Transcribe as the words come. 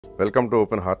Welcome to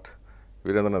open heart.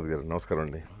 Veerendranath గారు నమస్కారం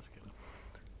అండి.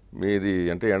 మీది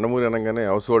అంటే యండమూరి అనగానే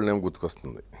హౌస్ హోల్డ్ నేమ్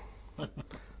గుర్తుకొస్తుంది.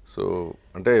 సో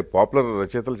అంటే పాపులర్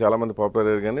రచయితలు చాలామంది పాపులర్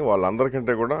అయ్యారు, కానీ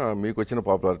వాళ్ళందరికంటే కూడా మీకు వచ్చిన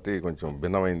పాపులారిటీ కొంచెం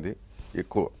భిన్నమైంది,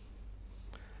 ఎక్కువ.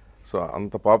 సో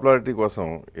అంత పాపులారిటీ కోసం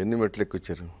ఎన్ని మెట్లు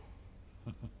ఎక్కొచ్చారు?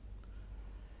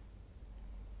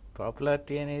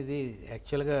 పాపులారిటీ అనేది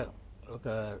యాక్చువల్గా ఒక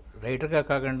రైటర్గా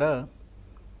కాకుండా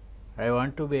I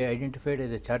want to be identified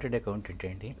as a chartered accountant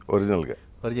అండి.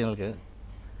 ఒరిజినల్గా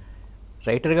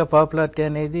రైటర్గా పాపులారిటీ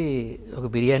అనేది ఒక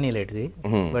బిర్యానీ లాంటిది,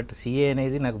 బట్ సిఏ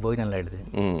అనేది నాకు భోజనం లాంటిది.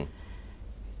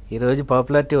 ఈరోజు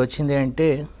పాపులారిటీ వచ్చింది అంటే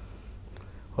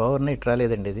ఓవర్ నైట్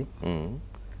రాలేదండి. అది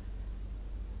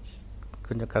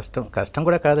కొంచెం కష్టం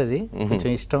కూడా కాదు, అది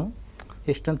కొంచెం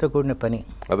ఇష్టంతో కూడిన పని.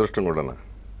 అదృష్టం కూడా.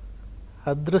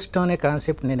 అదృష్టం అనే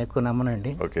కాన్సెప్ట్ నేను ఎక్కువ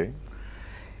నమ్మనండి. ఓకే.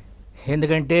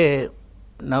 ఎందుకంటే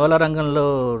నవల రంగంలో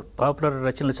పాపులర్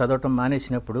రచనలు చదవటం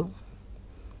మానేసినప్పుడు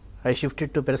I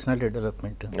shifted to personality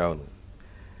development. అవును.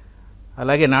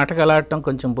 అలాగే నాటకాలు ఆడటం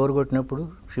కొంచెం బోర్ కొట్టినప్పుడు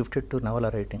షిఫ్టెడ్ టు నవల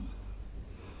రైటింగ్.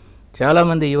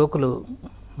 చాలామంది యువకులు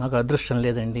మాకు అదృష్టం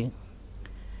లేదండి,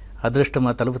 అదృష్టం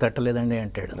మా తలుపు తట్టలేదండి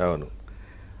అంటాడు. అవును.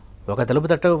 ఒక తలుపు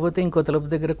తట్టకపోతే ఇంకో తలుపు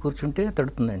దగ్గర కూర్చుంటే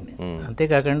తడుతుందండి.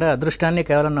 అంతేకాకుండా అదృష్టాన్ని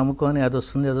కేవలం నమ్ముకొని అది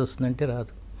వస్తుంది అంటే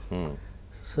రాదు.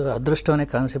 సో అదృష్టం అనే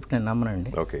కాన్సెప్ట్ నేను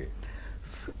నమ్మనండి. ఓకే.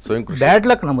 సో బ్యాడ్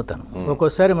లక్ నమ్ముతాను.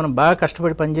 ఒక్కోసారి మనం బాగా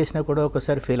కష్టపడి పని చేసినా కూడా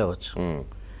ఒక్కోసారి ఫెయిల్ అవ్వచ్చు.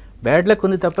 బ్యాడ్ లక్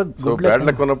ఉంది తప్ప బ్యాడ్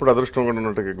లక్ ఉన్నప్పుడు అదృష్టం కూడా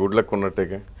ఉన్నట్టే, గుడ్ లక్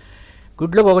ఉన్నట్టే.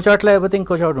 గుడ్ లక్ ఒక చోట లేకపోతే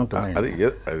ఇంకో చోట ఉంటుంది. అది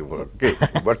ఓకే,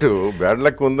 బట్ బ్యాడ్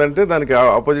లక్ ఉందంటే దానికి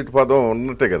ఆపోజిట్ పదం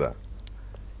ఉన్నట్టే కదా.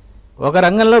 ఒక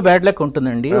రంగంలో బ్యాడ్ లక్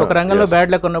ఉంటుందండి, ఒక రంగంలో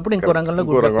బ్యాడ్ లక్ ఉన్నప్పుడు ఇంకో రంగంలో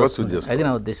గుడ్ లక్ వస్తుంది. అది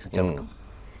నా ఉద్దేశం చెప్పడం.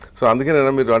 సో అందుకే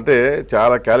నేను మీరు అంటే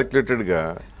చాలా క్యాలిక్యులేటెడ్గా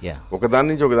ఒకదాని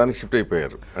నుంచి ఒకదానికి షిఫ్ట్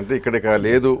అయిపోయారు. అంటే ఇక్కడ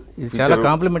లేదు, ఇది చాలా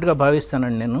కాంప్లిమెంట్గా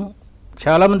భావిస్తానండి నేను.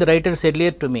 చాలామంది రైటర్స్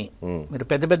ఎర్లియర్ టు మీ, మీరు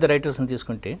పెద్ద పెద్ద రైటర్స్ని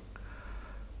తీసుకుంటే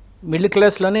మిడిల్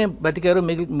క్లాస్లోనే బతికారు,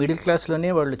 మిడిల్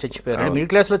క్లాస్లోనే వాళ్ళు చచ్చిపోయారు.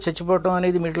 మిడిల్ క్లాస్లో చచ్చిపోవడం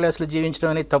అనేది, మిడిల్ క్లాస్లో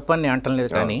జీవించడం అనేది తప్పని అంటం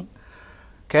లేదు, కానీ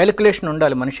క్యాలిక్యులేషన్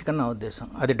ఉండాలి మనిషి కన్నా ఉద్దేశం.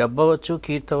 అది డబ్బు అవ్వచ్చు,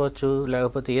 కీర్తి అవ్వచ్చు,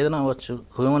 లేకపోతే ఏదైనా అవ్వచ్చు,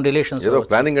 హ్యూమన్ రిలేషన్స్,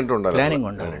 ప్లానింగ్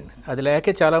ఉండాలండి. అది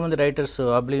లేకే చాలామంది రైటర్స్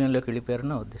ఆబ్లివియన్లోకి వెళ్ళిపోయారు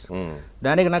నా ఉద్దేశం.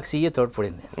 దానికి నాకు సీఏ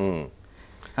తోడ్పడింది,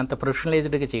 అంత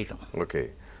ప్రొఫెషనలైజ్డ్గా చేయటం. ఓకే.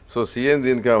 సో సీఏ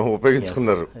దీనికి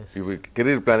ఉపయోగించుకున్నారు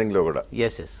కెరీర్ ప్లానింగ్లో కూడా.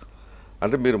 ఎస్.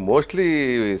 అంటే మీరు మోస్ట్లీ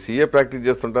సీఏ ప్రాక్టీస్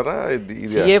చేస్తుంటారా?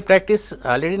 సీఏ ప్రాక్టీస్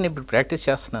ఆల్రెడీ నేను ఇప్పుడు ప్రాక్టీస్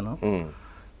చేస్తున్నాను.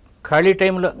 ఖాళీ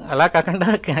టైంలో అలా కాకుండా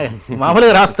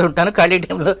మామూలుగా రాస్తూ ఉంటాను, ఖాళీ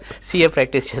టైంలో సీఏ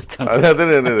ప్రాక్టీస్ చేస్తాను. అదే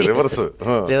రివర్స్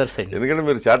అండి. ఎందుకంటే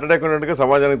మీరు చార్టెడ్ అకౌంటెంట్గా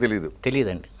సమాజానికి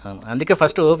తెలియదండి. అందుకే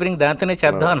ఫస్ట్ ఓపెనింగ్ దాంతోనే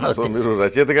చేద్దాం అన్న. సో మీరు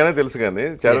రచయితగానే తెలుసు, కానీ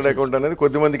చార్టెడ్ అకౌంట్ అనేది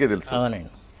కొద్ది మందికే తెలుసు.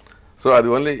 అవునండి. సో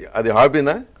అది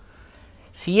హాబీనా?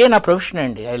 సీఏ నా ప్రొఫెషన్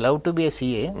అండి. I love to be A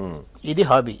CA. ఇది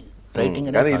హాబీ రైటింగ్,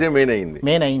 కానీ ఇదే మెయిన్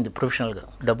అయింది ప్రొఫెషనల్గా.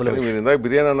 డబ్బులు మీరు ఇందాక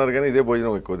బిర్యానీ అన్నారు, కానీ ఇదే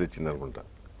భోజనం ఎక్కువ తెచ్చింది అనుకుంటా.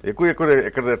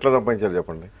 ఎట్లా సంపాదించారు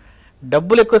చెప్పండి?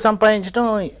 డబ్బులు ఎక్కువ సంపాదించడం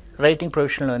రైటింగ్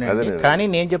ప్రొఫెషన్లోనే. కానీ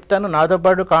నేను చెప్తాను, నాతో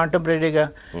పాటు కాంటెంపరీగా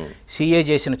సీఏ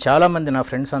చేసిన చాలామంది నా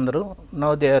ఫ్రెండ్స్ అందరూ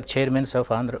now they are chairmans of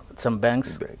Andhra some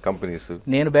banks, companies.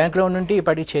 నేను బ్యాంక్లో ఉండి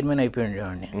ఇప్పటికి చైర్మన్ అయిపోయి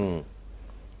ఉండేవాడిని.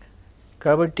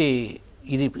 కాబట్టి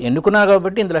ఇది ఎన్నుకున్నా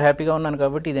కాబట్టి, ఇందులో హ్యాపీగా ఉన్నాను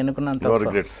కాబట్టి ఇది ఎన్నుకున్నాను.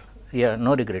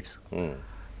 No regrets.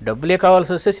 డబ్బులే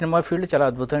కావాల్సి వస్తే సినిమా ఫీల్డ్ చాలా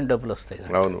అద్భుతమైన డబ్బులు వస్తాయి.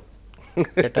 అవును.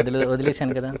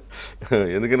 వదిలేశాను కదా.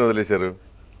 ఎందుకని వదిలేశారు?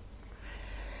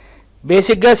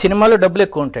 బేసిక్గా సినిమాలో డబ్బులు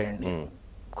ఎక్కువ ఉంటాయండి.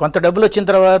 కొంత డబ్బులు వచ్చిన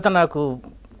తర్వాత నాకు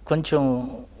కొంచెం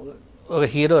ఒక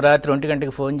హీరో రాత్రి 1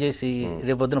 గంటకి ఫోన్ చేసి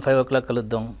రేపు పొద్దున 5 o'clock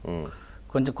కలుద్దాం,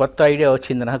 కొంచెం కొత్త ఐడియా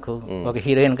వచ్చింది నాకు, ఒక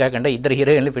హీరోయిన్ కాకుండా 2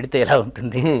 హీరోయిన్లు పెడితే ఎలా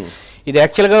ఉంటుంది. ఇది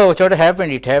యాక్చువల్గా ఒక చోట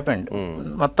ఇట్ హ్యాపెండ్.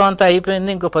 మొత్తం అంతా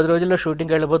అయిపోయింది. ఇంకో 10 రోజుల్లో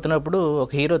షూటింగ్కి వెళ్ళిపోతున్నప్పుడు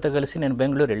ఒక హీరోతో కలిసి నేను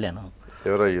బెంగళూరు వెళ్ళాను.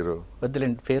 ఎవరో హీరో?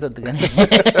 వద్దులేండి, పేరు వద్దు, కానీ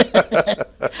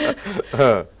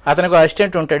అతనికి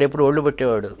అసిస్టెంట్ ఉంటాడు, ఎప్పుడు ఒళ్ళు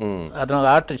పెట్టేవాడు.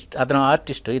 అతను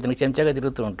ఆర్టిస్ట్, ఇతనికి చెంచాగా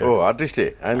తిరుగుతూ ఉంటాడు. ఆర్టిస్టే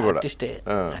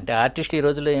అంటే ఆర్టిస్ట్ ఈ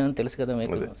రోజుల్లో ఏమో తెలుసు కదా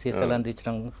మీకు, సీసాలు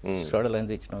అందించడం, సోడలు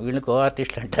అందించడం, వీళ్ళని కో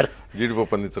ఆర్టిస్టులు అంటారు.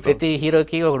 ప్రతి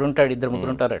హీరోకి ఒకడు ఉంటాడు,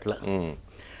 2-3 ఉంటారు అట్లా.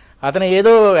 అతను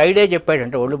ఏదో ఐడియా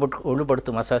చెప్పాడంటే ఒళ్ళు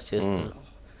పడుతూ మసాజ్ చేస్తూ.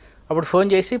 అప్పుడు ఫోన్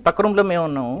చేసి, పక్క రూమ్లో మేము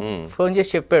ఉన్నాము, ఫోన్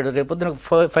చేసి చెప్పాడు రేపు పొద్దున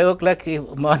 5 o'clock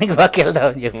మార్నింగ్ వాక్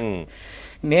వెళ్దామని చెప్పి.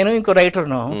 నేను ఇంకో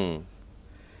రైటర్ను,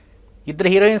 2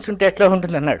 హీరోయిన్స్ ఉంటే ఎట్లా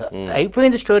ఉంటుంది అన్నాడు.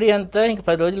 అయిపోయింది స్టోరీ అంతా, ఇంక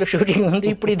 10 రోజుల్లో షూటింగ్ ఉంది,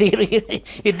 ఇప్పుడు ఇది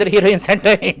 2 హీరోయిన్స్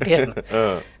అంటే ఏంటి అన్న.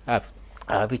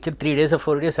 ఆ పిక్చర్ 3 days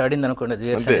 4 days ఆడింది అనుకోండి. అది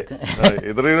వేరే సంగతి.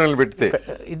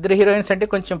 2 హీరోయిన్స్ అంటే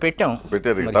కొంచెం పెట్టాం,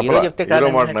 హీరో చెప్తే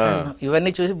కాదు.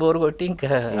 ఇవన్నీ చూసి బోర్ కొట్టి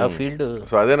ఇంకా ఆ ఫీల్డ్.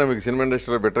 సో అదేనా మీకు సినిమా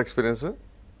ఇండస్ట్రీలో బెటర్ ఎక్స్పీరియన్స్?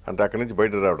 అంటే అక్కడి నుంచి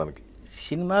బయట రావడానికి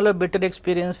సినిమాలో బెటర్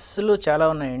ఎక్స్పీరియన్స్లు చాలా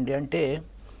ఉన్నాయండి. అంటే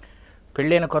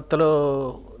పెళ్ళైన కొత్తలో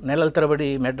నెలల తరబడి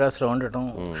మెడ్రాస్లో ఉండటం,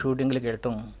 షూటింగ్లకి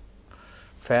వెళ్ళటం,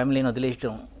 ఫ్యామిలీని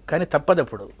వదిలేయటం. కానీ తప్పదు,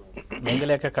 అప్పుడు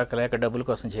మింగలేక కక్కలేక డబ్బుల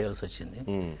కోసం చేయాల్సి వచ్చింది.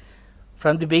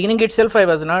 From the beginning it self I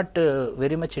was not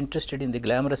very much interested in the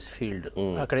glamorous field.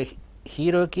 అక్కడ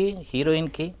హీరోకి,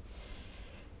 హీరోయిన్కి,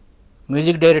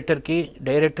 మ్యూజిక్ డైరెక్టర్కి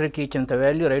ఇచ్చినంత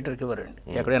వాల్యూ రైటర్కి ఇవ్వరండి.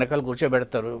 ఎక్కడ వెనకాల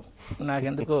కూర్చోబెడతారు.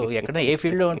 నాకెందుకో ఎక్కడ ఏ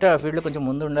ఫీల్డ్లో ఉంటే ఆ ఫీల్డ్లో కొంచెం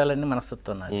ముందు ఉండాలని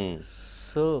మనస్తత్వం నాది.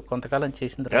 సో కొంతకాలం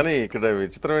చేసిన తర్వాత. కానీ ఇక్కడ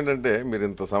విచిత్రం ఏంటంటే మీరు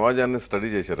ఇంత సమాజాన్ని స్టడీ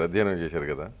చేశారు, అధ్యయనం చేశారు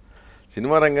కదా,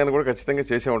 సినిమా రంగాన్ని కూడా ఖచ్చితంగా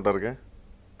చేసే ఉంటారుగా.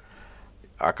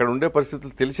 అక్కడ ఉండే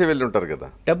పరిస్థితులు తెలిసే వెళ్ళి ఉంటారు కదా.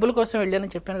 డబ్బుల కోసం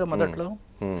వెళ్ళానని చెప్పాను కదా మొదట్లో.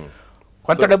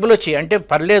 కొంత డబ్బులు వచ్చి అంటే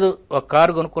పర్లేదు ఒక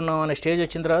కారు కొనుక్కున్నాం అనే స్టేజ్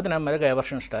వచ్చిన తర్వాత నా మీదగా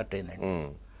ఎవర్షన్ స్టార్ట్ అయిందండి.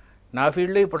 నా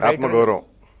ఫీల్డ్లో ఇప్పుడు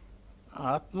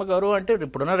ఆత్మగౌరవం అంటే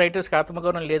ఇప్పుడున్న రైటర్స్కి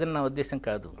ఆత్మగౌరవం లేదని నా ఉద్దేశం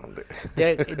కాదు.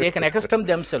 They can accustom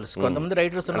themselves. కొంతమంది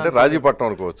రైటర్స్ ఉన్నారు రాజీపట్నం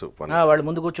అనుకోవచ్చు, వాళ్ళు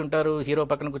ముందు కూర్చుంటారు, హీరో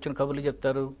పక్కన కూర్చుని కబుర్లు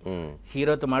చెప్తారు,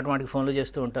 హీరోతో మాటికి ఫోన్లు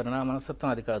చేస్తూ ఉంటారు. నా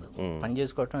మనస్తత్వం అది కాదు. పని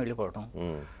చేసుకోవటం, వెళ్ళిపోవటం.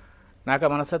 నాకు ఆ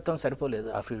మనస్తత్వం సరిపోలేదు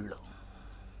ఆ ఫీల్డ్లో.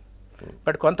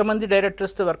 బట్ కొంతమంది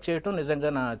డైరెక్టర్స్తో వర్క్ చేయటం నిజంగా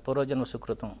నా పూర్వజన్మ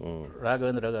సుకృతం.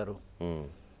 రాఘవేంద్ర గారు,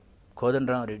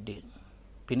 Kodandarama Reddy,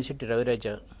 Pinisetty Ravi Raja,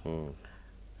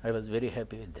 I was very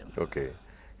happy with them. Okay.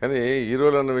 కానీ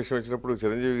హీరోలు అన్న విషయం వచ్చినప్పుడు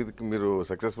చిరంజీవికి మీరు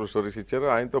సక్సెస్ఫుల్ స్టోరీస్ ఇచ్చారు,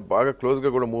 ఆయనతో బాగా క్లోజ్గా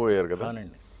కూడా మూవ్ అయ్యారు కదా.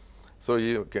 అవునండి. సో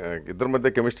ఈ ఇద్దరి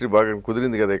మధ్య కెమిస్ట్రీ బాగా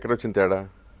కుదిరింది కదా. ఎక్కడొచ్చింది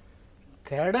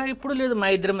తేడా? ఇప్పుడు లేదు మా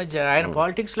ఇద్దరి మధ్య. ఆయన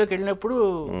పాలిటిక్స్లోకి వెళ్ళినప్పుడు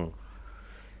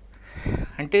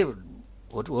అంటే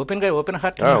ఓపెన్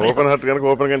హార్ట్ కనుక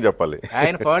ఓపెన్గానే చెప్పాలి.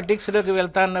 ఆయన పాలిటిక్స్లోకి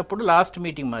వెళ్తా అన్నప్పుడు లాస్ట్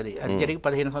మీటింగ్ మాది, అది జరిగి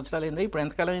 15 సంవత్సరాలు అయింది. ఇప్పుడు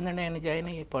ఎంతకాలం అయిందండి ఆయన జాయిన్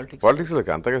అయ్యి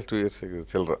పాలిటిక్స్లోకి? అంతగా 2 years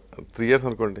చిల్లర, 3 years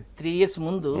అనుకోండి. 3 years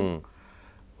ముందు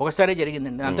ఒకసారి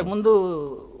జరిగిందండి. అంతకుముందు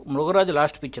మృగరాజు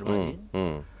లాస్ట్ పిక్చర్ మాది.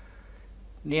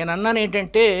 నేను అన్నాను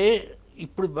ఏంటంటే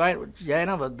ఇప్పుడు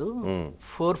జాయిన్ అవ్వద్దు,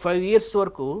 4-5 years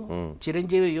వరకు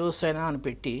చిరంజీవి యువసేన అని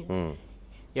పెట్టి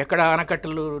ఎక్కడ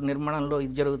ఆనకట్టలు నిర్మాణంలో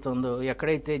ఇది జరుగుతుందో,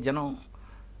 ఎక్కడైతే జనం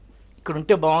ఇక్కడ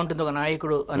ఉంటే బాగుంటుంది ఒక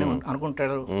నాయకుడు అని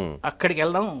అనుకుంటారు, అక్కడికి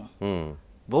వెళ్దాం.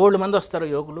 బోల్డ్ మంది వస్తారు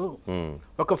యువకులు.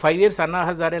 ఒక 5 years అన్నా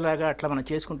హజారే లాగా అట్లా మనం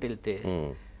చేసుకుంటూ వెళ్తే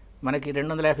మనకి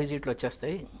 250 సీట్లు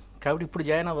వచ్చేస్తాయి. కాబట్టి ఇప్పుడు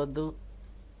జాయిన్ అవ్వద్దు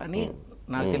అని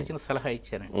నాకు తెలిసిన సలహా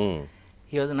ఇచ్చానండి.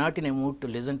 He was not in a mood to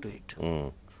listen to it.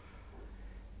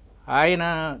 ఆయన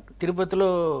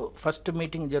తిరుపతిలో ఫస్ట్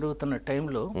మీటింగ్ జరుగుతున్న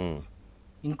టైంలో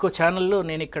ఇంకో ఛానల్లో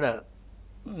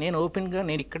నేను ఓపెన్గా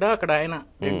నేను ఇక్కడ అక్కడ ఆయన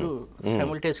రెండు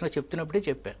సైమల్టేనియస్గా చెప్తున్నప్పుడే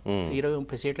చెప్పా,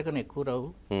 20-30 సీట్ల కన్నా ఎక్కువ రావు.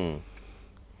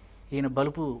 ఈయన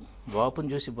వాపుని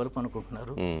చూసి బలుపు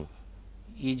అనుకుంటున్నారు.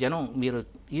 ఈ జనం మీరు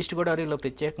ఈస్ట్ గోదావరిలో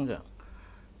ప్రత్యేకంగా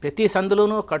ప్రతి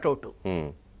సందులోనూ కట్అవుట్.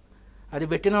 అది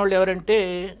పెట్టిన వాళ్ళు ఎవరంటే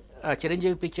ఆ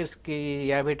చిరంజీవి పిక్చర్స్కి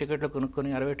 50 టికెట్లు కొనుక్కొని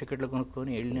 60 టికెట్లు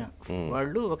కొనుక్కొని వెళ్ళిన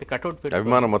వాళ్ళు ఒక కట్అవుట్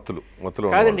పెట్టి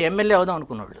కాదండి, ఎమ్మెల్యే అవుదాం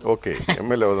అనుకున్నాడు. ఓకే,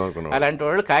 ఎమ్మెల్యే అవుదాం అనుకున్నాడు. అలాంటి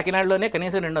వాళ్ళు కాకినాడలోనే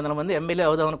కనీసం 200 మంది ఎమ్మెల్యే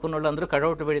అవుదాం అనుకున్న వాళ్ళు అందరూ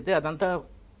కట్అవుట్ పెడితే అదంతా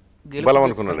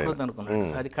అనుకున్నాడు.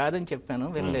 అది కాదని చెప్పాను,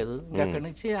 వెళ్ళలేదు. అక్కడి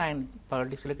నుంచి ఆయన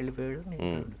పాలిటిక్స్లోకి వెళ్ళిపోయాడు.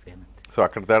 సో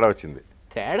అక్కడ తేడా వచ్చింది.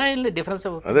 తేడా ఏం లేదు, డిఫరెన్స్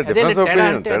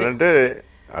అంటే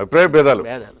అభిప్రాయ భేదాలు.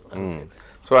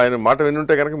 సో ఆయన మాట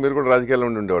వినుంటే కనుక మీరు కూడా రాజకీయాల్లో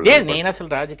ఉండేవాళ్ళు. నేను అసలు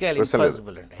రాజకీయాలు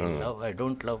ఇంపాసిబుల్ అండి. ఐ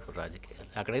డోంట్ లవ్ రాజకీయాలు.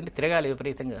 అక్కడైతే తిరగాలి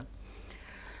విపరీతంగా,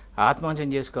 ఆత్మహత్యం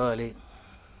చేసుకోవాలి.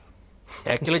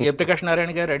 యాక్చువల్గా జయప్రకాష్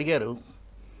నారాయణ గారు అడిగారు,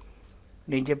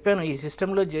 నేను చెప్పాను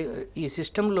ఈ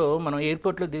సిస్టంలో మనం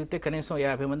ఎయిర్పోర్ట్లో దిగితే కనీసం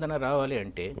 50 మంది రావాలి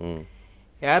అంటే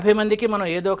 50 మందికి మనం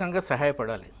ఏదో రకంగా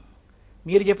సహాయపడాలి.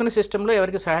 మీరు చెప్పిన సిస్టంలో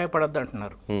ఎవరికి సహాయపడద్దు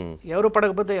అంటున్నారు. ఎవరు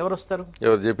పడకపోతే ఎవరు వస్తారు?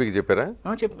 జేపీకి చెప్పారా?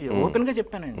 ఓపెన్గా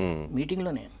చెప్పానండి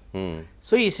మీటింగ్లోనే.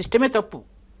 సో ఈ సిస్టమే తప్పు.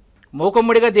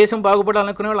 మూకమ్మడిగా దేశం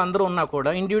బాగుపడాలనుకునే వాళ్ళు అందరూ ఉన్నా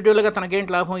కూడా ఇండివిజువల్గా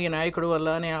తనకేంటి లాభం ఈ నాయకుడు వల్ల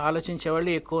అని ఆలోచించే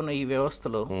వాళ్ళు ఎక్కువ ఉన్న ఈ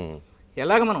వ్యవస్థలో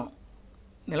ఎలాగ మనం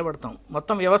నిలబడతాం?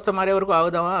 మొత్తం వ్యవస్థ మారే వరకు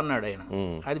ఆగుదామా అన్నాడు ఆయన.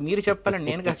 అది మీరు చెప్పాలండి,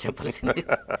 నేను కాదు చెప్పాల్సింది.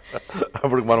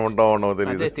 అప్పుడు మనం ఉంటాం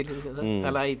తెలియదు కదా,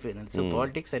 అలా అయిపోయింది. So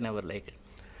politics I never like it.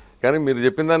 కానీ మీరు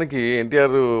చెప్పిన దానికి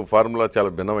ఎన్టీఆర్ ఫార్ములా చాలా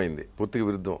భిన్నమైంది, పూర్తిగా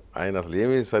విరుద్ధం. ఆయన అసలు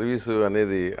ఏమి సర్వీసు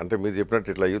అనేది అంటే మీరు చెప్పినట్టు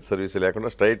ఇట్లా యూత్ సర్వీస్ లేకుండా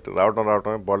స్ట్రైట్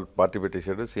రావటమే పార్టీ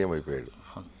పెట్టేశాడు, సీఎం అయిపోయాడు.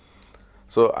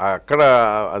 సో అక్కడ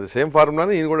అది సేమ్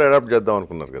ఫార్ములాని ఈయన కూడా అడాప్ట్ చేద్దాం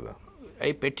అనుకున్నారు కదా.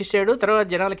 అవి పెట్టేశాడు. తర్వాత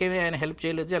జనాలకి ఏమీ ఆయన హెల్ప్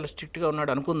చేయలేదు, చాలా స్ట్రిక్ట్గా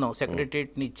ఉన్నాడు అనుకుందాం.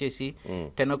 సెక్రటరియట్ని ఇచ్చేసి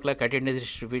 10 o'clock అటెండెన్స్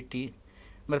లిస్ట్ పెట్టి,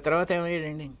 మరి తర్వాత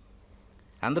ఏమయ్యాడండి?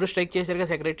 అందరూ స్ట్రైక్ చేశారుగా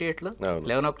సెక్రటరియట్లో.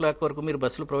 11 o'clock వరకు మీరు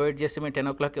బస్సులు ప్రొవైడ్ చేస్తే మేము 10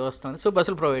 o'clock వస్తాం. సో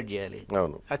బస్సులు ప్రొవైడ్ చేయాలి,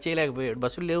 అది చేయలేకపోయాడు.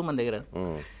 బస్సులు లేవు మన దగ్గర.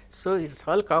 So it's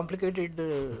all complicated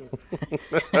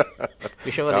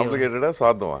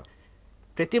స్వార్థమా?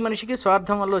 ప్రతి మనిషికి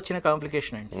స్వార్థం వల్ల వచ్చిన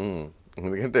కాంప్లికేషన్ అండి.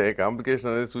 ఎందుకంటే కాంప్లికేషన్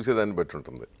అనేది చూసేదాన్ని బట్టి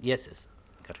ఉంటుంది. Yes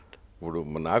correct. ఇప్పుడు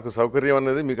నాకు సౌకర్యం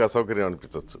అనేది మీకు అసౌకర్యం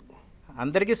అనిపించవచ్చు.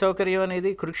 అందరికీ సౌకర్యం అనేది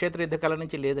కురుక్షేత్ర యుద్ధకాలం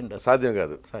నుంచి లేదండి, సాధ్యం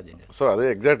కాదు. సో అదే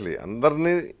ఎగ్జాక్ట్లీ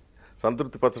అందరినీ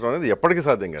సంతృప్తి పరచడం అనేది ఎప్పటికీ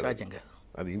సాధ్యం కాదు,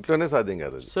 అది ఇంట్లోనే సాధ్యం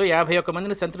కాదు. సో 51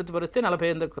 మందిని సంతృప్తి పరిస్తే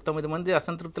 49 మంది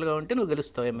అసంతృప్తులుగా ఉంటే నువ్వు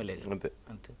గెలుస్తావు ఎమ్మెల్యేగా, అంతే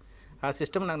అంతే. ఆ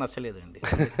సిస్టమ్ నాకు నచ్చలేదండి.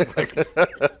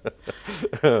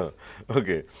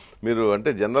 ఓకే, మీరు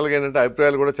అంటే జనరల్గా ఏంటంటే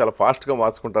అభిప్రాయాలు కూడా చాలా ఫాస్ట్గా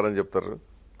మార్చుకుంటారని చెప్తారు.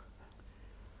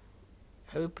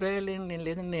 అభిప్రాయాలు ఏం నేను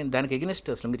లేదండి, నేను దానికి ఎగ్నెస్ట్,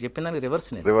 అసలు మీరు చెప్పిన దానికి రివర్స్.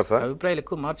 అభిప్రాయాలు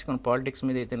ఎక్కువ మార్చుకోను. పాలిటిక్స్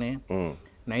మీద అయితేనే,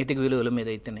 నైతిక విలువల మీద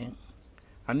అయితేనే,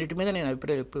 అన్నిటి మీద నేను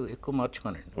అభిప్రాయాలు ఎక్కువ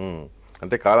మార్చుకోనండి.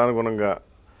 అంటే కాలానుగుణంగా,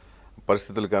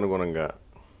 పరిస్థితులకు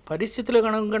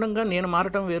అనుగుణంగా నేను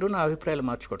మారటం వేరు, నా అభిప్రాయాలు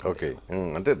మార్చుకోవటం. ఓకే,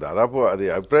 అంటే దాదాపు అది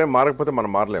అభిప్రాయం మారకపోతే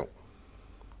మనం మారలేము.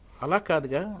 అలా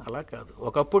కాదు.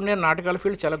 ఒకప్పుడు నేను నాటకాల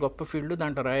ఫీల్డ్ చాలా గొప్ప ఫీల్డ్,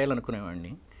 దాంట్లో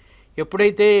రాయాలనుకునేవాడిని.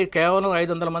 ఎప్పుడైతే కేవలం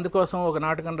 500 మంది కోసం ఒక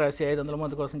నాటకం రాసి 500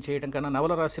 మంది కోసం చేయడం కన్నా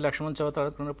నవల రాసి 1,00,000 మంది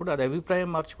చదువుతాడుకున్నప్పుడు అది అభిప్రాయం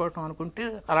మార్చుకోవటం అనుకుంటే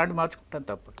అలాంటి మార్చుకుంటాను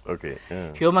తప్ప. ఓకే,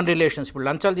 హ్యూమన్ రిలేషన్స్, ఇప్పుడు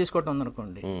లంచాలు తీసుకోవటం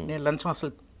ఉందనుకోండి, నేను లంచం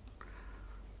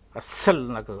అస్సలు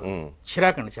నాకు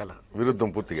చిరాకండి,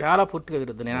 చాలా పూర్తిగా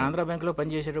విరుద్ధం. నేను ఆంధ్ర బ్యాంకులో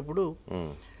పనిచేసేటప్పుడు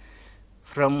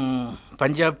ఫ్రమ్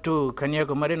పంజాబ్ టు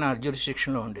కన్యాకుమారి నా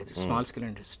జ్యూరిస్డిక్షన్లో ఉండేది. Small scale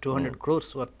industry, 200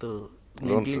 crores worth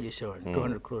నేను డీల్ చేసేవాడిని.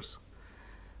 200 crores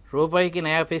రూపాయికి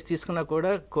 90 పైసలు తీసుకున్నా కూడా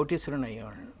కోటీశ్వరుని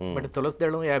అయ్యేవాడిని. బట్ తులసి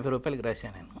దళం 50 రూపాయలకి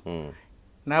రాశాను నేను.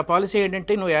 నా పాలసీ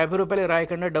ఏంటంటే, నువ్వు 50 రూపాయలకి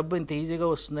రాయకుండా డబ్బు ఇంత ఈజీగా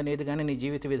వస్తుందనేది కానీ నీ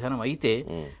జీవిత విధానం అయితే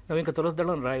నువ్వు ఇంకా తులసి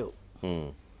దళం రాయవు,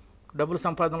 డబ్బులు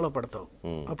సంపాదనలో పడతావు,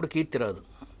 అప్పుడు కీర్తి రాదు.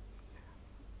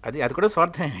 అది కూడా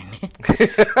స్వార్థమేనండి.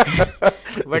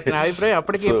 బట్ నా అభిప్రాయం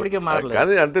అప్పటికి ఇప్పటికే మారలేదు.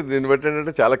 కానీ అంటే దీన్ని బట్టి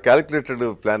ఏంటంటే చాలా క్యాలిక్యులేటెడ్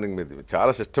ప్లానింగ్ మీద,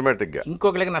 చాలా సిస్టమేటిక్గా,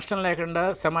 ఇంకొకరికి నష్టం లేకుండా,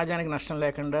 సమాజానికి నష్టం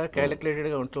లేకుండా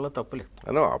క్యాలిక్యులేటెడ్గా ఉంటుందో తప్పులేదు.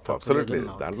 అబ్సల్యూట్లీ,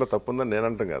 దాంట్లో తప్పు ఉందని నేను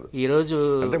అంటాం కాదు. ఈరోజు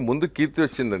అంటే ముందు కీర్తి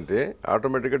వచ్చిందంటే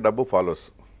ఆటోమేటిక్గా డబ్బు ఫాలోస్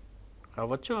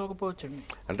అవ్వచ్చు, అవ్వకపోవచ్చు అండి.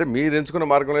 అంటే మీరు ఎంచుకున్న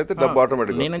మార్గంలో అయితే డబ్బు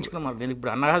ఆటోమేటిక్గా, నేను ఎంచుకున్న మార్గం.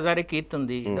 ఇప్పుడు అన్నా హజారే కీర్తి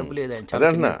ఉంది, డబ్బు లేదు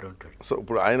ఆయన. సో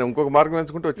ఇప్పుడు ఆయన ఇంకొక మార్గం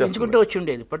ఎంచుకుంటే వచ్చి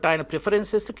ఉండేది. బట్ ఆయన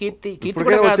ప్రిఫరెన్సెస్ కీర్తి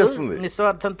వచ్చేస్తుంది,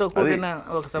 నిస్వార్థంతో కూడిన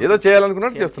ఏదో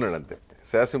చేయాలనుకున్నట్టు చేస్తున్నాడు, అంతే,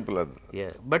 సింపుల్. అది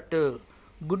బట్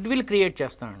గుడ్ విల్ క్రియేట్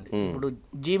చేస్తామండి. ఇప్పుడు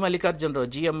జి మల్లికార్జునరావు,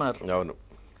 జిఎంఆర్, అవును,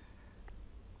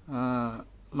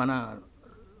 మన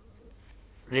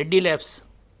రెడ్డి ల్యాబ్స్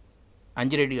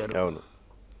అంజిరెడ్డి గారు, అవును,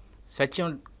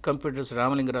 సత్యం కంప్యూటర్స్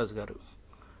రామలింగరాజు గారు,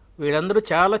 వీళ్ళందరూ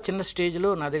చాలా చిన్న స్టేజ్లో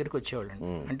నా దగ్గరికి వచ్చేవాళ్ళండి.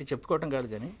 అంటే చెప్పుకోవటం కాదు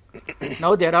కానీ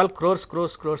now they are all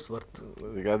crores worth.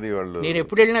 నేను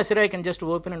ఎప్పుడు వెళ్ళినా సరే I can just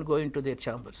open and go in to their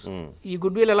chambers. ఈ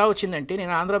గుడ్ విల్ ఎలా వచ్చిందంటే,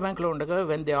 నేను ఆంధ్ర బ్యాంక్లో ఉండగా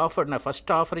వెన్ దే ఆఫర్డ్, నా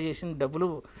ఫస్ట్ ఆఫర్ చేసిన డబ్బులు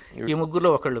ఈ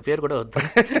ముగ్గురులో ఒకళ్ళు, పేరు కూడా వద్దు,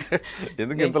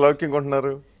 ఎందుకు ఇంత లౌక్యంగా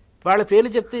ఉంటున్నారు, వాళ్ళ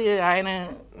పేర్లు చెప్తే ఆయన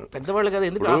పెద్దవాళ్ళు కదా,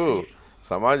 ఎందుకు?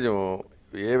 సమాజం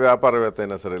ఏ వ్యాపారవేత్త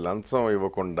అయినా సరే లంచం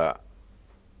ఇవ్వకుండా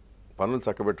పనులు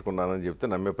చక్కబెట్టుకున్నానని చెప్తే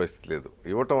నమ్మే పరిస్థితి లేదు.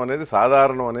 ఇవ్వటం అనేది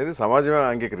సాధారణం అనేది సమాజమే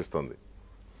అంగీకరిస్తుంది.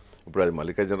 ఇప్పుడు అది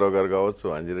మల్లికార్జునరావు గారు కావచ్చు,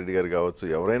 అంజిరెడ్డి గారు కావచ్చు,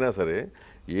 ఎవరైనా సరే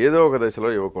ఏదో ఒక దశలో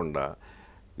ఇవ్వకుండా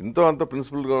ఇంతో అంత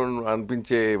ప్రిన్సిపల్గా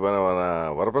అనిపించే మన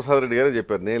వరప్రసాద్ రెడ్డి గారే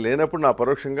చెప్పారు, నేను లేనప్పుడు నా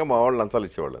పరోక్షంగా మా వాళ్ళు లంచాలు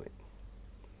ఇచ్చేవాళ్ళని.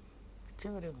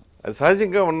 అది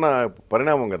సహజంగా ఉన్న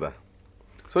పరిణామం కదా.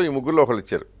 సో ఈ ముగ్గురులో ఒకళ్ళు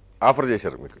ఇచ్చారు, ఆఫర్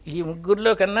చేశారు మీకు. ఈ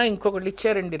ముగ్గురులో కన్నా ఇంకొకళ్ళు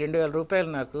ఇచ్చారండి 2,000 రూపాయలు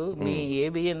నాకు. మీ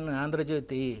ABN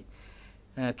ఆంధ్రజ్యోతి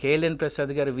కేఎల్ఎన్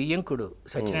ప్రసాద్ గారు వియ్యంకుడు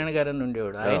సత్యనారాయణ గారు అని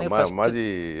ఉండేవాడు, ఆయన మాజీ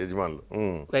యజమానులు,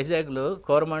 వైజాగ్లో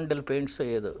కోరమాండల్ పెయింట్స్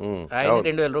ఏదో, ఆయన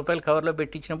 2,000 రూపాయలు కవర్లో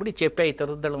పెట్టించినప్పుడు చెప్పాయి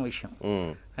తరుదళం విషయం,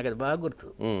 నాకు అది బాగా గుర్తు.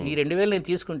 ఈ 2,000 నేను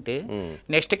తీసుకుంటే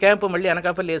నెక్స్ట్ క్యాంప్ మళ్ళీ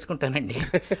అనకాపల్లి వేసుకుంటానండి,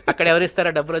 అక్కడ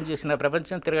ఎవరిస్తారా డబ్బులను చూసిన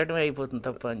ప్రపంచం తిరగటమే అయిపోతుంది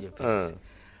తప్ప అని చెప్పి.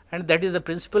 And that is the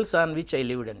principles on which I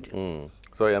lived అండి.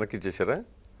 సో వెనక్కి ఇచ్చేసారా?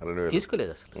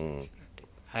 తీసుకోలేదు అసలు.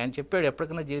 ఆయన చెప్పాడు,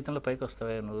 ఎప్పటికైనా జీవితంలో పైకి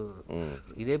వస్తావా నువ్వు,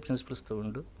 ఇదే ప్రిన్సిపల్స్తో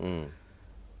ఉండు,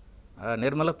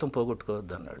 నిర్మలత్వం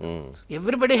పోగొట్టుకోవద్దు అన్నాడు.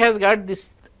 ఎవ్రీబడి హ్యాస్ గాట్ దిస్,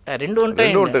 రెండు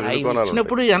ఉంటాయి.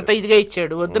 ఇచ్చినప్పుడు ఎంత ఇదిగా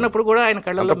ఇచ్చాడు, వద్దునప్పుడు కూడా ఆయన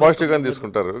కళ్ళలో పాజిటివ్గా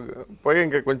తీసుకుంటారు, పైగా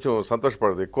ఇంకా కొంచెం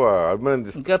సంతోషపడదు, ఎక్కువ అభిమానం,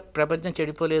 ఇంకా ప్రపంచం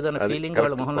చెడిపోలేదు అన్న ఫీలింగ్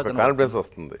వాళ్ళ మొహంలో కాన్ఫిడెన్స్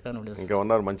వస్తుంది, ఇంకా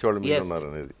ఉన్నారు మంచి వాళ్ళు మీరు ఉన్నారు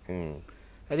అనేది.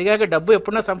 అదిగాక డబ్బు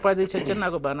ఎప్పుడన్నా సంపాదించి వచ్చని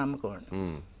నాకు బాగా నమ్మకం అండి.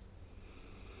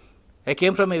 I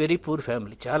came from a very poor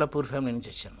family, చాలా పూర్ ఫ్యామిలీ నుంచి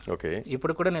వచ్చాను.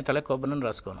 ఇప్పుడు కూడా నేను తల కొబ్బరిని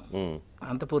రాసుకోను,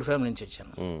 అంత పూర్ ఫ్యామిలీ నుంచి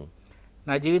వచ్చాను.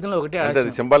 నా జీవితంలో ఒకటే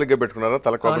సింబాలిక్ గా పెట్టుకున్నారా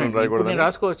తల కొబ్బరిని రాయకూడదు? నేను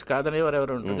రాసుకోవచ్చు, కాదని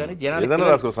ఎవరెవరు ఉంటారు, కానీ జనాలు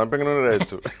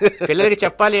పిల్లలకి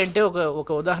చెప్పాలి అంటే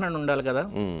ఒక ఉదాహరణ ఉండాలి కదా.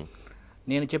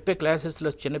 నేను చెప్పే క్లాసెస్లో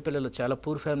చిన్నపిల్లలు చాలా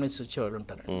పూర్ ఫ్యామిలీస్ వచ్చేవాళ్ళు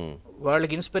ఉంటారు,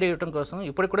 వాళ్ళకి ఇన్స్పైర్ అయ్యటం కోసం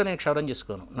ఇప్పుడు కూడా నేను క్షౌరం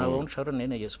చేసుకోను, నా ఓన్ క్షౌరం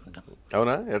నేనే చేసుకుంటాను.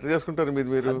 అవునా? ఎట్లా చేసుకుంటారు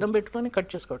మీరు? అర్థం పెట్టుకొని కట్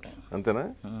చేసుకోవటం అంతేనా?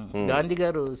 గాంధీ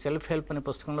గారు సెల్ఫ్ హెల్ప్ అనే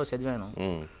పుస్తకంలో చదివాను,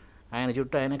 ఆయన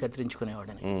జుట్టు ఆయన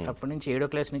కత్తిరించుకునేవాడని. అప్పటి నుంచి 7వ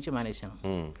క్లాస్ నుంచి మానేశాను.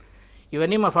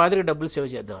 ఇవన్నీ మా ఫాదర్కి డబ్బులు సేవ్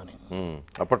చేద్దామని.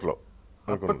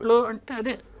 అప్పట్లో అంటే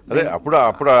అదే అదే అప్పుడు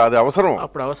అది అవసరం.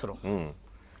 అప్పుడు అవసరం.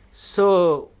 సో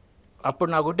అప్పుడు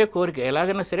నాకు ఒకటే కోరిక,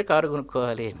 ఎలాగైనా సరే కారు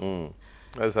కొనుక్కోవాలి.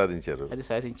 అది సాధించారు. అది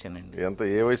సాధించానండి. ఎంత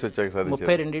ఏ వయసు వచ్చాక సాధించారు?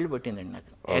 32 ఏళ్ళు పట్టిందండి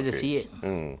నాకు యాజ్ ఎ సిఏ.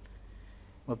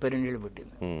 32 ఏళ్ళు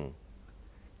పట్టింది.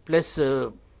 ప్లస్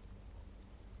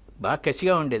బాగా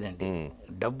కసిగా ఉండేదండి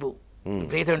డబ్బు.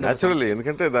 న్యాచురల్లీ,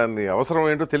 ఎందుకంటే దాన్ని అవసరం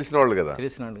ఏంటో తెలిసిన వాళ్ళు కదా.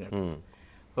 తెలిసిన వాళ్ళు కదా.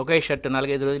 ఒకే షర్ట్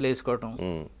 4-5 రోజులు వేసుకోవటం,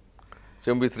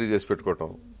 చెంబు ఇస్త్రీ చేసి పెట్టుకోవటం.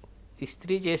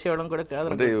 ఇస్త్రీ చేసేవాళ్ళం కూడా కాదు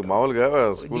అంటే మామూలుగా.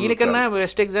 దీనికన్నా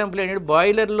బెస్ట్ ఎగ్జాంపుల్ ఏంటంటే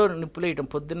బాయిలర్లో నిప్పులు వేయటం,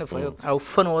 పొద్దున్న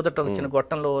ఉఫ్ఫను ఊదటం, చిన్న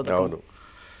గొట్టంలో ఊదటం,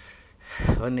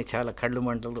 అవన్నీ చాలా కళ్ళు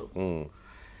మంటలు.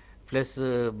 ప్లస్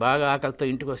బాగా ఆకలితో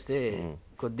ఇంటికి వస్తే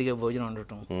కొద్దిగా భోజనం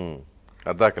ఉండటం,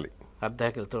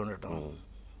 అర్ధాకలితో ఉండటం.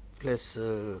 ప్లస్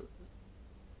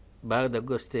బాగా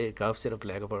దగ్గు వస్తే కాఫ్ సిరప్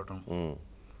లేకపోవటం,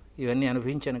 ఇవన్నీ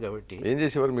అనుభవించాను. కాబట్టి ఏం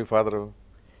చేసేవారు మీ ఫాదరు?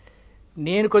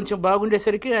 నేను కొంచెం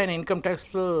బాగుండేసరికి ఆయన ఇన్కమ్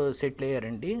ట్యాక్స్లో సెటిల్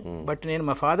అయ్యారండి. బట్ నేను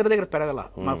మా ఫాదర్ దగ్గర పెరగల.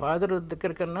 మా ఫాదర్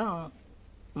దగ్గర కన్నా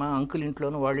మా అంకుల్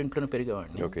ఇంట్లోనూ వాళ్ళ ఇంట్లోనూ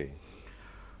పెరిగేవాడిని. ఓకే.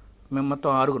 మేము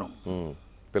మొత్తం 6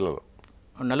 పిల్లలు,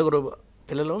 4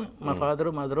 పిల్లలు. మా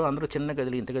ఫాదరు మదరు అందరూ చిన్న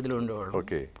గదిలో, ఇంత గదిలో ఉండేవాళ్ళు.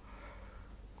 ఓకే.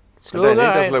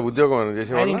 స్లోగా ఉద్యోగం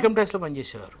ఆయన ఇన్కమ్ ట్యాక్స్లో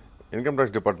పనిచేసేవారు. ఇన్కమ్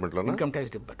ట్యాక్స్ డిపార్ట్మెంట్లో. Income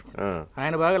tax department.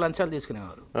 ఆయన బాగా లంచాలు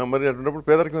తీసుకునేవారు. మరి అటువంటిప్పుడు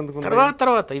పేదరికం ఎందుకు?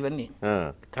 తర్వాత ఇవన్నీ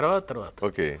తర్వాత.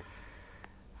 ఓకే.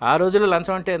 ఆ రోజుల్లో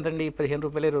లంచం అంటే ఎంతండి? 15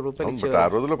 రూపాయలు 20 రూపాయలు ఇచ్చేవారు. ఆ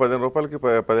రోజుల్లో 15 రూపాయలకి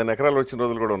 15 ఎకరాలు వచ్చిన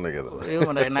రోజులు కూడా ఉన్నాయి కదా.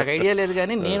 నాకు ఐడియా లేదు,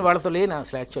 కానీ నేను వాళ్ళతో లేను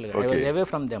అసలు. యాక్చువల్గా I was away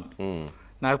from them.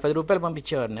 నాకు 10 రూపాయలు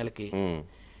పంపించేవారు నెలకి.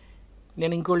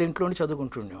 నేను ఇంకోళ్ళు ఇంట్లో ఉండి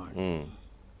చదువుకుంటుండేవాడిని.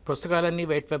 పుస్తకాలన్నీ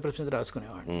వైట్ పేపర్స్ మీద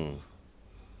రాసుకునేవాడిని.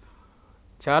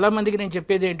 చాలామందికి నేను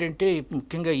చెప్పేది ఏంటంటే,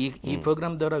 ముఖ్యంగా ఈ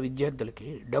ప్రోగ్రాం ద్వారా విద్యార్థులకి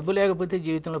డబ్బు లేకపోతే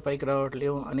జీవితంలో పైకి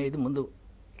రావట్లేము అనేది ముందు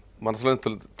మనసులో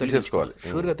తీసేసుకోవాలి,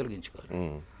 షూర్గా తొలగించుకోవాలి.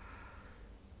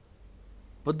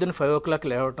 పొద్దున్న 5 o'clock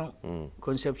లేవటం,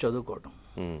 కొంచెంసేపు చదువుకోవటం,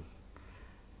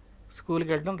 స్కూల్కి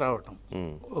వెళ్ళటం, రావటం,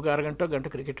 ఒక అరగంట గంట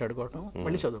క్రికెట్ ఆడుకోవటం,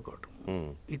 మళ్ళీ చదువుకోవటం.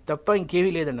 ఇది తప్ప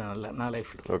ఇంకేమీ లేదండి నా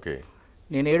లైఫ్లో. ఓకే.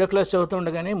 నేను 7వ క్లాస్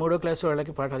చదువుతుండగానే 3వ క్లాస్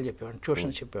వాళ్ళకి పాఠాలు చెప్పేవాడిని,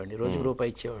 ట్యూషన్స్ చెప్పేవాడిని, రోజుకి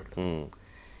రూపాయి ఇచ్చేవాళ్ళు.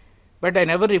 But I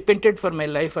never repented for my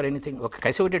life or anything. ఒక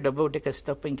కసి ఒకటి, డబ్బు ఒకటి కసి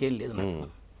తప్ప ఇంకేం లేదు నాకు.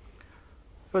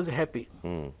 Was happy.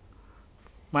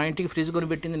 మా ఇంటికి ఫ్రిడ్జ్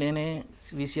కొనిపెట్టింది నేనే,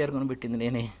 వీసీఆర్ కొనిపెట్టింది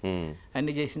నేనే,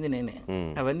 అన్నీ చేసింది నేనే.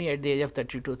 అవన్నీ అట్ ది ఏజ్ ఆఫ్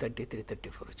 32, 33,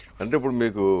 34 వచ్చిన. అంటే ఇప్పుడు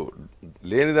మీకు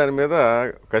లేని దాని మీద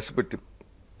కసి పెట్టి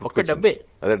ఒక్క డబ్బే,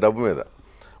 అదే డబ్బు మీద.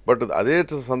 బట్ అదే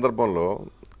సందర్భంలో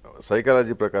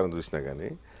సైకాలజీ ప్రకారం చూసినా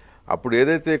కానీ అప్పుడు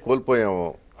ఏదైతే కోల్పోయామో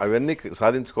అవన్నీ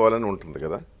సాధించుకోవాలని ఉంటుంది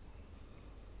కదా.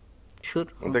 షూర్,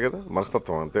 అంతే కదా,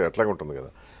 మనస్తత్వం అంతే, అట్లాగే ఉంటుంది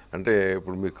కదా. అంటే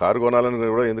ఇప్పుడు మీరు కారు కొనాలని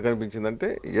కూడా ఎందుకు అనిపించిందంటే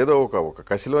ఏదో ఒక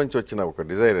కసిలోంచి వచ్చిన ఒక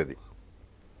డిజైర్ అది.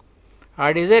 ఆ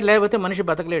డిజైర్ లేకపోతే మనిషి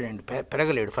బతకలేడండి,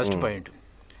 పెరగలేడు. First point.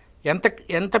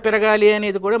 ఎంత పెరగాలి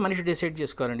అనేది కూడా మనిషి డిసైడ్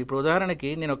చేసుకోవాలండి. ఇప్పుడు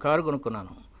ఉదాహరణకి నేను ఒక కారు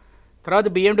కొనుక్కున్నాను, తర్వాత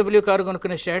BMW కారు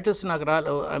కొనుక్కునే స్టేటస్ నాకు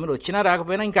వచ్చినా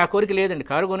రాకపోయినా ఇంకా ఆ కోరిక లేదండి.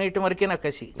 కారు కొనేయటం వరకే నాకు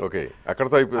కసి. ఓకే,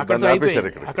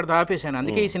 అక్కడతో ఆపేసాను.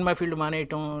 అందుకే ఈ సినిమా ఫీల్డ్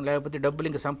మానేయటం, లేకపోతే డబ్బులు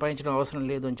ఇంకా సంపాదించడం అవసరం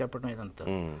లేదు అని చెప్పడం ఇదంతా.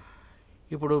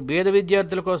 ఇప్పుడు పేద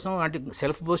విద్యార్థుల కోసం, అంటే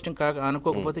సెల్ఫ్ బోస్టింగ్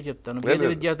అనుకోకపోతే చెప్తాను, పేద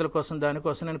విద్యార్థుల కోసం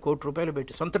దానికోసం నేను ₹1 కోటి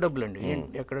పెట్టి, సొంత డబ్బులు అండి,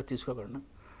 ఎక్కడ తీసుకోకుండా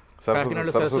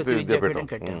కాకినాడలో సరస్వతి విద్యాపీఠం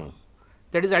కట్టాను.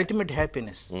 That is ultimate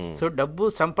happiness. So డబ్బు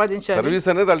సంపాదించాలి, సర్వీస్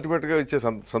అనేది అల్టిమేట్గా ఇచ్చే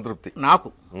సంతృప్తి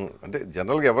నాకు. అంటే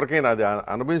జనరల్గా ఎవరికైనా అది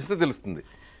అనుభవిస్తే తెలుస్తుందండి.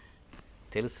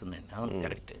 అవును,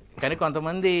 కరెక్ట్. కానీ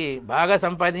కొంతమంది బాగా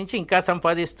సంపాదించి ఇంకా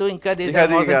సంపాదిస్తూ ఇంకా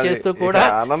దేశాన్ని మోసం చేస్తూ కూడా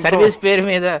సర్వీస్ పేరు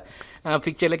మీద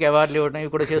పిక్చర్లకి అవార్డులు ఇవ్వడం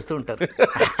ఇవి కూడా చేస్తూ ఉంటారు.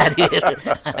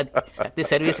 అది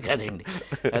సర్వీస్ కాదండి,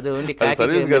 అది ఓన్లీ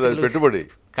పెట్టుబడి.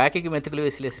 కాకి మెతుకులు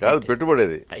వేసి పెట్టుబడి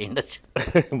ఉండొచ్చు,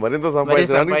 మరింత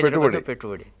సంపాదించడానికి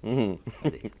పెట్టుబడి.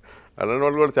 అలాంటి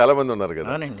వాళ్ళు కూడా చాలా మంది ఉన్నారు కదా.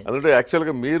 అందులో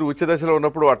యాక్చువల్గా మీరు ఉచ్చ దశలో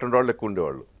ఉన్నప్పుడు అటువంటి వాళ్ళు ఎక్కువ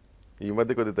ఉండేవాళ్ళు. ఈ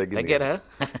మధ్య కొద్దిగా తగ్గింది,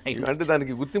 అంటే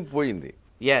దానికి గుర్తింపు పోయింది.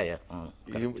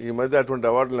 ఈ మధ్య అటువంటి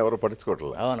అవార్డులను ఎవరు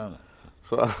పట్టించుకోవట్లేదు. అవునవును.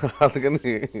 సో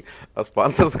అందుకని ఆ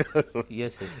స్పాన్సర్స్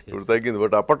ఇప్పుడు తగ్గింది.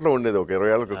 బట్ అప్పట్లో ఉండేది, ఒక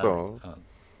 20 ఏళ్ల క్రితం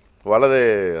వాళ్ళదే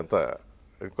అంత.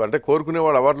 అంటే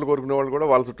కోరుకునేవాళ్ళు, అవార్డులు కోరుకునేవాళ్ళు కూడా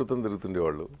వాళ్ళ చుట్టూతో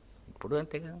తిరుగుతుండేవాళ్ళు. ఇప్పుడు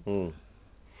అంతేగా.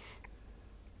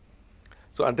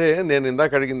 సో అంటే నేను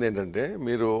ఇందాక అడిగింది ఏంటంటే,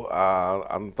 మీరు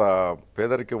అంత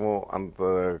పేదరికము అంత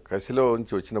కసిలో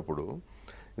నుంచి వచ్చినప్పుడు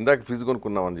ఇందాక ఫ్రిడ్జ్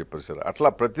కొనుక్కున్నామని చెప్పారు సార్, అట్లా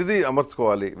ప్రతిదీ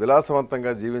అమర్చుకోవాలి,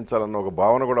 విలాసవంతంగా జీవించాలన్న ఒక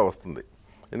భావన కూడా వస్తుంది.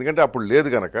 ఎందుకంటే అప్పుడు లేదు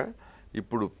గనక,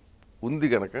 ఇప్పుడు ఉంది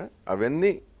గనక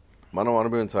అవన్నీ మనం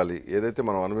అనుభవించాలి. ఏదైతే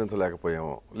మనం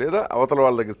అనుభవించలేకపోయామో, లేదా అవతల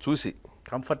వాళ్ళ దగ్గర చూసి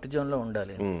కంఫర్ట్ జోన్లో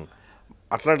ఉండాలి.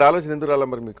 అట్లాంటి ఆలోచన ఎందుకు రాలే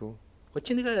మరి మీకు?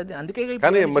 వచ్చింది కదా, అది అందుకే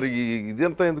కానీ మరి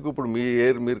ఇదంతా ఎందుకు ఇప్పుడు మీ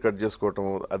హెయిర్ మీరు కట్ చేసుకోవటం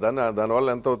దానివల్ల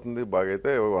ఎంత అవుతుంది? బాగా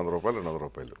అయితే ₹100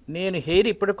 200. నేను హెయిర్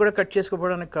ఇప్పటికి కూడా కట్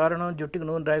చేసుకోవడానికి కారణం, జుట్టుకి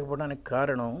నూనె రాకపోవడానికి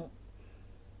కారణం,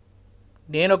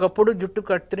 నేను ఒకప్పుడు జుట్టు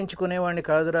కత్తిరించుకునేవాడిని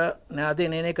కాదురా, నాదే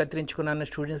నేనే కత్తిరించుకున్నాను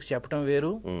స్టూడెంట్స్కి చెప్పడం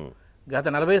వేరు, గత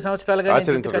 40 సంవత్సరాలుగా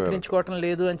జుట్టు కత్తిరించుకోవటం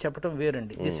లేదు అని చెప్పడం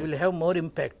వేరండి. This will have more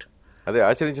impact. అదే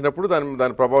ఆచరించినప్పుడు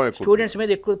దాని ప్రభావం స్టూడెంట్స్ మీద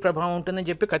ఎక్కువ ప్రభావం ఉంటుందని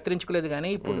చెప్పి కత్తిరించుకోలేదు. కానీ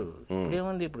ఇప్పుడు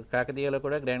ఏముంది, ఇప్పుడు కాకతీయలో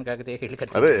కూడా గ్రాండ్ కాకతీయ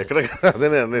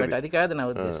బట్ అది కాదు నా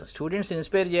ఉద్దేశం. స్టూడెంట్స్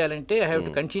ఇన్స్పైర్ చేయాలంటే I have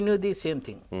to continue the same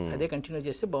thing. అదే కంటిన్యూ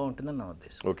చేస్తే బాగుంటుందని నా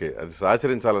ఉద్దేశం. ఓకే, అది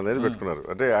ఆచరించాలనేది పెట్టుకున్నారు.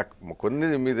 అంటే కొన్ని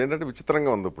మీది ఏంటంటే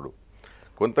విచిత్రంగా ఉంది. ఇప్పుడు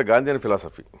కొంత గాంధీయన్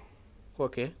ఫిలాసఫీ,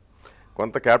 ఓకే,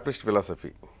 కొంత క్యాపిటలిస్ట్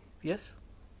ఫిలాసఫీ, ఎస్,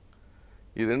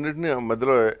 ఈ రెండింటిని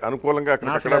మధ్యలో అనుకూలంగా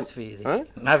అక్కడ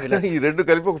ఈ రెండు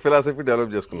కలిపి ఒక ఫిలాసఫీ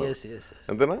డెవలప్ చేసుకున్నారు.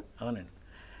 అంతేనా? అవునండి.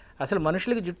 అసలు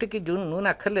మనుషులకి జుట్టుకి నూనె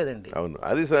అక్కర్లేదండి. అవును,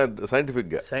 అది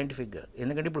సైంటిఫిక్గా.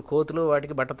 ఎందుకంటే ఇప్పుడు కోతులు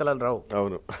వాటికి బట్టతలాలు రావు.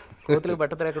 అవును, కోతులకు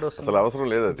బట్టతల ఎక్కడ వస్తుంది? అసలు అవసరం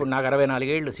లేదు. ఇప్పుడు నాకు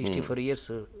 64 ఏళ్ళు, 64 years,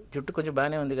 జుట్టు కొంచెం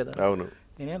బాగానే ఉంది కదా. అవును,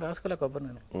 నేనేం రాసుకోలే కొబ్బరి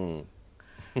నూనె.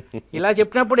 ఇలా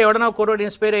చెప్పినప్పుడు ఎవడన్నా కుర్రోడు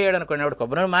ఇన్స్పైర్ అయ్యాడు అనుకోండి, ఎవడు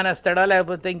కొబ్బరి నూనె మానేస్తాడా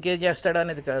లేకపోతే ఇంకేం చేస్తాడా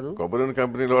అనేది కాదు. కొబ్బరి నూనె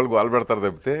కంపెనీల వాళ్ళు గోల్ పెడతారు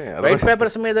తప్పితే వైట్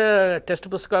పేపర్స్ మీద టెక్స్ట్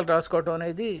పుస్తకాలు రాసుకోవటం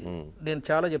అనేది నేను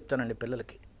చాలా చెప్తానండి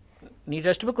పిల్లలకి. నీ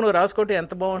టెక్స్ట్ బుక్ నువ్వు రాసుకోవటం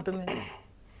ఎంత బాగుంటుంది,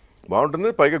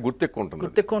 పైగా గుర్తు ఎక్కువ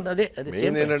ఉంటుంది. అదే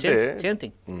సేమ్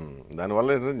థింగ్.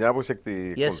 దానివల్ల జ్ఞాపక శక్తి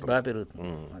బాగా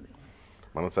పెరుగుతుంది.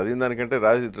 మనం చదివిన దానికంటే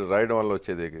రాయడం వల్ల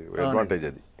వచ్చేది అడ్వాంటేజ్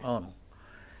అది. అవును.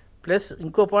 ప్లస్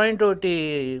ఇంకో పాయింట్ ఒకటి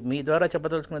మీ ద్వారా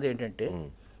చెప్పదలుచుకున్నది ఏంటంటే,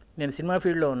 నేను సినిమా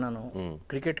ఫీల్డ్లో ఉన్నాను,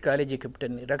 క్రికెట్ కాలేజీ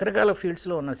కెప్టెన్, రకరకాల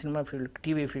ఫీల్డ్స్లో ఉన్నాను. సినిమా ఫీల్డ్,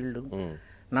 టీవీ ఫీల్డ్,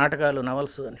 నాటకాలు,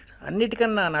 నవల్స్,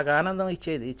 అన్నిటికన్నా నాకు ఆనందం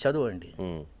ఇచ్చేది చదువు అండి.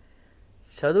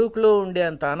 చదువుకులో ఉండే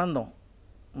అంత ఆనందం,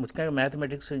 ముఖ్యంగా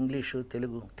మ్యాథమెటిక్స్, ఇంగ్లీషు,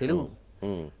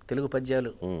 తెలుగు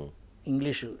పద్యాలు,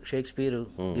 ఇంగ్లీషు, షేక్స్పియరు,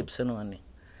 గిబ్సన్ అన్నీ,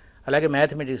 అలాగే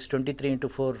mathematics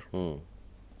 23x4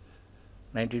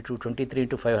 92,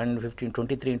 23x515,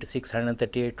 23x6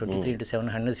 138, 23x7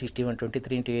 161,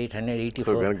 23x8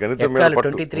 184,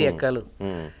 23 ఎక్కాలు,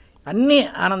 అన్నీ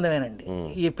ఆనందమేనండి.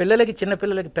 ఈ పిల్లలకి, చిన్న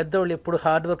పిల్లలకి, పెద్దవాళ్ళు ఎప్పుడు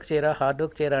హార్డ్ వర్క్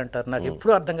చేయరా అంటారు. నాకు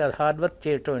ఎప్పుడు అర్థం కాదు హార్డ్ వర్క్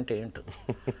చేయటం అంటే ఏంటో.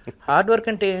 హార్డ్ వర్క్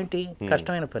అంటే ఏంటి?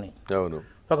 కష్టమైన పని.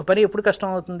 ఒక పని ఎప్పుడు కష్టం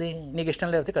అవుతుంది? నీకు ఇష్టం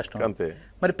లేకపోతే కష్టం.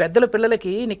 మరి పెద్దల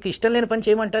పిల్లలకి నీకు ఇష్టం లేని పని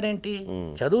చేయమంటారేంటి?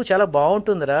 చదువు చాలా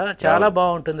బాగుంటుందిరా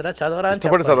చదవరా,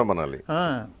 కష్టపడి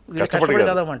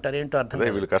చదవమంటారు. ఏంటో అర్థం.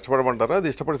 వీళ్ళు కష్టపడమంటారా? అది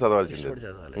ఇష్టపడి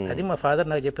చదవాలి. అది మా ఫాదర్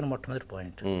నాకు చెప్పిన మొట్టమొదటి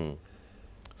పాయింట్.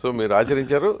 సో మీరు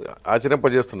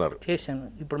ఆచరింపజేస్తున్నారు. చేశాను.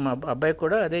 ఇప్పుడు మా అబ్బాయికి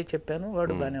కూడా అదే చెప్పాను,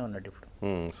 వాడు బాగానే ఉన్నాడు ఇప్పుడు.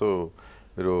 సో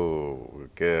మీరు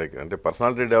అంటే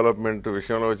పర్సనాలిటీ డెవలప్మెంట్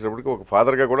విషయంలో వచ్చినప్పటికి ఒక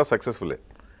ఫాదర్గా కూడా సక్సెస్ఫుల్లే.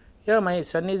 Yeah, my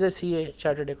son is a CA,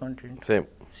 chartered accountant.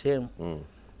 Same.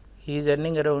 He is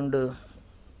earning around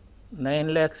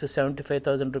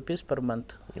 9,75,000 rupees per month.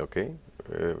 Okay,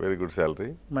 very good salary.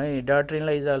 My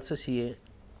daughter-in-law is also CA.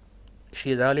 She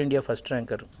is all India first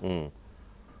ranker.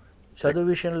 చదువు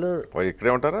విషయంలో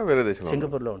ఇక్కడే ఉంటారా? వేరే దేశంలో?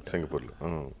 సింగపూర్లో ఉంటారు. సింగపూర్లో.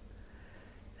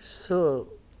 So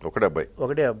ఒకటే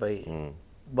అబ్బాయి.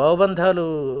 భావబంధాలు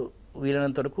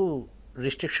వీలైనంత వరకు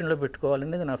రిస్ట్రిక్షన్లో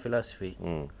పెట్టుకోవాలనేది నా ఫిలాసఫీ.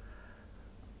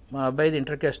 మా అబ్బాయిది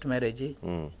inter caste marriage,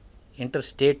 inter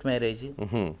state marriage,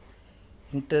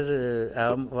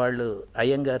 వాళ్ళు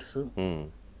అయ్యంగార్స్.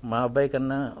 మా అబ్బాయి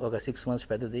కన్నా ఒక 6 months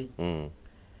పెద్దది.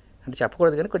 అంటే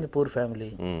చెప్పకూడదు కానీ కొంచెం పూర్ ఫ్యామిలీ.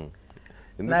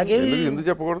 ఎందుకు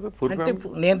చెప్పకూడదు? అంటే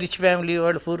నేను రిచ్ ఫ్యామిలీ,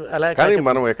 వాళ్ళు పూర్. అలా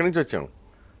మనం ఎక్కడి నుంచి వచ్చాం?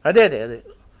 అదే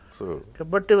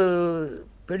బట్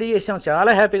పెళ్లి చేసాం,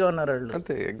 చాలా హ్యాపీగా ఉన్నారు వాళ్ళు.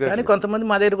 కానీ కొంతమంది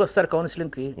మా దగ్గరికి వస్తారు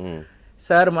కౌన్సిలింగ్కి,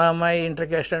 సార్ మా అమ్మాయి ఇంటర్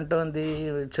క్యాస్ట్ అంటుంది,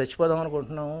 చచ్చిపోదాం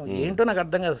అనుకుంటున్నాం. ఏంటో నాకు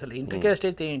అర్థం కాదు అసలు. ఇంటర్ క్యాస్ట్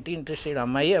అయితే ఏంటి? ఇంట్రెస్ట్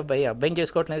అబ్బాయిని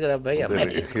చేసుకోవట్లేదు కదా,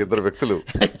 అమ్మాయి ఇద్దరు వ్యక్తులు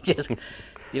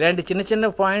ఇలాంటి చిన్న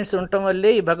చిన్న పాయింట్స్ ఉండటం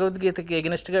వల్లే, ఈ భగవద్గీతకి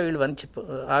ఎగనెస్ట్గా వీళ్ళు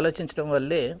ఆలోచించడం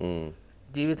వల్లే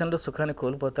జీవితంలో సుఖాన్ని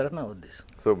కోల్పోతారని నా ఉద్దేశం.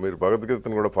 సో మీరు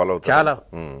భగవద్గీతను కూడా ఫాలో అవుతారు. చాలా.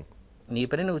 నీ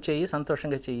పని నువ్వు చెయ్యి,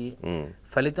 సంతోషంగా చెయ్యి,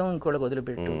 ఫలితం ఇంకోళ్ళకి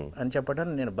వదిలిపెట్టు అని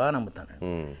చెప్పడానికి నేను బాగా నమ్ముతాను.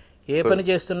 ఏ పని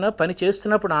చేస్తున్నా పని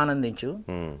చేస్తున్నప్పుడు ఆనందించు,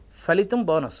 ఫలితం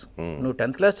బోనస్. నువ్వు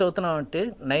 10th class చదువుతున్నావు అంటే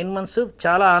 9 months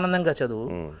చాలా ఆనందంగా చదువు,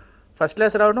 ఫస్ట్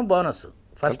క్లాస్ రావడం బోనస్.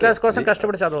 ఫస్ట్ క్లాస్ కోసం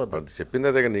కష్టపడి చదవద్దు. చెప్పింది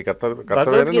అదే, నీ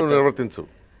కర్తవ్యాన్ని నువ్వు నిర్వర్తించు,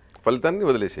 ఫలితాన్ని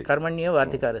వదిలేసి. కర్మణ్యో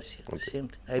వార్ధికారస్య. Same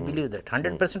thing. I believe that,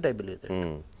 100% I believe that.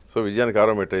 So విజయానికి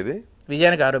ఆరోమెట్ ఇది.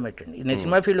 విజయానికి ఆరోమెట్టండి. నేను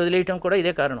సినిమా ఫీల్డ్ వదిలేయటం కూడా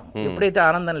ఇదే కారణం. ఎప్పుడైతే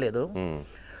ఆనందం లేదో,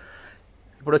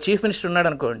 ఇప్పుడు చీఫ్ మినిస్టర్ ఉన్నాడు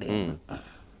అనుకోండి,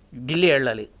 ఢిల్లీ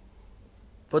వెళ్ళాలి,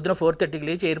 పొద్దున 4:30కి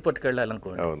లేచి ఎయిర్పోర్ట్కి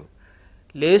వెళ్ళాలనుకోండి.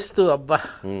 లేస్తూ అబ్బా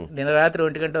నిన్న రాత్రి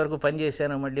 1 గంట వరకు పని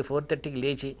చేశాను, మళ్ళీ 4:30కి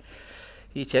లేచి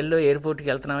ఈ చెల్లో ఎయిర్పోర్ట్కి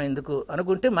వెళ్తున్నాం ఎందుకు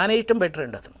అనుకుంటే మానేయటం బెటర్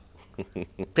అండి. అతను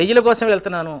ప్రజల కోసం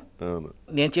వెళ్తున్నాను, అవును.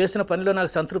 నేను చేసిన పనిలో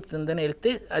నాకు సంతృప్తి ఉందని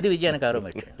వెళ్తే అది విజయానికి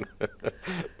ఆరోమెట్టండి.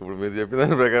 ఇప్పుడు మీరు చెప్పిన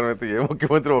దాని ప్రకారం అయితే ఏ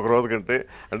ముఖ్యమంత్రి ఒక రోజు కంటే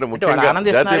అంటే వాళ్ళు ముఖ్యంగా జాతీయ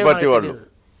ఆనందిస్తున్నారేమో పార్టీ నాకు వాళ్ళు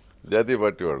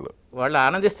తెలియదు. వాళ్ళు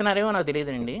ఆనందిస్తున్నారేమో నాకు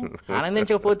తెలియదండి.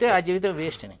 ఆనందించకపోతే ఆ జీవితం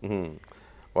వేస్ట్ అని.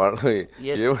 వాళ్ళు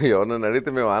ఎవరినైనా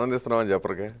అడిగితే మేము ఆనందిస్తున్నామని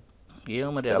చెప్పరుగా, ఏమో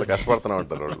మరి చాలా కష్టపడుతున్నాం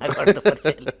అంటారు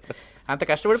వాళ్ళు. అంత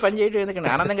కష్టపడి పని చేయడం ఎందుకండి,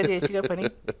 ఆనందంగా చేయొచ్చుగా పని.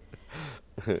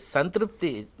 సంతృప్తి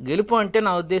గెలుపు అంటే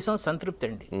నా ఉద్దేశం సంతృప్తి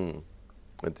అండి.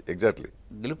 ఎగ్జాక్ట్లీ,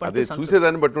 గెలుపు అది అంటే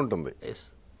చూసేదాన్ని బట్టి ఉంటుంది.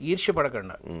 ఈర్ష్య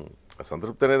పడకుండా.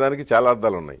 సంతృప్తి అనే దానికి చాలా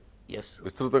అర్థాలు ఉన్నాయి, ఎస్,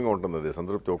 విస్తృతంగా ఉంటుంది అది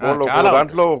సంతృప్తి. ఒక్కొక్కళ్ళు చాలా ఒక్కొక్క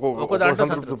దాంట్లో ఒక్కొక్క ఒక్కొక్క దాంట్లో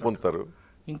సంతృప్తి పొందుతారు.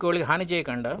 ఇంకోళ్ళకి హాని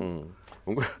చేయకుండా.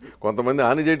 కొంతమంది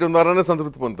హాని చేయడం ద్వారానే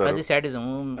సంతృప్తి పొందుతారు. అది శాడిజం,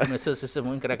 మెసోసిజం,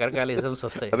 ఇంకా రకరకాల ఇజమ్స్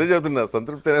వస్తాయి. అదే చెబుతున్నా,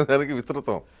 సంతృప్తి అనే దానికి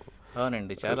విస్తృతం.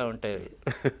 అవునండి, చాలా ఉంటాయి,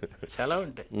 చాలా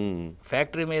ఉంటాయి.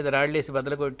 ఫ్యాక్టరీ మీద రాళ్ళేసి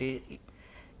బద్దలు కొట్టి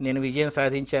నేను విజయం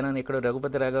సాధించానని ఇక్కడ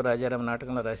రఘుపతి రాఘవ రాజారాం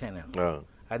నాటకంలో రాశాను నేను.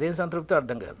 అదేం సంతృప్తి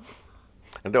అర్థం కాదు.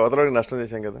 అంటే అవతలకి నష్టం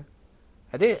చేశాం కదా,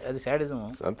 అది శాడిజం.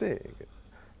 అంతే,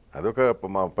 అదొక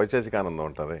మా పైశాచిక ఆనందం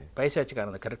అంటారే. పైశాచిక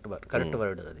ఆనందం, కరెక్ట్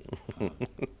వర్డ్ అది.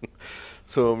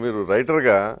 సో మీరు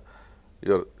రైటర్గా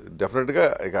యువర్ డెఫినెట్గా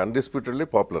ఇక అన్డిస్ప్యూటెడ్లీ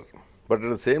popular, but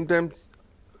at the same time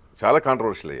చాలా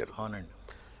కాంట్రవర్షియల్ అయ్యారు. అవునండి.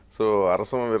 సో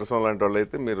అరసం విరసం లాంటి వాళ్ళు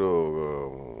అయితే మీరు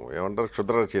ఏమంటారు,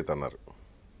 క్షుద్ర రచయిత అన్నారు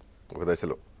ఒక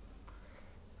దశలో.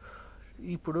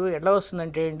 ఇప్పుడు ఎట్లా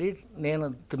వస్తుందంటే అండి, నేను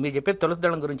మీరు చెప్పే తులసి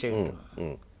దళం గురించి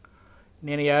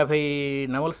నేను 50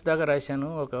 నవల్స్ దాకా రాశాను,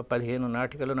 ఒక 15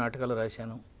 నాటకాలు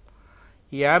రాశాను.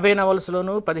 ఈ 50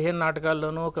 నవల్స్లోనూ 15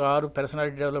 నాటకాల్లోనూ ఒక 6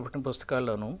 పర్సనాలిటీ డెవలప్మెంట్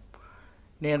పుస్తకాల్లోనూ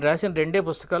నేను రాసిన 2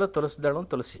 పుస్తకాలు తులసి దళం,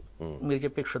 తులసి, మీరు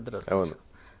చెప్పే క్షుద్ర.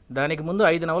 దానికి ముందు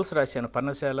 5 నవల్స్ రాశాను,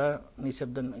 పన్నశాల,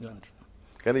 నిశ్శబ్దం, ఇలాంటివి.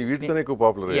 కానీ వీటితోనే ఎక్కువ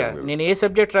పాపులర్. నేను ఏ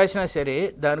సబ్జెక్ట్ రాసినా సరే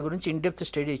దాని గురించి ఇన్డెప్త్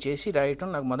స్టడీ చేసి రాయటం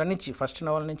నాకు మొదటి నుంచి, ఫస్ట్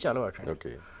నవల్ నుంచి అలవాటు.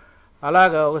 ఓకే.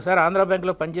 అలాగా ఒకసారి ఆంధ్ర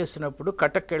బ్యాంక్లో పనిచేస్తున్నప్పుడు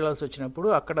కటక్కి వెళ్ళాల్సి వచ్చినప్పుడు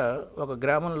అక్కడ ఒక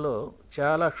గ్రామంలో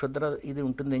చాలా క్షుద్ర ఇది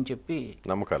ఉంటుందని చెప్పి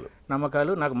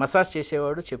నమ్మకాలు నాకు మసాజ్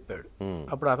చేసేవాడు చెప్పాడు.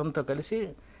 అప్పుడు అతనితో కలిసి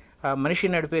ఆ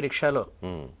మనిషి నడిపే రిక్షాలో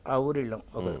ఆ ఊరు వెళ్ళాం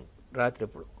ఒక రాత్రి.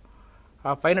 అప్పుడు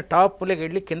ఆ పైన టాప్లోకి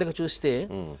వెళ్ళి కిందకి చూస్తే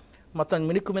మొత్తం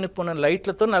మినుక్కున్న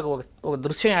లైట్లతో నాకు ఒక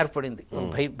దృశ్యం ఏర్పడింది,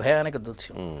 భయానక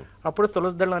దృశ్యం. అప్పుడు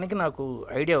తులసి దళానికి నాకు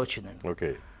ఐడియా వచ్చిందండి. ఓకే.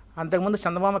 అంతకుముందు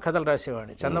చందమామ కథలు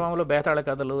రాసేవాడిని. చందమామలో బేతాళ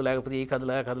కథలు, లేకపోతే ఈ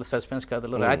కథలు, ఆ కథలు, సస్పెన్స్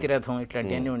కథలు, రాతిరథం,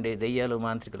 ఇట్లాంటివన్నీ ఉండేవి, దెయ్యాలు,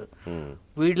 మాంత్రికులు.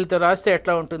 వీటితో రాస్తే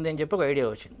ఎట్లా ఉంటుంది అని చెప్పి ఒక ఐడియా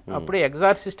వచ్చింది. అప్పుడే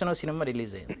ఎగ్జార్సిస్ట్ అనే సినిమా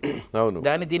రిలీజ్ అయింది.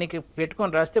 దాన్ని దీనికి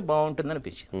పెట్టుకొని రాస్తే బాగుంటుంది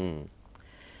అనిపించింది.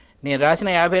 నేను రాసిన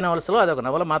 50 నవల్స్లో అదొక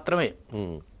నవల మాత్రమే.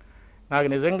 నాకు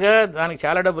నిజంగా దానికి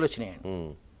చాలా డబ్బులు వచ్చినాయండి.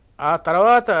 ఆ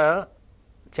తర్వాత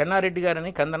చెన్నారెడ్డి గారని,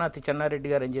 కందనాతి చెన్నారెడ్డి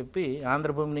గారు అని చెప్పి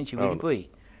ఆంధ్రభూమి నుంచి విడిపోయి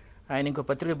ఆయన ఇంకో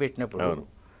పత్రిక పెట్టినప్పుడు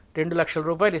 2 లక్షల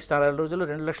రూపాయలు ఇస్తారు. ఆ రోజుల్లో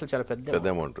 2 లక్షలు చాలా పెద్ద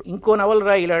అమౌంట్. ఇంకో నవల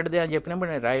రాయి ఇలాంటిదే అని చెప్పినప్పుడు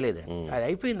నేను రాయలేదండి. అది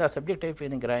అయిపోయింది, ఆ సబ్జెక్ట్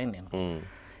అయిపోయింది, ఇంక రాయను నేను.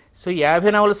 సో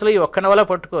 50 నవల్స్లో ఈ ఒక్క నవల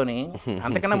పట్టుకొని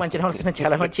అంతకన్నా మంచి నవల్స్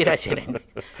చాలా మంచి రాశానండి.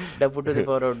 డబ్బు టు ది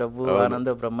పవర్ ఆఫ్ డబ్బు,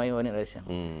 ఆనంద బ్రహ్మయం అని రాశాను.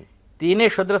 దీనే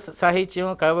క్షుద్ర సాహిత్యం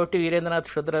కాబట్టి వీరేంద్రనాథ్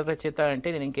క్షుద్ర రచయిత అంటే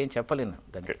నేను ఇంకేం చెప్పలేను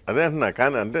దానికి. అదే అంటున్నా,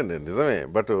 కానీ అంటే నిజమే,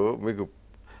 బట్ మీకు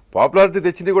పాపులారిటీ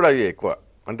తెచ్చింది కూడా అవి ఎక్కువ,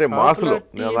 అంటే మాసులో,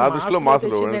 నా దృష్టిలో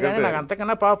మాసులో. నాకు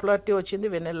అంతకన్నా పాపులారిటీ వచ్చింది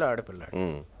వెన్నెల్లో ఆడపిల్లాడు.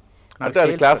 అంటే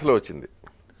అది క్లాస్లో వచ్చింది,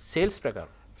 సేల్స్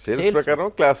ప్రకారం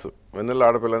క్లాసు. వెన్నెల్లో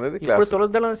ఆడపిల్ల అనేది క్లాస్.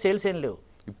 తులసి దళం సేల్స్ ఏం లేవు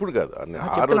ఇప్పుడు కాదు.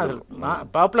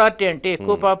 పాపులారిటీ అంటే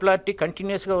ఎక్కువ పాపులారిటీ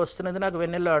కంటిన్యూస్గా వస్తున్నది నాకు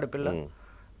వెన్నెల్లో ఆడపిల్ల,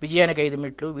 విజయానికి 5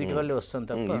 మెట్లు, వీటి వల్లే వస్తుంది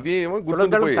తప్ప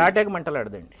తాటాక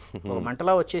మంటలాడదండి. ఒక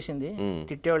మంటలా వచ్చేసింది.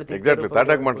 తిట్టేవాళ్ళు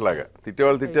తాటాక మంటలాగా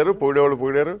తిట్టేవాళ్ళు తిట్టారు, పొగిడేవాళ్ళు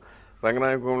పొగిడారు.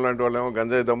 రంగనాయకం లాంటి వాళ్ళు ఏమో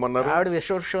గంజాయి దమ్మన్నారు. ఆవిడ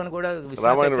విశ్వవృక్షం అని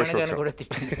కూడా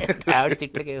తిట్టింది. ఆవిడ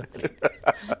తిట్లకే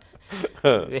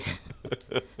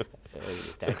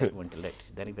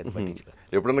దానికి పెద్ద పట్టించుకో.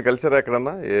 ఎప్పుడన్నా కలిసారా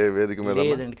ఎక్కడన్నా ఏ వేదిక మీద?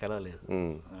 లేదండి, కలవలేదు.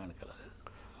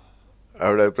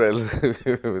 ఆవిడ అభిప్రాయాలు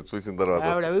చూసిన తర్వాత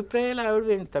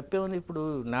ఆవిడ తప్పే ఉంది. ఇప్పుడు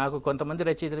నాకు కొంతమంది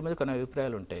రచయితల మీద కొన్ని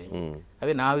అభిప్రాయాలు ఉంటాయి,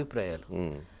 అవి నా అభిప్రాయాలు.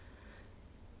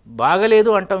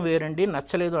 బాగలేదు అంటాం వేరండి,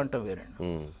 నచ్చలేదు అంటాం వేరండి.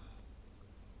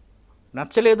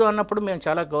 నచ్చలేదు అన్నప్పుడు మేము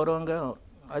చాలా గౌరవంగా,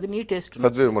 అది నీ టేస్ట్,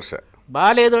 సద్విమర్శ.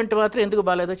 బాగాలేదు అంటే మాత్రం ఎందుకు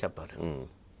బాగాలేదో చెప్పాలి.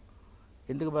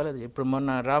 ఎందుకు బాగాలేదు, ఇప్పుడు మొన్న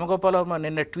రామగోపాల్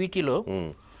నిన్న ట్వీటీలో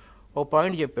ఓ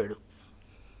పాయింట్ చెప్పాడు.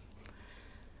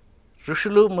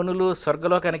 ఋషులు మునులు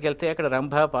స్వర్గలోకానికి వెళ్తే అక్కడ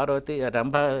రంభ, పార్వతి,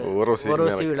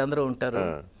 ఊర్వశి వీళ్ళందరూ ఉంటారు.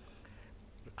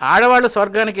 ఆడవాళ్ళు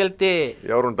స్వర్గానికి వెళ్తే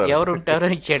ఎవరుంటారు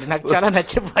అని ఇచ్చాడు. నాకు చాలా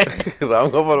నచ్చిపోయింది.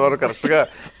 రామగోపాల్ వారు కరెక్ట్గా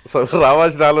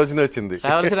రావాల్సిన ఆలోచన వచ్చింది.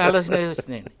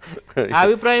 ఆ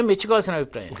అభిప్రాయం మెచ్చుకోవాల్సిన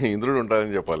అభిప్రాయం. ఇంద్రుడు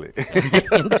ఉంటారని చెప్పాలి.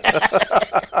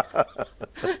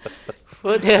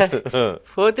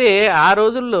 పోతే ఆ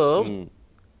రోజుల్లో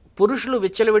పురుషులు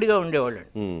విచ్చలవిడిగా ఉండేవాళ్ళు.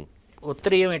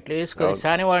 ఉత్తరీయం ఇట్లా వేసుకొని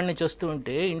సానివాడిని చూస్తూ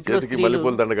ఉంటే ఇంట్లో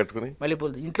మల్లెపూల దండ కట్టుకుని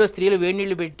మల్లెపూలు ఇంట్లో స్త్రీలు వేడి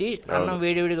నీళ్లు పెట్టి అన్నం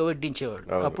వేడివేడిగా వడ్డించేవాడు.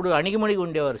 అప్పుడు అణిగిమణిగి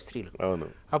ఉండేవారు స్త్రీలు.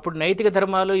 అప్పుడు నైతిక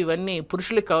ధర్మాలు ఇవన్నీ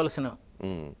పురుషులకు కావాల్సిన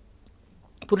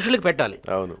పురుషులకు పెట్టాలి.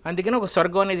 అందుకని ఒక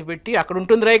స్వర్గం అనేది పెట్టి అక్కడ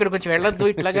ఉంటుందిరా, ఇక్కడ కొంచెం వెళ్ళొద్దు,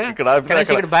 ఇట్లాగా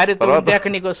ఇక్కడ భార్యతో ఉంటే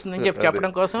అక్కడ నీకు వస్తుందని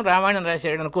చెప్పడం కోసం రామాయణం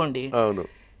రాశాడు అనుకోండి.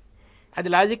 అది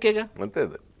లాజిక్కేగా.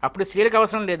 అప్పుడు స్త్రీలకు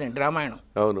అవసరం లేదండి రామాయణం.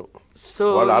 సో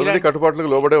కట్టుబాట్లకు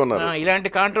లోబడే ఉన్నారు. ఇలాంటి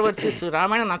కాంట్రవర్సీస్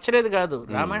రామాయణం నచ్చలేదు కాదు,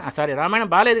 రామాయణం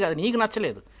బాగాలేదు కాదు, నీకు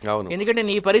నచ్చలేదు, ఎందుకంటే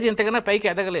నీ పరిధి ఇంతకన్నా పైకి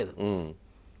ఎదగలేదు.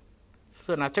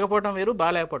 సో నచ్చకపోవడం వేరు,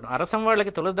 బాగాలేకపోవడం. అరసం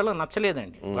వాళ్ళకి తులసిదళం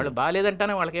నచ్చలేదండి, వాళ్ళు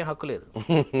బాగాలేదంటానే వాళ్ళకేం హక్కు లేదు.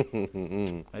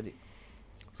 అది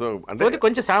సో అంటే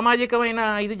కొంచెం సామాజికమైన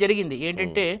ఇది జరిగింది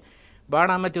ఏంటంటే,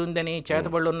 బాణామతి ఉందని,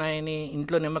 చేతబళ్ళు ఉన్నాయని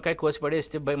ఇంట్లో నిమ్మకాయ కోసి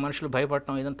పడేస్తే మనుషులు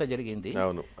భయపడటం, ఇదంతా జరిగింది.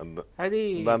 అది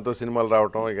దాంతో సినిమాలు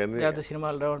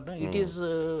రావటం, it is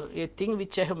a thing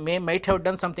which I might have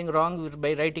done something wrong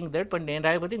by writing that, but నేను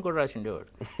రాయకపోతే ఇంకోటి రాసి ఉండేవాడు.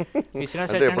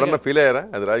 విశ్వనాథ్ ఫీల్ అయ్యారా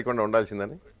అది రాయకుండా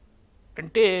ఉండాల్సిందని?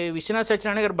 అంటే విశ్వనాథ్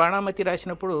సత్యనారాయణ గారు బాణామతి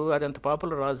రాసినప్పుడు అది అంత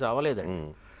పాపులర్ రాజు అవ్వలేదండి.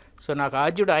 సో నాకు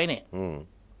ఆద్యుడు ఆయనే.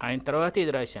 ఆయన తర్వాత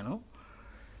ఇది రాశాను.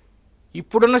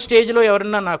 ఇప్పుడున్న స్టేజ్లో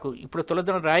ఎవరన్నా నాకు ఇప్పుడు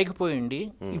తులదనం రాయకపోయింది,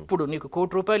 ఇప్పుడు నీకు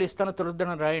 ₹1,00,00,000 ఇస్తాను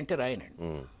తులదనం రాయంటే రాయనండి.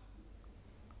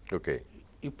 ఓకే,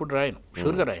 ఇప్పుడు రాయను,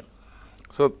 షూర్గా రాయను.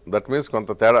 సో దట్ మీన్స్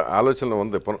కొంత తేడా ఆలోచన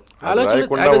ఉంది.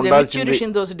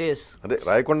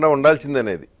 రాయకుండా ఉండాల్సిందే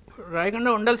అనేది.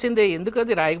 రాయకుండా ఉండాల్సిందే, ఎందుకు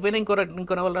అది రాయకపోయినా ఇంకో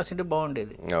నవల రాసింటే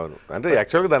బాగుండేది. అవును, అంటే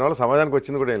యాక్చువల్గా దానివల్ల సమాజానికి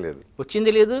వచ్చింది కూడా ఏం లేదు,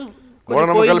 వచ్చింది లేదు,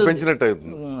 మూఢనమ్మకాలు పెంచినట్టు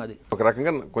అవుతుంది. అది ఒక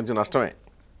రకంగా కొంచెం నష్టమే,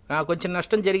 కొంచెం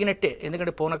నష్టం జరిగినట్టే.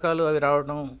 ఎందుకంటే పూనకాలు అవి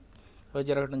రావడం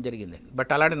జరగడం జరిగిందండి.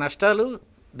 బట్ అలాంటి నష్టాలు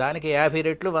దానికి 50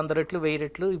 రెట్లు 100 రెట్లు 1000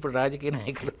 రెట్లు ఇప్పుడు రాజకీయ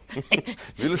నాయకులు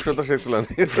వీళ్ళు శక్తులు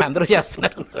అందరూ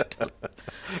చేస్తున్నారు.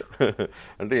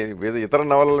 అంటే ఇతర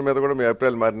నవలల మీద కూడా మీ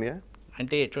అభిప్రాయాలు మారినాయా?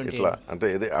 అంటే ఎటువంటి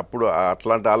అంటే అప్పుడు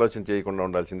అట్లాంటి ఆలోచన చేయకుండా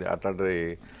ఉండాల్సింది, అట్లాంటి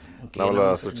నవల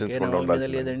సృష్టించకుండా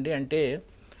ఉండాల్సింది లేదండి. అంటే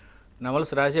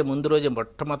నవల్స్ రాసే ముందు రోజే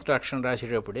మొట్టమొదటి అక్షరం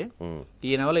రాసేటప్పుడే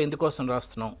ఈ నవల ఎందుకోసం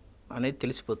రాస్తున్నాం అనేది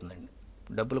తెలిసిపోతుందండి.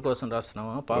 డబ్బుల కోసం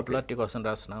రాస్తున్నావా, పాపులారిటీ కోసం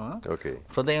రాస్తున్నావా,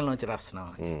 హృదయంలోంచి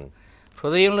రాస్తున్నావా.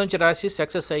 హృదయంలోంచి రాసి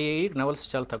సక్సెస్ అయ్యేవి నవల్స్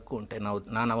చాలా తక్కువ ఉంటాయి.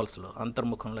 నా నవల్స్లో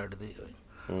అంతర్ముఖంలో అడిది.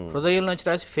 హృదయంలోంచి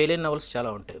రాసి ఫెయిల్ అయిన నవల్స్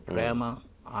చాలా ఉంటాయి. ప్రేమ,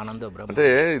 ఆనంద, బ్రహ్మ. అంటే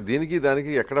దీనికి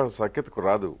దానికి ఎక్కడ సఖ్యతకు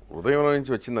రాదు. హృదయంలో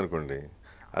నుంచి వచ్చింది అనుకోండి,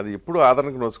 అది ఎప్పుడు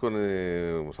ఆదరణకు నోచుకునే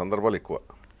సందర్భాలు ఎక్కువ.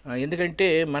 ఎందుకంటే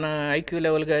మన ఐక్యూ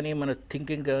లెవెల్ కానీ మన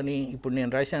థింకింగ్ కానీ, ఇప్పుడు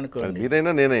నేను రాశాను అనుకోండి,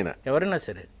 మీరైనా నేనైనా ఎవరైనా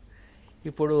సరే,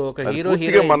 ఇప్పుడు ఒక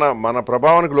హీరో మన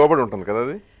ప్రభావానికి లోబడి ఉంటుంది కదా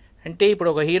అది. అంటే ఇప్పుడు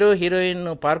ఒక హీరో హీరోయిన్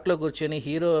పార్క్లో కూర్చొని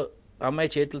హీరో అమ్మాయి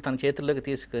తన చేతుల్లోకి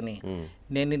తీసుకొని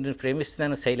నేను నిన్ను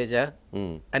ప్రేమిస్తున్నాను శైలజ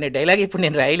అనే డైలాగ్ ఇప్పుడు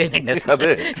నేను రాయలేనండి అసలు.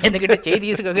 ఎందుకంటే చేయి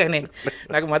తీసుకోగానే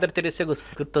నాకు మదర్ తెరెసా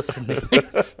గుర్తొస్తుంది.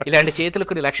 ఇలాంటి చేతులు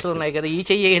కొన్ని లక్షలు ఉన్నాయి కదా, ఈ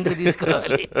చెయ్యి ఎందుకు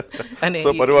తీసుకోవాలి అని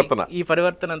ఈ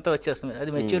పరివర్తన అంతా వచ్చేస్తుంది.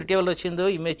 అది మెచ్యూరిటీ వల్ల వచ్చిందో,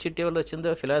 ఇమ్మెచ్యూరిటీ వల్ల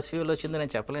వచ్చిందో, ఫిలాసఫీ వల్ల వచ్చిందో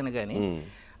నేను చెప్పలేను, కానీ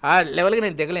ఆ లెవెల్కి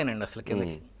నేను దిగలేనండి అసలు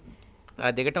కిందకి. ఆ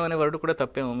దిగటం అనే వర్డ్ కూడా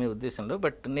తప్పేమో మీ ఉద్దేశంలో,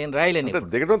 బట్ నేను రాయలేను.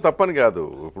 దిగటం తప్పని కాదు,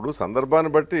 ఇప్పుడు సందర్భాన్ని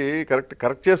బట్టి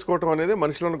కరెక్ట్ చేసుకోవటం అనేది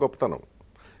మనిషిలోని గొప్పతనం.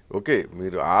 ఓకే,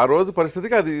 మీరు ఆ రోజు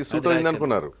పరిస్థితికి అది సూట్ అయింది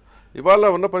అనుకున్నారు, ఇవాళ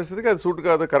ఉన్న పరిస్థితికి అది సూట్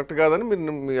కాదు, కరెక్ట్ కాదని మీరు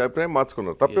మీ అభిప్రాయం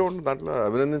మార్చుకున్నారు. తప్పే ఉంటుంది, దాంట్లో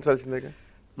అభినందించాల్సిందేగా.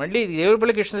 మళ్ళీ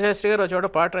దేవుడిపల్లి కృష్ణశాస్త్రి గారు ఒక చోట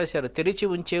పాట రాశారు, తెరిచి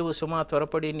ఉంచేవు సుమా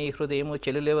త్వరపడి నీ హృదయము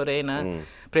చెల్లులెవరైనా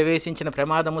ప్రవేశించిన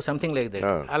ప్రమాదము, సంథింగ్ లైక్ దట్.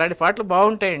 అలాంటి పాటలు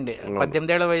బాగుంటాయండి.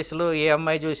 18 ఏళ్ల వయసులో ఏ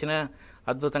అమ్మాయి చూసినా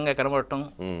అద్భుతంగా కనబడటం,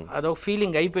 అదొక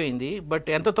ఫీలింగ్ అయిపోయింది. బట్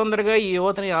ఎంత తొందరగా ఈ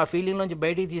యువతని ఆ ఫీలింగ్ నుంచి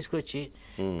బయటికి తీసుకొచ్చి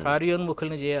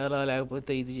కార్యోన్ముఖుల్ని చేయాలా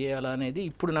లేకపోతే ఇది చేయాలా అనేది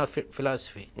ఇప్పుడు నా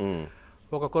ఫిలాసఫీ.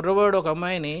 ఒక కుర్రవాడు ఒక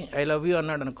అమ్మాయిని ఐ లవ్ యూ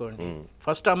అన్నాడు అనుకోండి,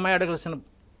 ఫస్ట్ అమ్మాయి అడగాల్సిన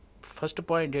ఫస్ట్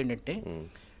పాయింట్ ఏంటంటే,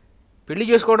 పెళ్లి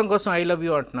చేసుకోవడం కోసం ఐ లవ్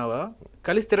యూ అంటున్నావా,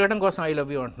 కలిసి తిరగడం కోసం ఐ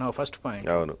లవ్ యూ అంటున్నావా? First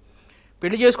point.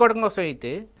 పెళ్లి చేసుకోవడం కోసం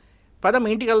అయితే పదం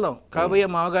ఇంటికి వెళ్దాం, కాబోయే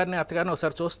మామగారిని అత్తగారిని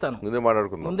ఒకసారి చూస్తాను, ముందే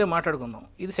మాట్లాడుకుందాం,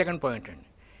 ఇది సెకండ్ పాయింట్ అండి.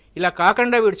 ఇలా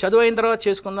కాకుండా వీడు చదువు అయిన తర్వాత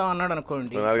చేసుకుందాం అన్నాడు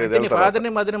అనుకోండి,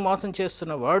 ఫాదర్ని మదర్ని మోసం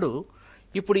చేస్తున్న వాడు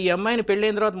ఇప్పుడు ఈ అమ్మాయిని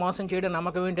పెళ్ళైన తర్వాత మోసం చేయడం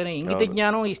నమ్మకం ఏంటనే ఇంగిత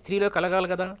జ్ఞానం ఈ స్త్రీలో కలగాలి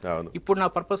కదా. ఇప్పుడు నా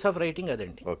పర్పస్ ఆఫ్ రైటింగ్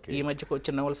అదండి. ఈ మధ్యకి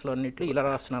వచ్చిన నవల్స్లో అన్నిట్లు ఇలా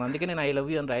రాస్తున్నాను, అందుకే నేను ఐ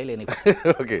లవ్ యూ అని రాయలేను.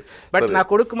 బట్ నా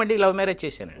కొడుకు మళ్ళీ లవ్ మ్యారేజ్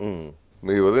చేశాను.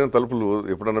 మీ ఉదయం తలుపులు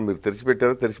ఎప్పుడన్నా మీరు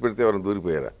తెరిచిపెట్టారా, తెరిచిపెడితే ఎవరైనా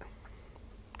దూరిపోయారా?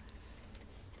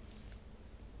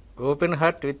 ఓపెన్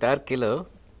హార్ట్ విత్ ఆర్కీలో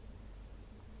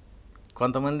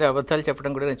కొంతమంది అబద్ధాలు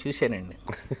చెప్పడం కూడా నేను చూశానండి.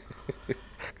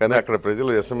 కానీ అక్కడ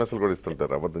ప్రజలు ఎస్ఎంఎస్లు కూడా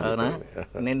ఇస్తుంటారు అబద్ధం. అవునా?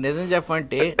 నేను నిజం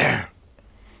చెప్పమంటే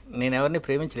నేను ఎవరిని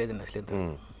ప్రేమించలేదండి అసలు. ఇంత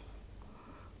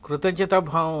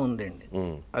కృతజ్ఞతాభావం ఉందండి,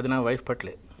 అది నా వైఫ్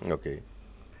పట్లే. ఓకే.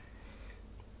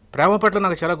 ప్రేమ పట్ల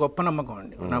నాకు చాలా గొప్ప నమ్మకం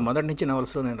అండి. నా మొదటి నుంచి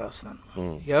నవల్స్లో నేను రాస్తున్నాను.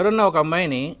 ఎవరన్నా ఒక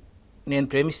అమ్మాయిని నేను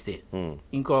ప్రేమిస్తే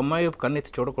ఇంకో అమ్మాయి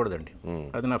కన్నెత్తి చూడకూడదండి.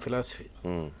 అది నా ఫిలాసఫీ.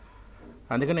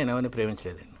 అందుకని నేను ఎవరిని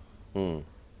ప్రేమించలేదండి.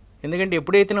 ఎందుకంటే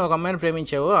ఎప్పుడైతే నువ్వు ఒక అమ్మాయిని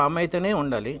ప్రేమించావో ఆ అమ్మాయితోనే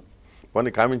ఉండాలి.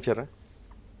 వాడిని కామించారా?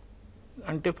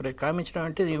 అంటే కామించడం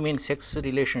అంటే యూ మీన్ సెక్స్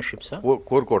రిలేషన్షిప్సా?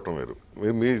 కోరుకోవటం వేరు.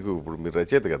 మీకు ఇప్పుడు మీరు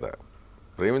రచయిత కదా,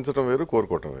 ప్రేమించడం వేరు,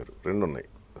 కోరుకోవటం వేరు, రెండు ఉన్నాయి.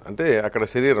 అంటే అక్కడ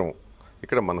శరీరం,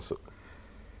 ఇక్కడ మనసు.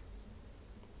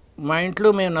 మా ఇంట్లో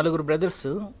మేము 4 బ్రదర్స్,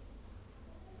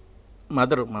 మా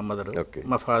మదరు,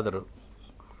 మా ఫాదరు,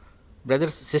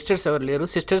 బ్రదర్స్. సిస్టర్స్ ఎవరు లేరు.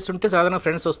 సిస్టర్స్ ఉంటే సాధారణ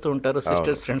ఫ్రెండ్స్ వస్తూ ఉంటారు.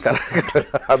 సిస్టర్స్ ఫ్రెండ్స్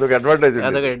అదొక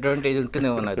అడ్వాంటేజ్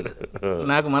ఉంటుందేమో నాకు.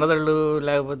 నాకు మనదళ్ళు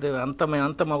లేకపోతే అంత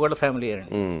మగవాళ్ళ ఫ్యామిలీ అండి.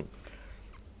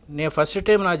 నేను ఫస్ట్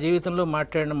టైం నా జీవితంలో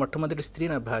మాట్లాడిన మొట్టమొదటి స్త్రీ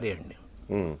నా భార్య అండి.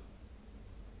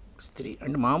 స్త్రీ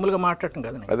అంటే మామూలుగా మాట్లాడటం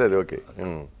కదా. అదే ఓకే.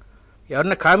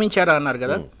 ఎవరన్నా కామించారా అన్నారు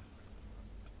కదా.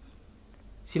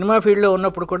 సినిమా ఫీల్డ్లో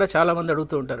ఉన్నప్పుడు కూడా చాలామంది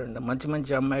అడుగుతూ ఉంటారండి, మంచి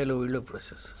మంచి అమ్మాయిలు వీళ్ళు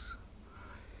ప్రొసెసెస్.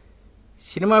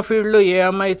 సినిమా ఫీల్డ్లో ఏ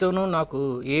అమ్మాయితోనూ నాకు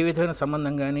ఏ విధమైన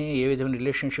సంబంధం కానీ ఏ విధమైన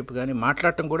రిలేషన్షిప్ కానీ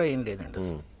మాట్లాడటం కూడా ఏం లేదండి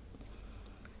అసలు.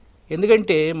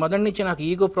 ఎందుకంటే మొదటి నుంచి నాకు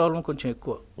ఈగో ప్రాబ్లం కొంచెం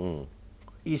ఎక్కువ.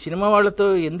 ఈ సినిమా వాళ్ళతో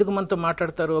ఎందుకు మనతో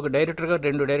మాట్లాడతారు? ఒక డైరెక్టర్గా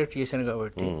 2 డైరెక్ట్ చేశాను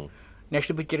కాబట్టి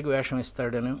నెక్స్ట్ పిక్చర్కి వేషం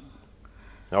ఇస్తాడను,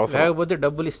 లేకపోతే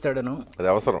డబ్బులు ఇస్తాడను, అది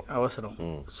అవసరం.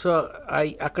 సో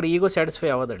అక్కడ ఈగో సాటిస్ఫై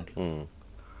అవ్వదండి.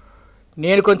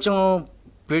 నేను కొంచెం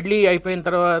పెళ్ళి అయిపోయిన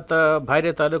తర్వాత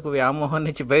భార్య తాలూకు వ్యామోహం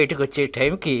నుంచి బయటకు వచ్చే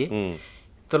టైంకి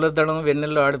తులదడం,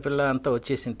 వెన్నెల్లో ఆడపిల్ల అంతా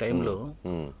వచ్చేసిన టైంలో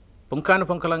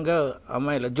పుంఖానుపుంఖలంగా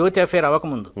అమ్మాయిల జ్యోతి అఫేర్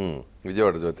అవ్వకముందు,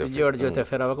 విజయవాడ జ్యోతి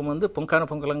అఫేర్ అవ్వకముందు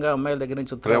పుంఖానుపుంఖలంగా అమ్మాయిల దగ్గర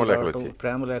నుంచి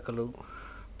ప్రేమలేఖలు,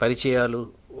 పరిచయాలు,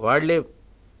 వాళ్లే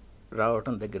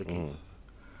రావటం దగ్గరికి.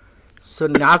 సో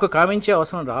నాకు కామించే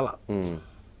అవసరం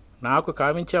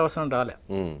రాలే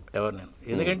ఎవరు నేను.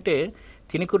 ఎందుకంటే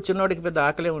తిని కూర్చున్నవాడికి పెద్ద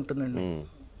ఆకలే ఉంటుందండి.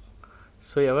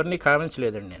 సో ఎవరిని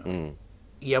కామించలేదండి నేను.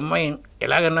 ఈ అమ్మాయి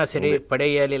ఎలాగన్నా సరే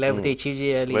పడేయాలి, లేకపోతే అచీవ్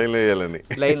చేయాలి,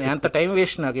 లైన్ అంత టైం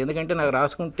వేస్ట్ నాకు. ఎందుకంటే నాకు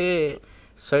రాసుకుంటే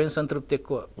స్వయం సంతృప్తి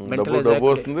ఎక్కువ.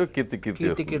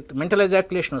 మెంటల్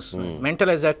ఎజాక్యులేషన్ వస్తుంది.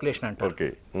 మెంటల్ ఎజాక్యులేషన్ అంటారు,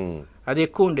 అది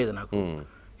ఎక్కువ ఉండేది నాకు.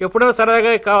 ఎప్పుడో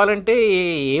సరదాగా కావాలంటే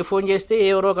ఏ ఫోన్ చేస్తే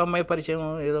ఎవరో ఒక అమ్మాయి పరిచయం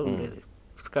ఏదో ఉండేది.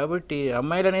 కాబట్టి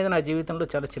అమ్మాయిలు అనేది నా జీవితంలో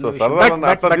చాలా చిన్న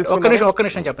విషయం. ఒక్క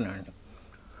నిమిషం చెప్పనండి.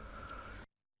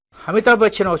 అమితాబ్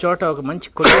బచ్చన్ ఒక చోట ఒక మంచి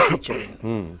కొటేషన్ ఇచ్చాడు,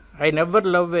 I never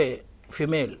love a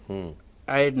female,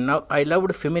 I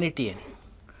loved femininity అని.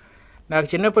 నాకు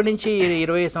చిన్నప్పటి నుంచి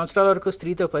 20 సంవత్సరాల వరకు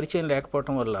స్త్రీతో పరిచయం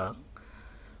లేకపోవటం వల్ల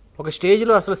ఒక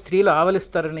స్టేజ్లో అసలు స్త్రీలు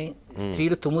ఆవలిస్తారని,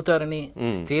 స్త్రీలు తుమ్ముతారని,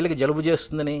 స్త్రీలకు జలుబు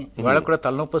చేస్తుందని, వాళ్ళకు కూడా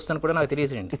తలనొప్పి వస్తుందని కూడా నాకు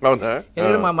తెలియదండి.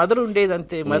 ఎందుకంటే మా మదర్ ఉండేది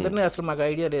అంతే. మదర్ని అసలు మాకు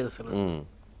ఐడియా లేదు అసలు.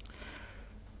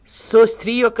 సో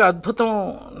స్త్రీ యొక్క అద్భుతం,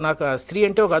 నాకు ఆ స్త్రీ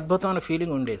అంటే ఒక అద్భుతమైన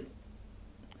ఫీలింగ్ ఉండేది.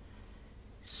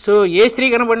 సో ఏ స్త్రీ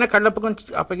కనబడినా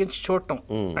అప్పగించి చూడటం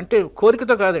అంటే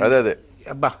కోరికతో కాదండి.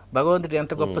 అబ్బా భగవంతుడి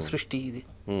ఎంత గొప్ప సృష్టి ఇది.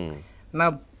 నా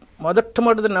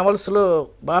మొదటి నవల్స్లో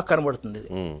బాగా కనబడుతుంది ఇది.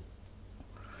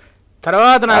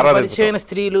 తర్వాత నాకు పరిచయమైన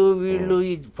స్త్రీలు వీళ్ళు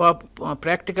ఈ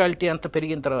ప్రాక్టికాలిటీ అంతా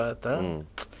పెరిగిన తర్వాత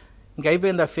ఇంక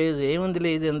అయిపోయింది ఆ ఫేజ్.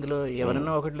 ఏముందిలే ఇది, అందులో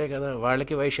ఎవరన్నా ఒకటిలే కదా,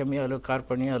 వాళ్ళకి వైషమ్యాలు,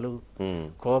 కార్పణ్యాలు,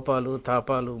 కోపాలు,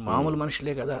 తాపాలు, మామూలు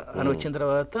మనుషులే కదా అని వచ్చిన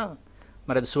తర్వాత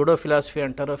మరి అది సూడో ఫిలాసఫీ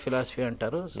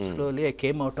అంటారు. Slowly I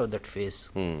came out of that phase.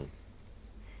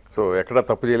 So ఎక్కడ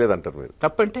తప్పు చేయలేదు అంటారు మీరు?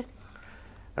 తప్పంటే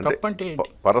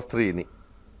పరస్త్రీని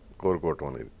కోరుకోవటం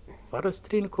అనేది,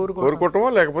 పరస్త్రీని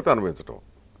కోరుకోవటమా లేకపోతే అనుభవించటం?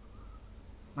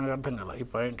 నాకు అర్థం కాల ఈ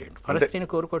పాయింట్ ఏంటి, పరస్త్రీని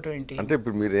కోరుకోవటం ఏంటి అంటే?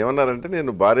 ఇప్పుడు మీరు ఏమన్నారంటే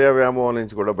నేను భార్యా వ్యామోహం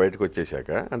నుంచి కూడా బయటకు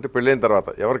వచ్చేసాక, అంటే పెళ్ళైన తర్వాత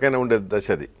ఎవరికైనా ఉండే దశ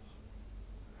అది.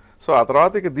 సో ఆ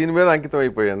తర్వాత ఇక దీని మీద అంకితం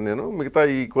అయిపోయాను నేను. మిగతా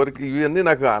ఈ కోరిక ఇవన్నీ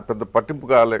నాకు పెద్ద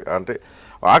పట్టింపు అంటే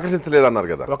ఆకర్షించలేదన్నారు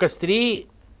కదా. ఒక స్త్రీ,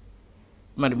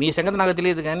 మరి మీ సంగతి నాకు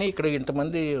తెలియదు కానీ ఇక్కడ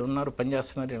ఇంతమంది ఉన్నారు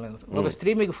పనిచేస్తున్నారు. ఒక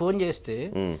స్త్రీ మీకు ఫోన్ చేస్తే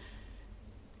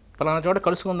పలానా చోట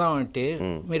కలుసుకుందాం అంటే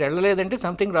మీరు వెళ్ళలేదంటే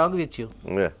సంథింగ్ రాంగ్ విత్ యూ.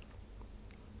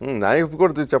 నాయకు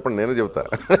కూడా చెప్పండి, నేను చెప్తా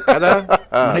కదా.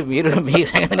 మీరు మీ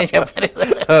సంగతి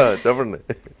చెప్పండి.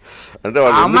 అంటే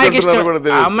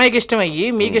అమ్మాయికి ఇష్టమయ్యి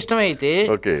మీకు ఇష్టమైతే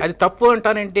అది తప్పు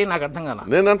అంటానంటే నాకు అర్థం కాల.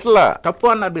 నేను అంటలా తప్పు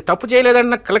అన్నారు, మీరు తప్పు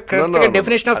చేయలేదన్న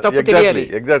డెఫినేషన్ ఆఫ్ తప్పు తెలియాలి.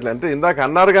 ఎగ్జాక్ట్లీ. అంటే ఇందాక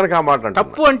అన్నారు కనుక ఆ మాట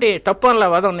తప్పు అంటే తప్పు అనలా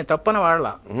వాదం, నేను తప్పు అని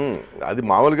వాడలా. అది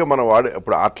మామూలుగా మనం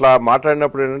ఇప్పుడు అట్లా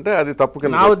మాట్లాడినప్పుడు ఏంటంటే అది తప్పు.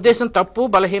 నా ఉద్దేశం తప్పు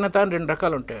బలహీనత అని 2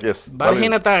 రకాలు ఉంటాయి.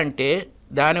 బలహీనత అంటే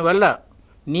దానివల్ల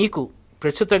నీకు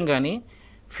ప్రస్తుతం కానీ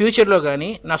ఫ్యూచర్లో కానీ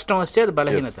నష్టం వస్తే అది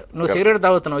బలహీనత. నువ్వు సిగరెట్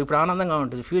తాగుతున్నావు, ఇప్పుడు ఆనందంగా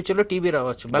ఉంటుంది, ఫ్యూచర్లో టీబీ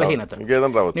రావచ్చు, బలహీనత.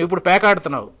 నువ్వు ఇప్పుడు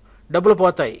పేకాడుతున్నావు, డబ్బులు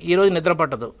పోతాయి, ఈరోజు నిద్ర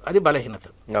పట్టదు, అది బలహీనత.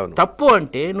 తప్పు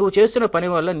అంటే నువ్వు చేస్తున్న పని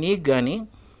వల్ల నీకు కానీ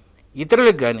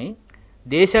ఇతరులకు కానీ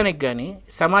దేశానికి కానీ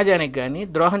సమాజానికి కానీ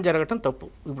ద్రోహం జరగటం తప్పు.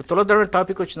 ఇప్పుడు తులద్రోహం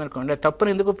టాపిక్ వచ్చిందనుకోండి, తప్పుని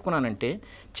ఎందుకు ఒప్పుకున్నానంటే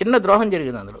చిన్న ద్రోహం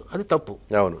జరిగింది అందులో, అది తప్పు.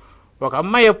 అవును. ఒక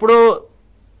అమ్మాయి ఎప్పుడో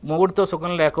మొగుడితో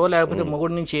సుఖం లేకపోతే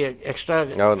మొగుడి నుంచి ఎక్స్ట్రా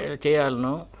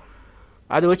చేయాలనో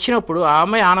అది వచ్చినప్పుడు ఆ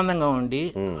అమ్మాయి ఆనందంగా ఉండి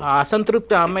ఆ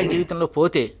అసంతృప్తి ఆ అమ్మాయి జీవితంలో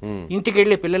పోతే ఇంటికి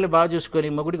వెళ్ళి పిల్లల్ని బాగా చూసుకొని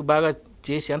మొగుడికి బాగా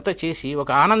చేసి అంతా చేసి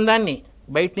ఒక ఆనందాన్ని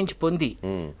బయట నుంచి పొంది,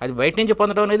 అది బయట నుంచి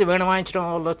పొందడం అనేది వీణ వాయించడం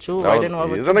అవ్వచ్చు, వైలిన్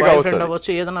అవ్వచ్చు, బాయ్ ఫ్రెండ్ అవ్వచ్చు,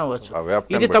 ఏదైనా అవ్వచ్చు.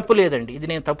 ఇది తప్పు లేదండి. ఇది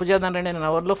నేను తప్పు చేద్దానంటే నా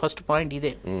వల్ల ఫస్ట్ పాయింట్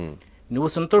ఇదే. నువ్వు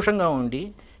సంతోషంగా ఉండి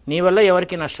నీ వల్ల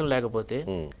ఎవరికి నష్టం లేకపోతే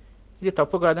ఇది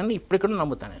తప్పు కాదని ఇప్పటికీ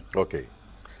నమ్ముతాను నేను. ఓకే.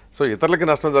 సో ఇతరులకి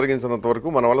నష్టం జరిగించినంత వరకు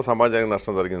మన వల్ల సమాజానికి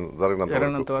నష్టం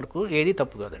జరిగినంత వరకు ఏది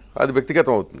తప్పు కాదండి. అది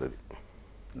వ్యక్తిగతం అవుతుంది. అది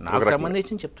నాకు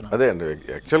సంబంధించి చెప్తున్నాను. అదే అండి,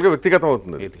 యాక్చువల్గా వ్యక్తిగతం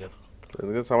అవుతుంది.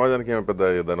 ఎందుకంటే సమాజానికి ఏమి పెద్ద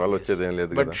దానివల్ల వచ్చేది ఏం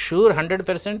లేదు. But sure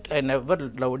 100% I never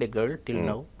loved a girl till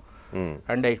now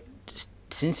and I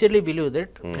sincerely believe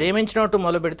that ప్రేమించినట్టు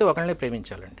మొదలు పెడితే ఒకళ్ళనే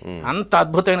ప్రేమించాలండి. అంత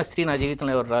అద్భుతమైన స్త్రీ నా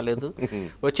జీవితంలో ఎవరు రాలేదు.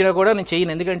 వచ్చినా కూడా నేను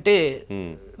చెయ్యను, ఎందుకంటే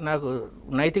నాకు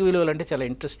నైతిక విలువలు అంటే చాలా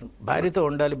ఇంట్రెస్ట్. భార్యతో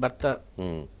ఉండాలి భర్త,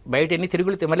 బయట ఎన్ని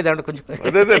తిరుగులు మళ్ళీ దాంట్లో కొంచెం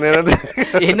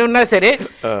ఎన్ని ఉన్నా సరే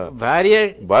నా భార్య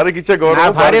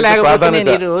లేకపోతే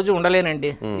నేను ఈ రోజు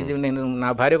ఉండలేనండి. ఇది నేను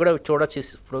నా భార్య కూడా చూడొచ్చి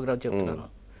ప్రోగ్రామ్ చెప్తున్నాను,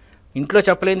 ఇంట్లో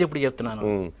చెప్పలేని ఇప్పుడు చెప్తున్నాను.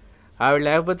 ఆవిడ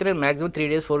లేకపోతే నేను మాక్సిమం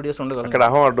 3 days 4 days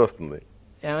ఉండగలను.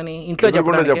 ఏమని ఇంట్లో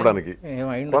చెప్పడానికి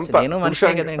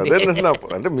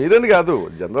అంటే మీరేని కాదు,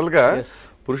 జనరల్ గా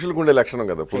పురుషులకు ఉండే లక్షణం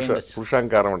కదా,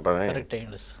 పురుషాంకారం అంటామే.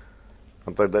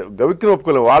 అంత గవిక్కిని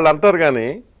ఒప్పుకోలేము వాళ్ళు అంటారు, కానీ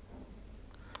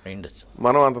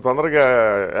మనం అంత తొందరగా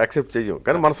యాక్సెప్ట్ చెయ్యం,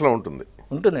 కానీ మనసులో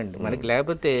ఉంటుందండి మనకి.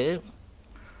 లేకపోతే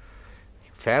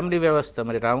ఫ్యామిలీ వ్యవస్థ,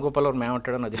 మరి రామగోపాల్ వర్మ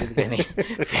ఏమంటాడో నాకు తెలియదు, కానీ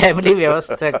ఫ్యామిలీ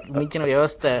వ్యవస్థ మించిన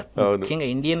వ్యవస్థ, ముఖ్యంగా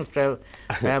ఇండియన్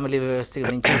ఫ్యామిలీ వ్యవస్థకి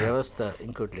మించిన వ్యవస్థ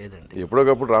ఇంకోటి లేదండి.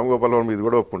 ఎప్పుడోకప్పుడు రామగోపాల్ వర్మ ఇది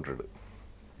కూడా ఒప్పుకుంటాడు.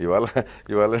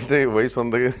 ఇవాళ అంటే వయసు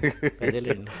ఉంది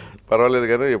పర్వాలేదు,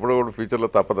 కానీ ఎప్పుడో కూడా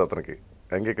ఫ్యూచర్లో తప్పదు, అతనికి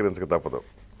అంగీకరించక తప్పదు.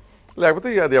 లేకపోతే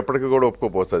అది ఎప్పటికీ కూడా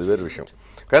ఒప్పుకోపోవచ్చు, అది వేరే విషయం.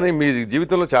 కానీ మీ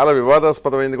జీవితంలో చాలా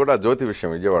వివాదాస్పదమైంది కూడా ఆ జ్యోతి విషయం,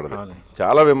 విజయవాడది.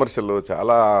 చాలా విమర్శలు,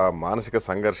 చాలా మానసిక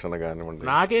సంఘర్షణ కానివ్వండి.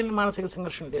 నాకేం మానసిక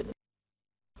సంఘర్షణ లేదు,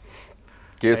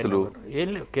 కేసులు ఏం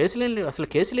లేవు. కేసులు ఏం లేవు, అసలు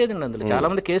కేసు లేదండి అందులో. చాలా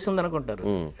మంది కేసు ఉంది అనుకుంటారు.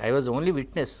 I was only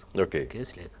witness.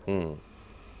 Case లేదు.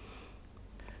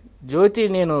 జ్యోతి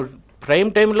నేను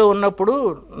ప్రైమ్ టైంలో ఉన్నప్పుడు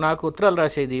నాకు ఉత్తరాలు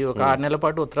రాసేది, ఒక 6 నెలల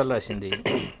పాటు ఉత్తరాలు రాసింది.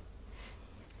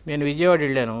 నేను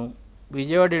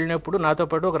విజయవాడ వెళ్ళినప్పుడు నాతో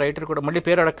పాటు ఒక రైటర్ కూడా, మళ్ళీ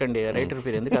పేరు అడగండి రైటర్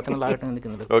పేరు, ఎందుకు అతను లాగటం ఎందుకు,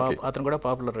 అతను కూడా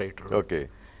పాపులర్ రైటర్.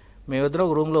 మేమిద్దరం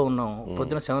ఒక రూమ్లో ఉన్నాం.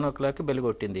 పొద్దున 7 o'clock బెల్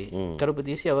కొట్టింది. తలుపు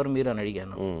తీసి ఎవరు మీరు అని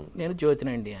అడిగాను. నేను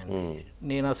జ్యోతినండి అని.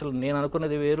 నేను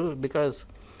అనుకున్నది వేరు, బికాజ్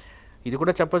ఇది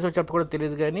కూడా చెప్పకూడదు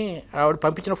తెలియదు, కానీ ఆవిడ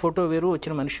పంపించిన ఫోటో వేరు,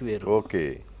 వచ్చిన మనిషి వేరు.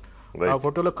 ఆ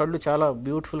ఫోటోలో కళ్ళు చాలా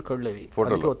బ్యూటిఫుల్ కళ్ళు, అవి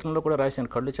ఉత్తరంలో కూడా రాశాను,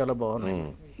 కళ్ళు చాలా బాగున్నాయి.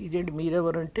 ఇదేంటి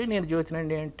మీరెవరంటే నేను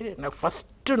జ్యోతినండి అంటే, నాకు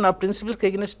ఫస్ట్ నా ప్రిన్సిపల్స్కి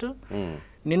ఎగ్నెస్ట్,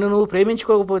 నిన్ను నువ్వు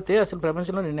ప్రేమించుకోకపోతే అసలు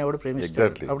ప్రపంచంలో నిన్ను ఎవడు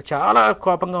ప్రేమిస్తాడు. అప్పుడు చాలా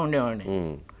కోపంగా ఉండేవాడిని.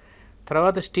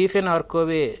 తర్వాత Stephen are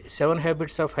Kovai 7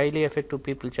 Habits of Highly Effective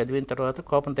People చదివిన తర్వాత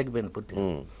కోపం తగ్గిపోయింది పూర్తిగా.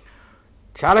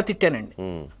 చాలా తిట్టానండి.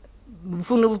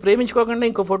 నువ్వు ప్రేమించుకోకుండా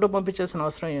ఇంకో ఫోటో పంపించాల్సిన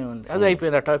అవసరం ఏముంది, అది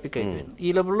అయిపోయింది, ఆ టాపిక్ అయిపోయింది. ఈ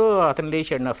లోపల అతను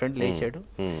లేచాడు, నా ఫ్రెండ్ లేచాడు.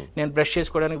 నేను బ్రష్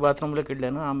చేసుకోవడానికి బాత్రూంలోకి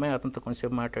వెళ్ళాను. ఆ అమ్మాయి అతనితో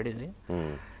కొంచెంసేపు మాట్లాడింది.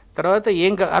 తర్వాత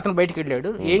అతను బయటికి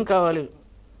వెళ్ళాడు. ఏం కావాలి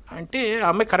అంటే ఆ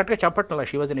అమ్మాయి కరెక్ట్గా చెప్పట్లేదు.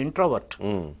 షీ వాజ్ అన్ ఇంట్రోవర్ట్,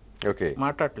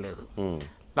 మాట్లాడలేదు.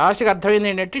 లాస్ట్కి అర్థమైంది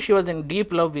ఏంటంటే she was in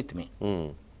deep love with me.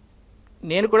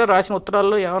 నేను కూడా రాసిన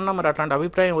ఉత్తరాల్లో ఏమన్నా మరి అట్లాంటి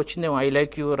అభిప్రాయం వచ్చిందేమో, I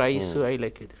like your eyes, I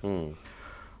like ఇది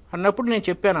అన్నప్పుడు నేను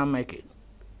చెప్పాను ఆ అమ్మాయికి,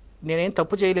 నేనేం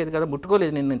తప్పు చేయలేదు కదా,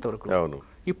 ముట్టుకోలేదు నిన్ను ఇంతవరకు.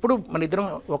 ఇప్పుడు మన ఇద్దరం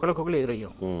ఒకరికొకరు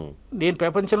ఎదురయ్యాం. నేను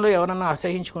ప్రపంచంలో ఎవరన్నా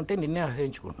అసహించుకుంటే నిన్నే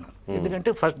అసహించుకుంటున్నాను,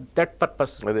 ఎందుకంటే ఫస్ట్ దట్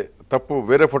పర్పస్ తప్పు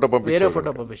వేరే ఫోటో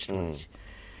పంపించడం.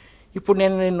 ఇప్పుడు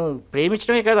నేను నిన్ను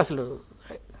ప్రేమించడమే కాదు అసలు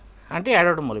అంటే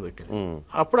ఏడవడం మొదలుపెట్టింది.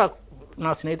 అప్పుడు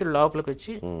నా స్నేహితుడు లోపలికి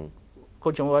వచ్చి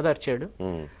కొంచెం ఓదార్చాడు.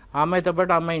 ఆ అమ్మాయితో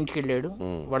పాటు ఆ అమ్మాయి ఇంటికి వెళ్ళాడు.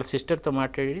 వాళ్ళ సిస్టర్తో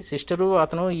మాట్లాడి, సిస్టరు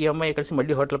అతను ఈ అమ్మాయి కలిసి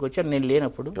మళ్ళీ హోటల్కి వచ్చారు, నేను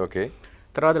లేనప్పుడు.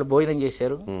 తర్వాత భోజనం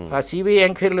చేశారు. ఆ సిబిఐ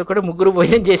ఎంక్వైరీలో కూడా 3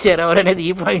 భోజనం చేశారు. ఎవరనేది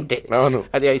ఈ పాయింటే.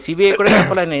 అది సిబిఐ కూడా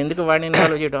చెప్పాలని, ఎందుకు వాడిని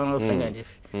ఇన్వాల్వ్ చేయడం అనవసరంగా అని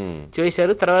చెప్పి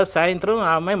చేశారు. తర్వాత సాయంత్రం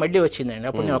ఆ అమ్మాయి మళ్ళీ వచ్చిందండి.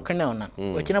 అప్పుడు నేను ఒక్కడనే ఉన్నాను.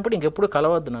 వచ్చినప్పుడు ఇంకెప్పుడు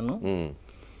కలవద్దు నన్ను,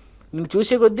 నేను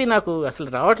చూసే కొద్దీ నాకు అసలు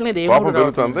రావట్లేదు.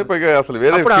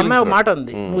 అప్పుడు అమ్మాయి మాట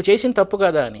ఉంది, నువ్వు చేసిన తప్పు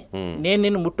కదా అని. నేను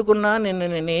నిన్ను ముట్టుకున్నా,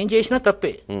 నేను ఏం చేసినా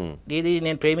తప్పే. ఇది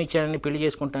నేను ప్రేమించానని, పెళ్లి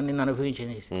చేసుకుంటాను, నిన్ను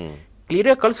అనుభవించాను.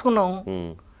 క్లియర్గా కలుసుకున్నాం,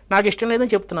 నాకు ఇష్టం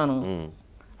లేదని చెప్తున్నాను.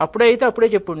 అప్పుడే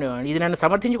చెప్పుండేవాడిని. ఇది నన్ను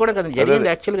సమర్థించుకోవడం కదా జరిగింది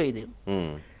యాక్చువల్గా. ఇది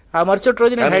ఆ మరుసటి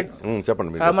రోజు నేను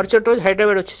చెప్పండి ఆ మరుసటి రోజు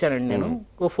హైదరాబాద్ వచ్చేసానండి నేను.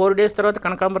 ఓ 4 days తర్వాత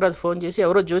కనకాంబరాజు ఫోన్ చేసి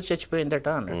ఎవరో జ్యోతి చచ్చిపోయిందట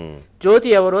అన్నాడు. జ్యోతి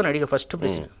ఎవరు అని అడిగా ఫస్ట్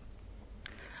ప్రశ్న.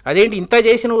 అదేంటి ఇంత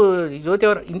చేసి నువ్వు జ్యోతి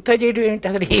ఎవరు ఇంత చేయడం ఏంటి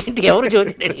అసలు ఏంటి ఎవరు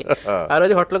జ్యోతి అడిగి ఆ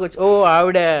రోజు హోటల్కి వచ్చి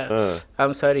ఆవిడ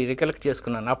ఐఎమ్ సారీ రికలెక్ట్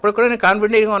చేసుకున్నాను. అప్పుడు కూడా నేను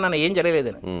కాన్ఫిడెంట్గా ఉన్నాను ఏం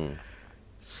జరగలేదని.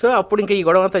 సో అప్పుడు ఇంకా ఈ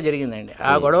గొడవ అంతా జరిగిందండి.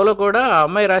 ఆ గొడవలో కూడా ఆ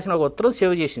అమ్మాయి రాసిన ఒక ఉత్తరం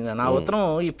సేవ్ చేసింది. నా ఉత్తరం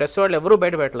ఈ ప్రెస్ వాళ్ళు ఎవరూ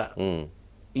బయట పెట్టలా,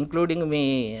 ఇంక్లూడింగ్ మీ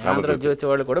ఆంధ్రజ్యోతి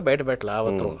వాళ్ళు కూడా బయట పెట్టాలి. ఆ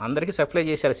ఉత్తరం అందరికీ సప్లై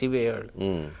చేశారు సిబిఐ వాళ్ళు.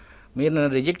 మీరు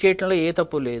నన్ను రిజెక్ట్ చేయడంలో ఏ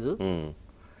తప్పు లేదు,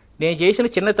 నేను చేసిన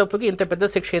చిన్న తప్పుకి ఇంత పెద్ద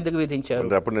శిక్ష ఎందుకు విధించారు?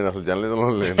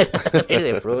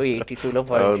 ఎప్పుడో 82లో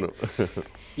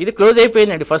ఇది క్లోజ్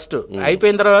అయిపోయిందండి. ఫస్ట్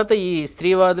అయిపోయిన తర్వాత ఈ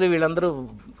స్త్రీవాదులు వీళ్ళందరూ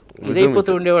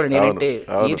ఇదైపోతూ ఉండేవాళ్ళు. నేనంటే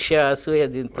ఈర్ష్య అసూయ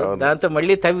దీంతో దాంతో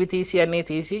మళ్ళీ తవ్వి తీసి అన్నీ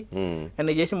తీసి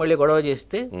అన్నీ చేసి మళ్ళీ గొడవ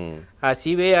చేస్తే ఆ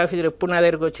సిబిఐ ఆఫీసర్ ఎప్పుడు నా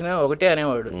దగ్గరికి వచ్చినా ఒకటే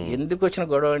అనేవాడు, ఎందుకు వచ్చిన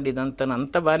గొడవ అండి ఇదంతా,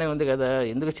 అంతా బాగానే ఉంది కదా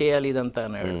ఎందుకు చేయాలి ఇదంతా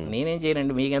అన్నాడు. నేనేం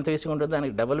చేయనండి, మీకు ఎంత విసుగుంటుందో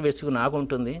దానికి డబల్ విసుగు నాకు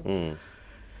ఉంటుంది.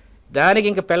 దానికి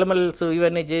ఇంకా పెలమల్స్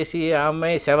ఇవన్నీ చేసి ఆ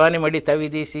అమ్మాయి శవాన్ని మళ్ళీ తవ్వి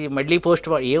తీసి మళ్ళీ పోస్ట్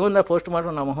మార్టం ఏముందా పోస్ట్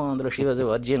మార్టం నా మొహం అందులో she was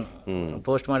virgin.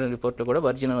 Post mortem రిపోర్ట్లో కూడా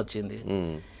వర్జిన్ అని వచ్చింది.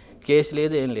 కేసు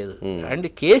లేదు ఏం లేదు అండ్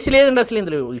కేసు లేదండి అసలు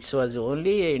ఇందులో. ఇట్స్ వాజ్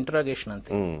ఓన్లీ ఇంటరాగేషన్ అంతే.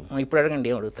 ఇప్పుడు అడగండి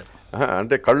ఏం అడుగుతారు.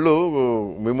 అంటే కళ్ళు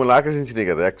మిమ్మల్ని ఆకర్షించినాయి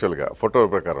కదా యాక్చువల్గా ఫోటో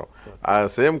ప్రకారం. ఆ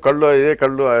సేమ్ కళ్ళు అదే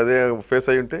కళ్ళు అదే ఫేస్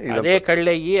అయ్యి ఉంటే అదే కళ్ళు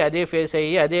అయ్యి అదే ఫేస్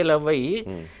అయ్యి అదే లవ్ అయ్యి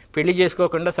పెళ్లి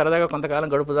చేసుకోకుండా సరదాగా కొంతకాలం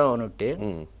గడుపుదాం అనుంటే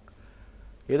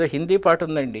ఏదో హిందీ పాట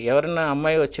ఉందండి, ఎవరన్నా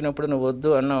అమ్మాయి వచ్చినప్పుడు నువ్వు వద్దు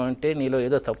అన్నావు అంటే నీలో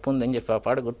ఏదో తప్పు ఉందని చెప్పి ఆ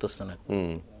పాట గుర్తొస్తున్నారు.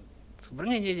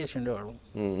 శుభ్రంగా ఎంజాయ్ చేసి ఉండేవాడు.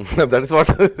 అదే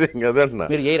అంటున్నా,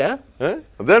 మీరు చేయరా?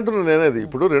 అదే అంటున్నా నేనేది.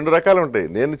 ఇప్పుడు 2 రకాలు ఉంటాయి,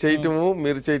 నేను చేయటము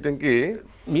మీరు చేయటంకి.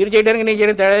 మీరు చేయడానికి నేను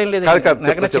చేయడం తేడా ఏం లేదు.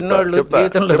 చిన్నవాళ్ళు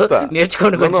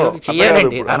నేర్చుకోండి,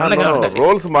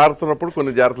 రోల్స్ మారుతున్నప్పుడు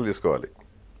కొన్ని జాగ్రత్తలు తీసుకోవాలి.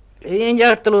 ఏం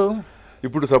జాగ్రత్తలు?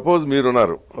 ఇప్పుడు సపోజ్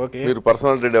మీరున్నారు, మీరు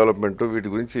పర్సనాలిటీ డెవలప్మెంట్ వీటి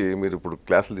గురించి మీరు ఇప్పుడు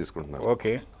క్లాసులు తీసుకుంటున్నారు.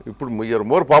 ఓకే, ఇప్పుడు you're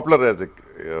more popular as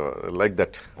like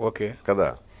that. Okay కదా.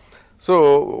 సో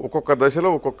ఒక్కొక్క దశలో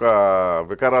ఒక్కొక్క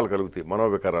వికారాలు కలుగుతాయి,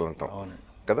 మనోవికారాలు అంటాం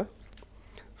కదా.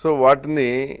 సో వాటిని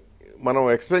మనం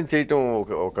ఎక్స్ప్లెయిన్ చేయటం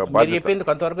ఒక బాధ్యత. చెప్పింది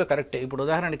కొంతవరకు కరెక్టే. ఇప్పుడు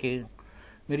ఉదాహరణకి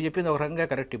మీరు చెప్పింది ఒక రకంగా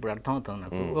కరెక్ట్. ఇప్పుడు అర్థమవుతుంది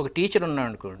నాకు. ఒక టీచర్ ఉన్నాడు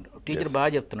అనుకోండి, టీచర్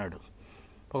బాగా చెప్తున్నాడు,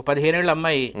 ఒక 15 ఏళ్ళ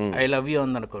అమ్మాయి ఐ లవ్ యూ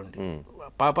ఉందనుకోండి.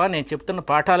 పాప నేను చెప్తున్న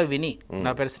పాఠాలు విని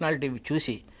నా పర్సనాలిటీ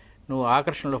చూసి నువ్వు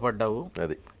ఆకర్షణలో పడ్డావు,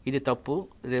 ఇది తప్పు,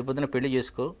 రేపొద్దున పెళ్లి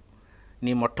చేసుకో,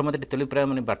 నీ మొట్టమొదటి తొలి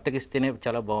ప్రేమని భర్తకిస్తేనే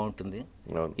చాలా బాగుంటుంది,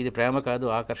 ఇది ప్రేమ కాదు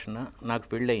ఆకర్షణ, నాకు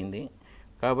పెళ్ళి అయింది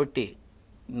కాబట్టి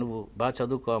నువ్వు బాగా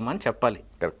చదువుకోమని చెప్పాలి.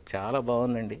 చాలా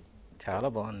బాగుందండి, చాలా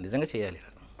బాగుంది, నిజంగా చేయాలి.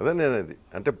 అదే నేను అది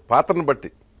అంటే పాత్రను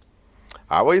బట్టి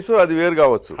ఆ వయసు అది వేరు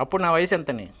కావచ్చు. అప్పుడు నా వయసు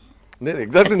ఎంతని నేను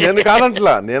ఎగ్జాక్ట్లీ నేను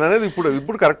కాదంటలా, నేను అనేది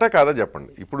ఇప్పుడు కరెక్టా కాదా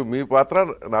చెప్పండి. ఇప్పుడు మీ పాత్ర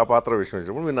నా పాత్ర విషయం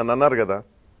వచ్చినప్పుడు మీరు నన్ను అన్నారు కదా.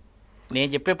 నేను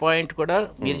చెప్పే పాయింట్ కూడా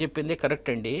మీరు చెప్పింది కరెక్ట్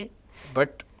అండి.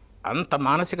 బట్ అంత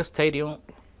మానసిక స్థైర్యం,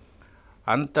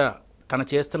 అంత తన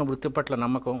చేస్తున్న వృత్తి పట్ల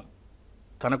నమ్మకం,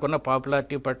 తనకున్న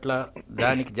పాపులారిటీ పట్ల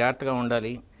దానికి జాగ్రత్తగా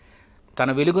ఉండాలి, తన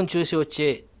వెలుగును చూసి వచ్చే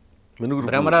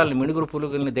భ్రమరాలు మినుగురు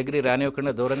పులుగుల్ని దగ్గరికి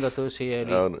రానివ్వకుండా దూరంగా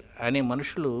తోసేయాలి అనే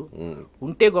మనుషులు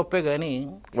ఉంటే గొప్పే కానీ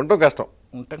ఉండటం కష్టం.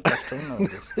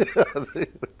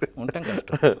 ఉండటం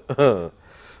కష్టం.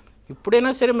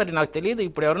 ఇప్పుడైనా సరే మరి నాకు తెలియదు,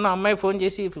 ఇప్పుడు ఎవరన్నా అమ్మాయి ఫోన్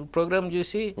చేసి ప్రోగ్రామ్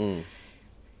చూసి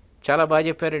చాలా బాగా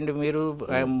చెప్పారండి మీరు,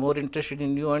 I'm more interested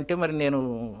in you అంటే మరి నేను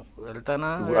వెళ్తానా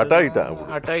అటా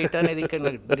ఇటా అనేది ఇంకా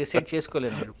డిసైడ్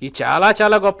చేసుకోలేను. ఈ చాలా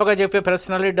చాలా గొప్పగా చెప్పే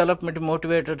పర్సనాలిటీ డెవలప్మెంట్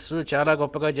మోటివేటర్స్, చాలా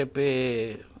గొప్పగా చెప్పే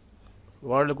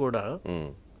వాళ్ళు కూడా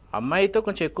అమ్మాయితో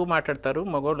కొంచెం ఎక్కువ మాట్లాడతారు,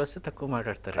 మగవాళ్ళు వస్తే తక్కువ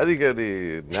మాట్లాడతారు. అది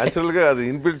న్యాచురల్గా అది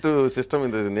inbuilt system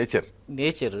in the nature.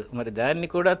 మరి దాన్ని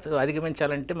కూడా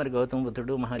అధిగమించాలంటే మరి గౌతమ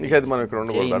బుద్ధుడు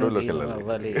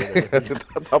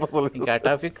ఇంకా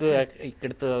టాపిక్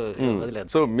ఇక్కడితో వదిలేదు.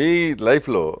 సో మీ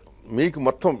లైఫ్లో మీకు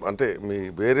మొత్తం అంటే మీ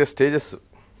వేరే స్టేజెస్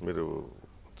మీరు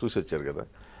చూసి వచ్చారు కదా,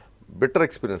 బెటర్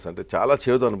ఎక్స్పీరియన్స్ అంటే చాలా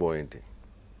చేదు అనుభవం ఏంటి?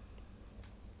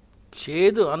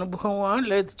 చేదు అనుభవమా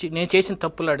లేదు నేను చేసిన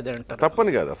తప్పులాడిదే అంటారు?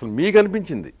 తప్పని కాదు, అసలు మీకు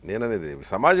అనిపించింది. నేను అనేది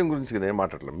సమాజం గురించి నేను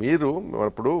మాట్లాడలేదు. మీరు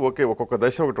ఇప్పుడు ఓకే ఒక్కొక్క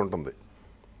దశ ఒకటి ఉంటుంది,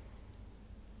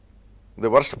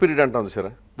 వర్స్ట్ పీరియడ్ అంటాం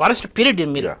చూసారా, వర్స్ట్ పీరియడ్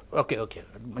మీరు. ఓకే ఓకే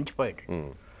మంచి పాయింట్.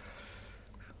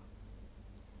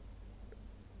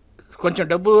 కొంచెం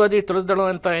డబ్బు అది తులదడం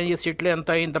ఎంత సెటిల్ ఎంత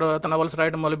అయిన తర్వాత, నవల్స్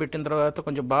రాయడం మొదలుపెట్టిన తర్వాత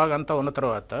కొంచెం బాగా అంతా ఉన్న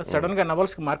తర్వాత సడన్గా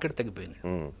నవల్స్కి మార్కెట్ తగ్గిపోయింది.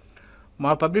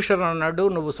 మా పబ్లిషర్ అన్నాడు,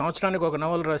 నువ్వు సంవత్సరానికి ఒక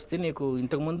నవల్ రాస్తే నీకు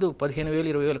ఇంతకుముందు 15,000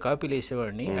 20,000 కాపీలు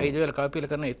వేసేవాడిని, 5,000 కాపీల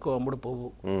కన్నా ఎక్కువ అమ్ముడు పోవు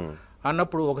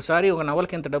అన్నప్పుడు ఒకసారి ఒక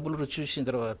నవల్కి ఇంత డబ్బులు రుచి చూసిన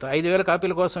తర్వాత 5,000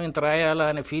 కాపీల కోసం ఇంత రాయాలా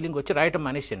అనే ఫీలింగ్ వచ్చి రాయటం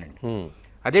మానేసానండి.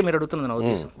 అదే మీరు అడుగుతున్నది నా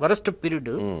ఉద్దేశం. వరస్ట్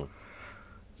పీరియడ్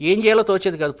ఏం చేయాలో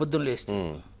తోచేది కాదు. పొద్దున్న లేస్తే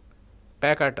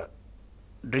పేకాట,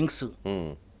 డ్రింక్స్,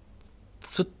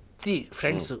 సుత్తి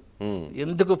ఫ్రెండ్స్,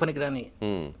 ఎందుకు పనికిరాని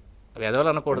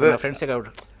ఎదవాలనకూడదు, నా ఫ్రెండ్సే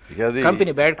కాబట్టి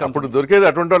కంపెనీ, బ్యాడ్ కంపెనీ దొరికేది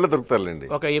అటువంటి వాళ్ళే దొరుకుతారులేండి.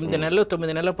 ఒక 8 నెలలు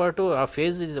 9 నెలల పాటు ఆ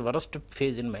phase is the worst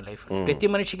phase in my life. ప్రతి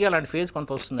మనిషికి అలాంటి ఫేజ్ కొంత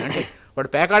వస్తుంది. అంటే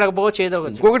వాడు పేకాడకపోవచ్చు, ఏదో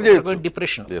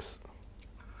డిప్రెషన్.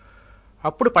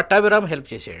 అప్పుడు పట్టాభిరామ్ హెల్ప్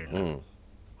చేసాడు.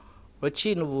 వచ్చి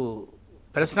నువ్వు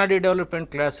పర్సనాలిటీ డెవలప్మెంట్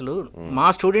క్లాసులు మా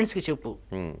స్టూడెంట్స్కి చెప్పు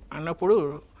అన్నప్పుడు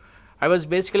I was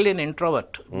basically N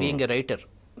introvert being a writer.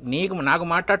 నాకు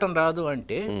మాట్లాడటం రాదు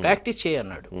అంటే ప్రాక్టీస్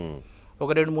చేయన్నాడు.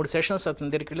 ఒక 2-3 సెషన్స్ అతని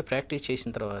దగ్గరికి వెళ్ళి ప్రాక్టీస్ చేసిన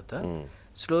తర్వాత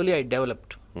స్లోలీ ఐ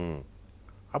డెవలప్డ్.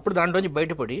 అప్పుడు దాంట్లోంచి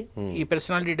బయటపడి ఈ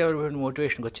పర్సనాలిటీ డెవలప్మెంట్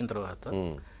మోటివేషన్కి వచ్చిన తర్వాత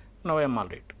నో ఐఎమ్ ఆల్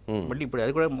రైట్. మళ్ళీ ఇప్పుడు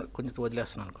అది కూడా కొంచెం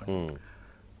వదిలేస్తున్నాను అనుకోండి.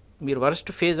 మీరు వరస్ట్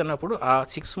ఫేజ్ అన్నప్పుడు ఆ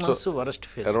 6 months వరస్ట్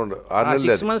ఫేజ్. ఆ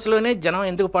 6 monthsలోనే జనం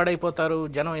ఎందుకు పాడైపోతారు,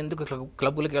 జనం ఎందుకు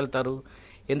క్లబ్బులకు వెళ్తారు,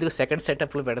 ఎందుకు సెకండ్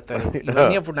సెటప్లు పెడతారు,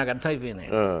 ఇవన్నీ అప్పుడు నాకు అర్థమైపోయింది.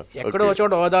 ఎక్కడో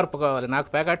చోట ఓదార్పు కావాలి. నాకు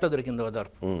ప్యాకెట్లో దొరికింది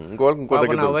ఓదార్పు.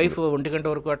 నా వైఫ్ 1 గంట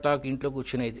వరకు అట్లా ఇంట్లో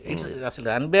కూర్చునేది. ఇట్స్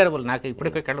అసలు అన్బేరబుల్. నాకు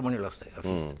ఇప్పటికే కళ్ళ మండలు వస్తాయి.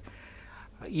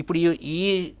 ఇప్పుడు ఈ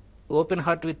ఓపెన్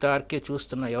హార్ట్ విత్ ఆర్కే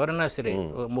చూస్తున్న ఎవరైనా సరే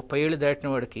 30 ఏళ్ళు దాటిన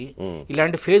వాడికి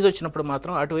ఇలాంటి ఫేజ్ వచ్చినప్పుడు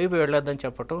మాత్రం అటువైపు వెళ్ళొద్దని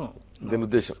చెప్పటం దీని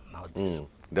ఉద్దేశం.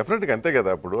 డెఫినెట్గా అంతే కదా.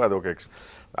 అప్పుడు అది ఒక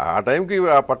ఆ టైంకి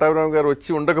ఆ పట్టాభిరామ్ గారు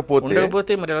వచ్చి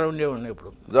ఉండకపోతే మరి ఎలా ఉండేవాడిని,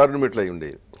 ఇప్పుడు జారుడు మెట్లు అయి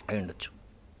ఉండేది అయి ఉండొచ్చు.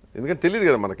 ఎందుకంటే తెలియదు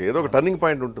కదా మనకి, ఏదో ఒక టర్నింగ్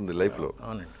పాయింట్ ఉంటుంది లైఫ్లో.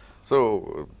 సో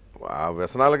ఆ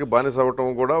వ్యసనాలకి బానిస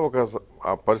అవ్వటం కూడా ఒక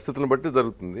ఆ పరిస్థితులను బట్టి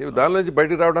జరుగుతుంది. దాని నుంచి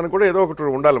బయటికి రావడానికి కూడా ఏదో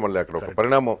ఒకటి ఉండాలి. మళ్ళీ అక్కడ ఒక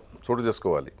పరిణామం చోటు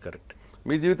చేసుకోవాలి. కరెక్ట్.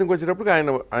 మీ జీవితంకి వచ్చేటప్పుడు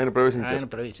ఆయన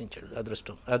ప్రవేశించాడు.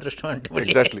 అదృష్టం అంటే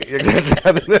exactly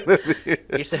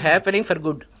it's happening for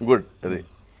good.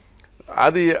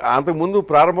 అది అంతకుముందు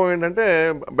ప్రారంభం ఏంటంటే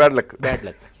బ్యాడ్ లక్.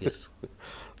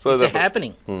 So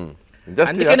happening.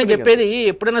 అందుకే నేను చెప్పేది,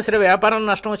 ఎప్పుడైనా సరే వ్యాపారం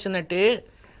నష్టం వచ్చిందంటే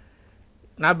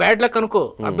నా బ్యాడ్ లక్ అనుకో,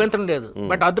 అభ్యంతరం లేదు.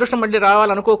 బట్ అదృష్టం మళ్ళీ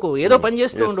రావాలనుకోకు. ఏదో పని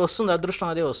చేస్తూ వస్తుంది అదృష్టం,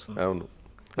 అదే వస్తుంది. అవును.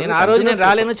 నేను ఆ రోజు నేను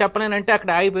రాలేను చెప్పలేనంటే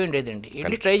అక్కడ ఆగిపోయి ఉండేదండి.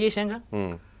 వెళ్ళి ట్రై చేశాగా,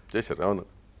 చేశారు. అవును,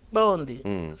 బాగుంది.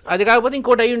 అది కాకపోతే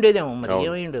ఇంకోటి అయి ఉండేదేమో, మరి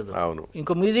ఏమై ఉండేది.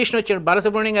 ఇంకో మ్యూజిషియన్ వచ్చాడు,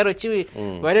 బాలసుబ్రహ్మణ్యం గారు వచ్చి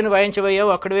వైలిన్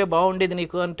వాయించబోయావు, అక్కడే బాగుండేది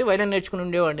నీకు అంటే వైలిన్ నేర్చుకుని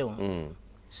ఉండేవాడేమో.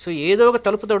 సో ఏదో ఒక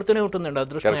తలుపు తడుతూనే ఉంటుందండి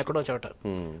అదృష్టం ఎక్కడో చోట.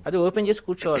 అది ఓపెన్ చేసి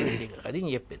కూర్చోవాలి. అది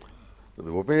నేను చెప్పేది.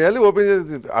 ఓపెన్ చేయాలి, ఓపెన్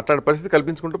చేసి అట్లాంటి పరిస్థితి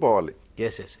కల్పించుకుంటూ పోవాలి.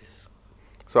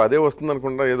 సో అదే వస్తుంది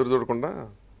అనుకుండా ఎదురు చూడకుండా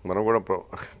మనం కూడా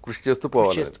కృషి చేస్తూ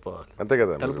పోవాలి. అంతే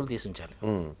కదా, తలుపులు తీసుంచాలి.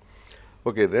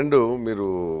 ఓకే. 2, మీరు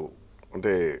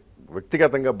అంటే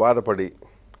వ్యక్తిగతంగా బాధపడి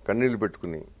కన్నీళ్ళు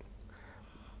పెట్టుకుని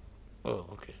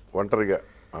ఒంటరిగా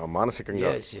మానసికంగా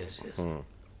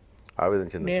ఆవేదన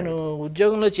చెంది, నేను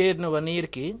ఉద్యోగంలో చేరిన 1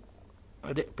 yearకి,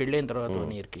 అదే పెళ్ళైన తర్వాత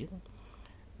 1 yearకి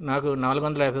నాకు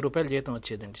 450 రూపాయలు జీతం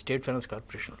వచ్చేదండి స్టేట్ ఫైనాన్స్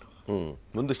కార్పొరేషన్లో.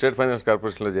 ముందు స్టేట్ ఫైనాన్స్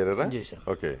కార్పొరేషన్లో చేరారా? చేశాను.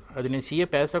 ఓకే. అది నేను సీఏ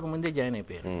పాస్ అవ్వకముందే జాయిన్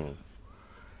అయిపోయాను.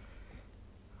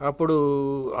 అప్పుడు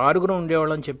 6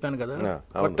 ఉండేవాళ్ళని చెప్పాను కదా.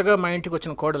 కొత్తగా మా ఇంటికి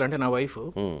వచ్చిన కోడలు అంటే నా వైఫ్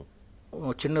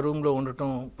చిన్న రూమ్లో ఉండటం,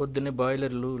 పొద్దున్నే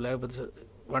బాయిలర్లు లేకపోతే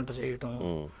వంట చేయటం.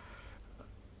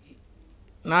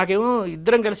 నాకేమో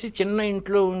ఇద్దరం కలిసి చిన్న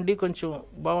ఇంట్లో ఉండి కొంచెం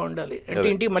బాగుండాలి అంటే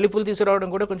ఇంటికి మల్లెపూలు తీసుకురావడం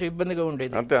కూడా కొంచెం ఇబ్బందిగా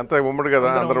ఉండేది. అంతే ఉమ్మడి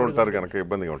కదా, అందరూ ఉంటారు కనుక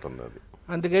ఇబ్బందిగా ఉంటుంది అది.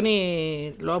 అందుకని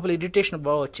లోపల ఇరిటేషన్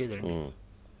బాగా వచ్చేదండి.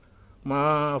 మా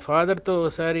ఫాదర్తో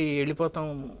ఒకసారి వెళ్ళిపోతాం,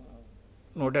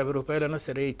 150 రూపాయలైనా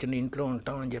సరే ఇచ్చిన ఇంట్లో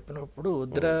ఉంటాం అని చెప్పినప్పుడు,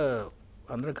 వద్దురా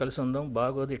అందరం కలిసి ఉందాం,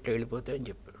 బాగోదు ఇట్లా వెళ్ళిపోతే అని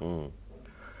చెప్పాడు.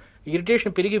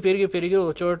 ఇరిటేషన్ పెరిగి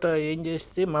ఒక చోట ఏం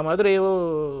చేస్తే మా మదర్ ఏవో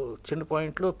చిన్న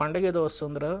పాయింట్లో, పండగ ఏదో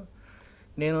వస్తుందిరా,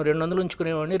 నేను 200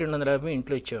 ఉంచుకునేవాడిని, 250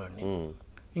 ఇంట్లో ఇచ్చేవాడిని,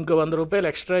 ఇంకో 100 రూపాయలు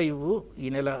ఎక్స్ట్రా ఇవ్వు ఈ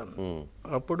నెల.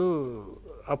 అప్పటి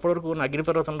వరకు నా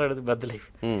అగ్నిపర్వతంలో బద్దలై,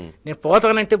 నేను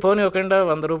పోతానంటే పోనీ ఒకకుండా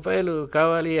 100 రూపాయలు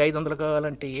కావాలి, 500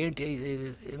 కావాలంటే ఏంటి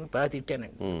బాగా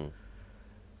తిట్టానండి.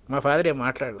 మా ఫాదర్ ఏం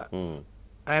మాట్లాడలా.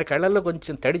 ఆయన కళ్ళల్లో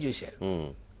కొంచెం తడి చూశారు.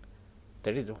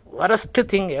 That is worst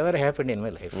thing ever happened in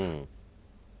my life.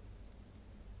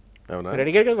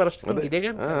 అడిగారు కదా వరస్ట్ థింగ్ ఇదే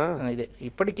కదా, ఇదే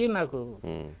ఇప్పటికీ నాకు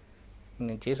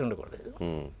నేను చేసి ఉండకూడదు.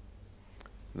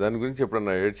 దాని గురించి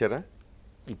ఎప్పుడన్నా ఏడ్చారా?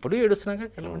 ఇప్పుడు ఏడుస్తున్నాక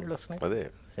కళ్ళమండీలు వస్తున్నాయి. అదే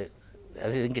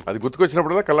అది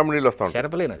గుర్తుకొచ్చినప్పుడు కళ్ళమండీలు వస్తాం.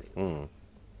 చెరపలేను అది.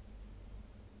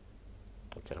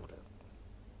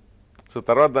 సో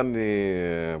తర్వాత దాన్ని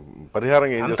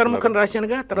పరిహారంగా అంతర్ముఖం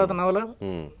రాశానుగా. తర్వాత నవల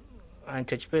ఆయన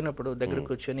చచ్చిపోయినప్పుడు దగ్గరకు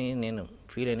కూర్చొని నేను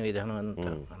ఫీల్ అయిన విధానం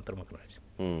అంతా అంతర్ముఖం రాశాను.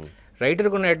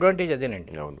 రైటర్కి ఉన్న అడ్వాంటేజ్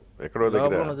అదేనండి. అవును, ఎక్కడో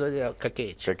దగ్గర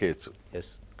కక్కేయచ్చు.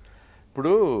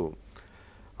 ఇప్పుడు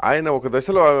ఆయన ఒక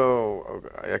దశలో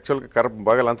యాక్చువల్గా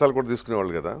బాగా లంచాలు కూడా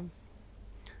తీసుకునేవాళ్ళు కదా.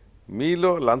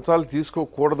 మీలో లంచాలు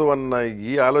తీసుకోకూడదు అన్న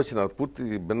ఈ ఆలోచన పూర్తి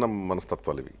భిన్న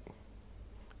మనస్తత్వాలు ఇవి.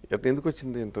 ఎట్లా ఎందుకు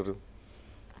వచ్చింది ఇంటరు?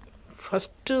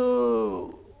 ఫస్ట్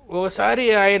ఒకసారి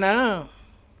ఆయన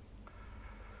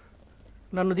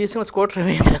నన్ను తీసుకున్న స్కూటర్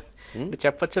మీద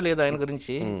చెప్పచ్చో లేదు ఆయన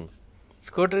గురించి,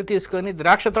 స్కూటర్ తీసుకొని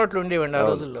ద్రాక్ష తోటలు ఉండేవాడి ఆ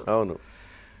రోజుల్లో. అవును.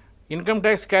 ఇన్కమ్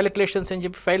ట్యాక్స్ క్యాలిక్యులేషన్స్ అని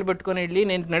చెప్పి ఫైల్ పట్టుకొని వెళ్ళి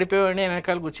నేను నడిపేవాడిని, ఆయన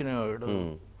వెనకాల కూర్చునేవాడు.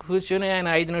 కూర్చొని ఆయన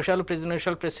 5 నిమిషాలు 10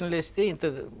 నిమిషాలు ప్రశ్నలు వేస్తే ఇంత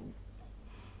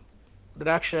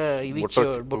ద్రాక్ష ఇవి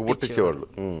ఇచ్చేవాళ్ళు.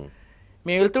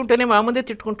 మేము వెళ్తుంటేనే మా ముందే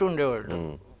తిట్టుకుంటూ ఉండేవాళ్ళు.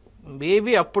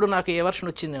 బేబీ అప్పుడు నాకు ఏ వర్షన్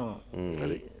వచ్చిందేమో,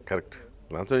 కరెక్ట్,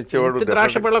 లంచం ఇచ్చేవాడు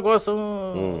ద్రాక్ష పళ్ళ కోసం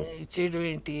ఇచ్చేయడం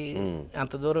ఏంటి,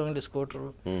 అంత దూరం వెళ్ళి స్కూటర్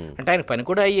అంటే ఆయన పని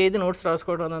కూడా అయ్యేది, నోట్స్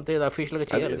రాసుకోవడం అంత అఫీషియల్గా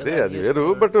చేయాలి.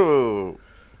 బట్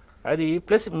అది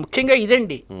ప్లస్ ముఖ్యంగా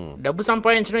ఇదండి, డబ్బు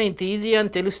సంపాదించడం ఇంత ఈజీ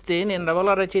అని తెలిస్తే నేను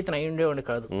నవల రచయితను అయి ఉండేవాడిని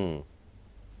కాదు.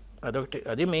 అదొకటి,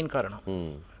 అది మెయిన్ కారణం.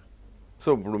 సో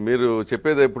ఇప్పుడు మీరు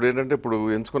చెప్పేది ఇప్పుడు ఏంటంటే, ఇప్పుడు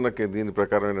ఎంచుకున్న దీని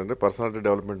ప్రకారం ఏంటంటే పర్సనాలిటీ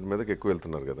డెవలప్మెంట్ మీదకి ఎక్కువ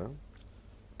వెళ్తున్నారు కదా,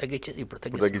 ఇప్పుడు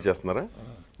తగ్గించేస్తున్నారా?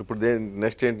 ఇప్పుడు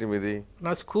నెక్స్ట్ ఏంటి మీది?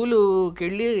 నా స్కూలుకి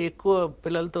వెళ్ళి ఎక్కువ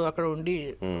పిల్లలతో అక్కడ ఉండి,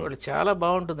 వాళ్ళు చాలా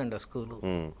బాగుంటుందండి ఆ స్కూలు.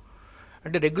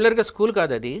 అంటే రెగ్యులర్గా స్కూల్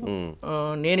కాదు అది.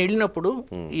 నేను వెళ్ళినప్పుడు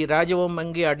ఈ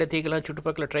రాజవంబంగి, అడ్డతీగల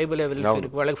చుట్టుపక్కల ట్రైబల్ వెల్ఫేర్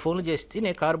వాళ్ళకి ఫోన్ చేస్తే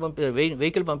నేను కారు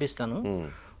వెహికల్ పంపిస్తాను.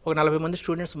 ఒక 40 మంది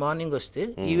స్టూడెంట్స్ మార్నింగ్ వస్తే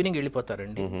ఈవినింగ్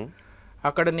వెళ్ళిపోతారండి.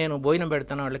 అక్కడ నేను భోజనం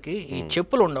పెడతాను వాళ్ళకి. ఈ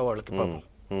చెప్పులు ఉండవు వాళ్ళకి, పాపం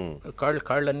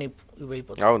కాళ్ళన్నీ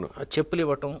ఇవైపోతాయి. ఆ చెప్పులు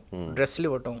ఇవ్వటం, డ్రెస్సులు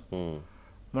ఇవ్వటం.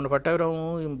 మన పట్టాభిరాము,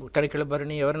 తనిఖీల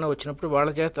భరణి ఎవరైనా వచ్చినప్పుడు వాళ్ళ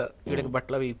చేత వీళ్ళకి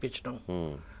బట్టలు అవి ఇప్పించడం.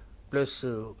 ప్లస్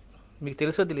మీకు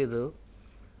తెలుసో తెలీదు,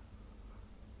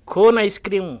 కోన్ ఐస్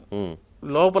క్రీమ్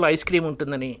లోపల ఐస్ క్రీమ్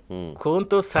ఉంటుందని,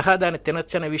 కోన్తో సహా దాన్ని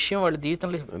తినచ్చనే విషయం వాళ్ళ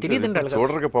జీవితంలో తెలియదండి.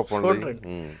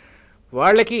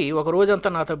 వాళ్ళకి ఒక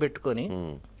రోజంతా నాతో పెట్టుకొని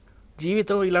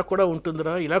జీవితం ఇలా కూడా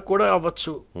ఉంటుందిరా, ఇలా కూడా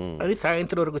అవ్వచ్చు అని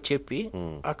సాయంత్రం వరకు చెప్పి,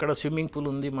 అక్కడ స్విమ్మింగ్ పూల్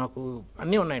ఉంది, మాకు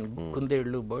అన్నీ ఉన్నాయండి,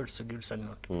 కుందేళ్ళు, బర్డ్స్, గిడ్స్ అన్నీ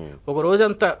ఉంటాయి. ఒక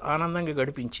రోజంతా ఆనందంగా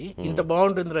గడిపించి, ఇంత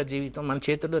బాగుంటుందిరా జీవితం, మన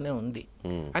చేతుల్లోనే ఉంది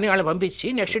అని వాళ్ళని పంపించి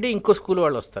నెక్స్ట్ డే ఇంకో స్కూల్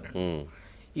వాళ్ళు వస్తారండి.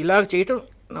 ఇలాగ చేయటం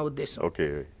నా ఉద్దేశం.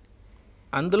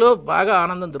 అందులో బాగా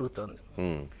ఆనందం దొరుకుతుంది.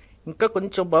 ఇంకా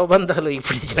కొంచెం భవబంధాలు,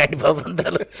 ఇప్పుడు ఇలాంటి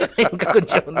భవబంధాలు ఇంకా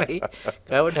కొంచెం ఉన్నాయి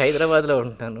కాబట్టి హైదరాబాద్లో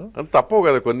ఉంటాను. తప్పవు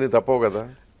కదా, కొన్ని తప్పవు కదా.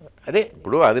 అదే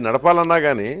ఇప్పుడు అది నడపాలన్నా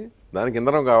కానీ దానికి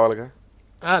ఇంధనం కావాలిగా.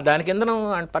 దానికి ఇంధనం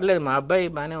పర్లేదు, మా అబ్బాయి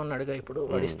బాగానే ఉన్నాడుగా, ఇప్పుడు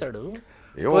వాడిస్తాడు.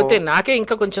 పోతే నాకే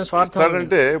ఇంకా కొంచెం స్వార్థం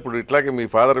అంటే, ఇప్పుడు ఇట్లాగే మీ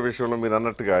ఫాదర్ విషయంలో మీరు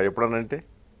అన్నట్టుగా ఎప్పుడనంటే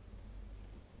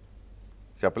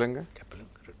చెప్పలేంగా,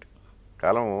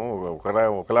 కాలం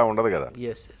ఒకలా ఉండదు కదా.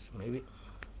 మేబీ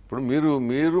ఇప్పుడు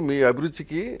మీరు మీ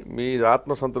అభిరుచికి, మీ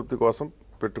ఆత్మసంతృప్తి కోసం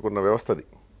పెట్టుకున్న వ్యవస్థ అది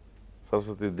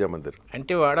సరస్వతి విద్యా మందిర్.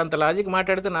 అంటే వాడంత లాజిక్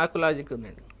మాట్లాడితే నాకు లాజిక్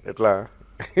ఉందండి. ఎట్లా?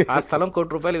 ఆ స్థలం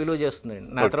 ₹1,00,000 విలువ చేస్తుందండి,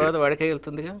 నా తర్వాత వాడికే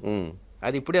వెళ్తుందిగా.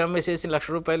 అది ఇప్పుడే అమ్మేసేసి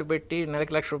 ₹1,00,000 పెట్టి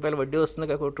నెలకి ₹1,00,000 వడ్డీ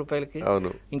వస్తుందిగా ₹1,00,000.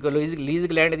 అవును. ఇంకో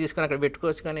లీజుకి ల్యాండ్ తీసుకొని అక్కడ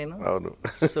పెట్టుకోవచ్చుగా నేను. అవును.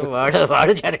 సో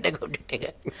వాడు చారిటీ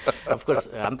కొట్టేగా. అఫ్ కోర్స్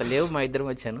అంత లేవు మా ఇద్దరం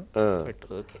వచ్చాను. But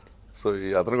okay. సో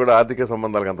అతను కూడా ఆర్థిక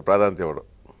సంబంధాలకు అంత ప్రాధాన్యత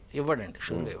ఇవ్వడండి,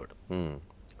 షూర్గా ఇవ్వడం.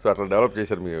 సో అట్లా డెవలప్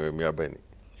చేశారు మీ అబ్బాయిని.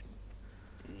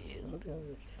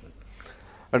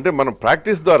 అంటే మనం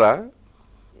ప్రాక్టీస్ ద్వారా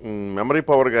మెమరీ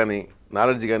పవర్ కానీ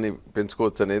నాలెడ్జ్ కానీ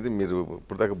పెంచుకోవచ్చు అనేది మీరు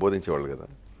ఇప్పుడు దాకా బోధించేవాళ్ళు కదా,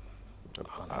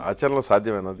 ఆచరణలో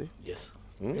సాధ్యమైనది?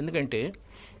 ఎందుకంటే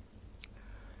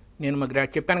నేను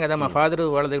చెప్పాను కదా, మా ఫాదర్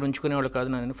వాళ్ళ దగ్గర ఉంచుకునేవాళ్ళు కాదు.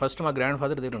 నేను ఫస్ట్ మా గ్రాండ్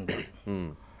ఫాదర్ దగ్గర ఉండేది.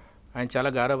 ఆయన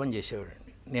చాలా గారాబం చేసేవాడు.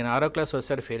 నేను 6వ క్లాస్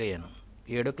ఒకసారి ఫెయిల్ అయ్యాను,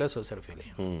 7వ క్లాస్ ఒకసారి ఫెయిల్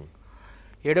అయ్యాను.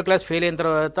 7వ క్లాస్ ఫెయిల్ అయిన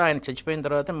తర్వాత, ఆయన చచ్చిపోయిన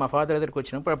తర్వాత మా ఫాదర్ దగ్గరికి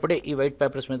వచ్చినప్పుడు అప్పుడే ఈ వైట్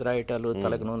పేపర్స్ మీద రాయటాలు,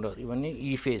 తలకు నూనె ఇవన్నీ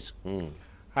ఈ ఫేజ్.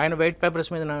 ఆయన వైట్ పేపర్స్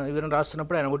మీద ఇవన్నీ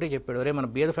రాస్తున్నప్పుడు ఆయన ఒకటే చెప్పాడు, ఒరే మన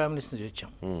బీద ఫ్యామిలీస్ నుంచి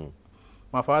వచ్చాం,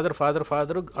 మా ఫాదర్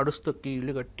అడుస్తొక్కి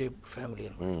ఇల్లు కట్టే ఫ్యామిలీ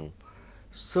అని.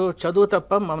 సో చదువు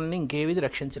తప్ప మమ్మల్ని ఇంకేవిది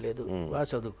రక్షించలేదు, బాగా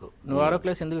చదువుకో. నువ్వు 6వ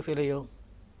క్లాస్ ఎందుకు ఫెయిల్ అయ్యావు?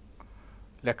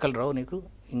 లెక్కలు రావు నీకు,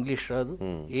 ఇంగ్లీష్ రాదు,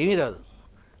 ఏమీ రాదు.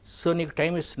 సో నీకు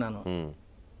టైం ఇస్తున్నాను,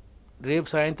 రేపు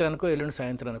సాయంత్రానికో ఎల్లుండి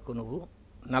సాయంత్రానికో నువ్వు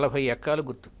 40 ఎక్కాలు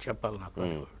గుర్తు చెప్పాలి నాకు.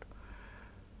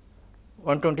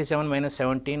 127 -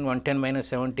 17, 110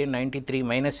 - 17, 93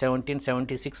 - 17,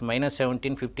 76 -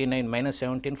 17, 59 -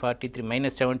 17,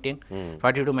 43 - 17,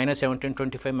 42 - 17,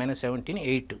 25 - 17,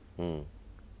 8.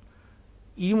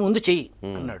 ఈ ముందు చెయ్యి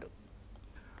అన్నాడు.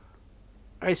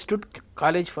 I stood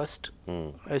college first,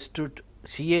 I stood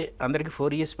CA. అందరికి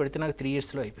 4 years పెడితే నాకు 3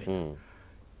 yearsలో అయిపోయింది.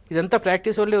 ఇదంతా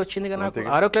ప్రాక్టీస్ వల్లే వచ్చింది కదా. నాకు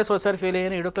 6వ క్లాస్ ఒకసారి ఫెయిల్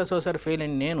అయ్యాను, 7వ క్లాస్ ఒకసారి ఫెయిల్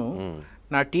అయ్యాను. నేను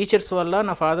నా టీచర్స్ వల్ల,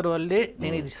 నా ఫాదర్ వల్లే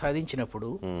నేను ఇది సాధించినప్పుడు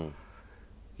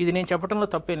ఇది నేను చెప్పడంలో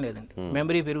తప్పేం లేదండి.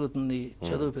 మెమరీ పెరుగుతుంది,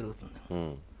 చదువు పెరుగుతుంది.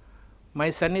 My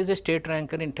son is a state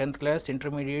ranker in 10th class,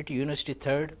 intermediate, university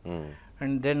 3rd,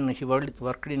 and then he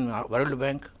worked in world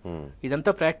bank.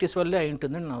 ఇదంతా ప్రాక్టీస్ వల్లే అయి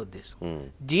ఉంటుందని నా ఉద్దేశం.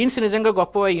 జీన్స్ నిజంగా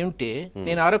గొప్ప అయి ఉంటే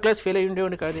నేను 6వ క్లాస్ ఫెయిల్ అయ్యి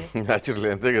ఉండేవాడిని కాదే.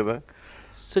 అంతే కదా.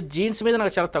 సో జీన్స్ మీద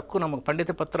నాకు చాలా తక్కువ నమ్మకం.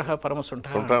 పండిత పత్ర పరమసుంట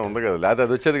ఉంది కదా, లేదా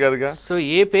అది వచ్చేది కాదుగా. సో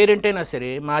ఏ పేరెంట్ అయినా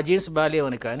సరే మా జీన్స్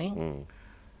బాగాలేవని కానీ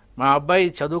మా అబ్బాయి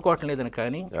చదువుకోవటం లేదని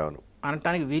కానీ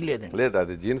అనటానికి వీలు లేదండి. లేదు,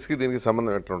 అది జీన్స్కి దీనికి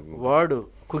సంబంధం ఎట్లా ఉంటుంది. వాడు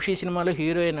ఖుషి సినిమాలో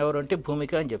హీరోయిన్ ఎవరు అంటే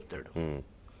భూమిక అని చెప్తాడు.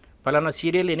 పలానా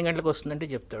సీరియల్ ఎన్ని గంటలకు వస్తుందంటే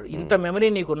చెప్తాడు. ఇంత మెమరీ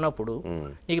నీకు ఉన్నప్పుడు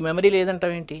నీకు మెమరీ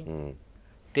లేదంటావేంటి?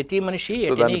 ప్రతి మనిషి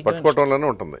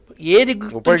ఏది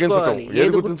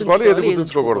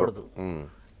గుర్తుంచుకోకూడదు.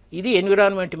 ఇది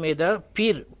ఎన్విరాన్మెంట్ మీద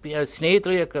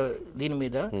స్నేహితుల యొక్క దీని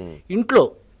మీద.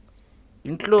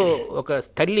 ఇంట్లో ఒక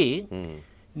తల్లి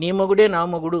నీ మొగుడే నా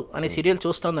మొగుడు అనే సీరియల్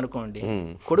చూస్తుంది అనుకోండి,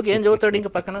 కొడుకు ఏం చదువుతాడు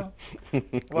ఇంకా పక్కన?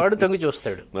 వాడు తొంగి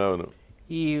చూస్తాడు.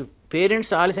 ఈ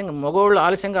పేరెంట్స్ ఆలస్యంగా, మగవాళ్ళు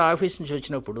ఆలస్యంగా ఆఫీస్ నుంచి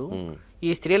వచ్చినప్పుడు ఈ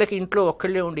స్త్రీలకి ఇంట్లో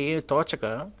ఒక్కళ్ళే ఉండి తోచక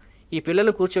ఈ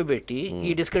పిల్లలు కూర్చోబెట్టి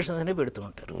ఈ డిస్కషన్స్ అనేవి పెడుతూ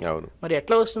ఉంటారు. మరి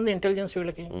ఎట్లా వస్తుంది ఇంటెలిజెన్స్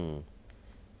వీళ్ళకి?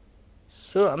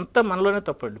 సో అంతా మనలోనే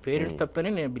తప్పండి, పేరెంట్స్ తప్పని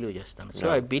నేను బిలీవ్ చేస్తాను. So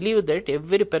I believe that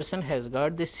every person has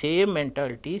got the same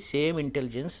mentality, same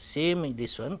intelligence, same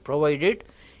this one, provided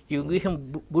you give him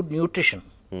good nutrition.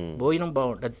 భోజనం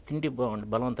బాగుంటుంది, తిండి బాగుండాలి,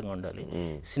 బలవంతంగా ఉండాలి,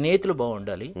 స్నేహితులు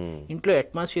బాగుండాలి, ఇంట్లో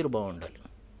అట్మాస్ఫియర్ బాగుండాలి.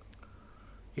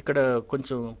 ఇక్కడ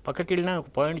కొంచెం పక్కకి వెళ్ళినా ఒక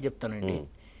పాయింట్ చెప్తానండి.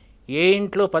 ఏ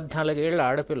ఇంట్లో 14 ఏళ్ళ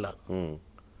ఆడపిల్ల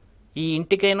ఈ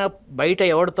ఇంటికైనా బయట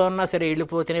ఎవరితో అన్నా సరే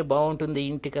వెళ్ళిపోతేనే బాగుంటుంది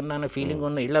ఇంటికన్నా అన్న ఫీలింగ్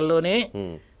ఉన్న ఇళ్లలోనే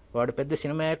వాడు పెద్ద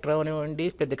సినిమా యాక్టర్ అవనివ్వండి,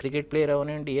 పెద్ద క్రికెట్ ప్లేయర్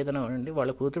అవనివ్వండి, ఏదైనా అవ్వండి,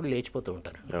 వాళ్ళ కూతురు లేచిపోతూ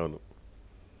ఉంటారు. అవును.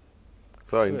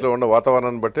 సో ఇంట్లో ఉన్న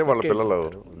వాతావరణాన్ని బట్టి వాళ్ళ పిల్లలు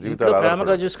జీవితాలు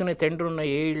ప్రేమగా చూసుకునే తండ్రి ఉన్న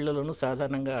ఏ ఇళ్లలోనూ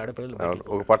సాధారణంగా ఆడపిల్లలు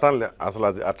ఒక పటాలు అసలు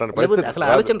అసలు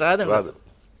ఆలోచన రాదండి.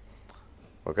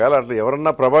 ఒకవేళ అట్లా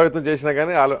ఎవరన్నా ప్రభావితం చేసినా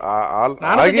కానీ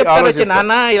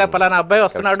నాన్న ఇలా పలానా అబ్బాయి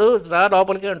వస్తున్నాడు రా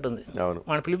లోపలికి ఉంటుంది,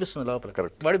 వాడిని పిలిపిస్తుంది లోపలికి,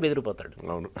 వాడు బెదిరిపోతాడు.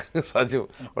 అవును, సాధ్యం.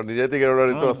 వాడు నిజాయితీగా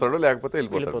ఎవడైతే వస్తాడో లేకపోతే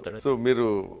వెళ్ళిపోతాడు. సో మీరు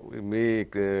మీ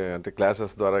అంటే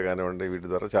క్లాసెస్ ద్వారా కానివ్వండి వీటి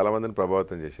ద్వారా చాలా మందిని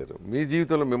ప్రభావితం చేశారు. మీ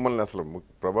జీవితంలో మిమ్మల్ని అసలు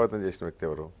ప్రభావితం చేసిన వ్యక్తి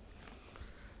ఎవరు?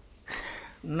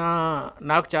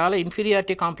 నాకు చాలా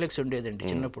ఇన్ఫీరియారిటీ కాంప్లెక్స్ ఉండేదండి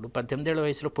చిన్నప్పుడు. 18 ఏళ్ల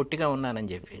వయసులో పొట్టిగా ఉన్నానని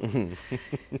చెప్పి.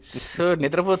 సో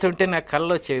నిద్రపోతుంటే నాకు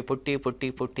కళ్ళు వచ్చేవి పొట్టి పొట్టి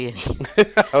పొట్టి అని.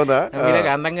 అవునా? మీరే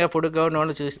అందంగా పొడుగ్గా ఉన్న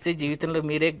వాళ్ళు చూస్తే జీవితంలో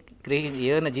మీరే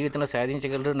ఏమైనా జీవితంలో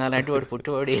సాధించగలరు, నాలాంటి వాడు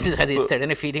పుట్టివాడు ఏది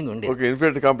సాధిస్తాడనే ఫీలింగ్ ఉండేది.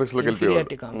 Inferiority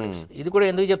complex. ఇది కూడా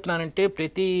ఎందుకు చెప్తున్నానంటే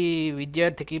ప్రతి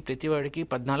విద్యార్థికి ప్రతి వాడికి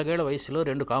 14 ఏళ్ల వయసులో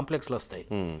 2 కాంప్లెక్స్లు వస్తాయి.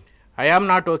 I am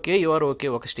not okay, you are okay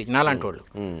ఒక స్టేజ్. నాలాంటి వాళ్ళు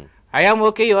I am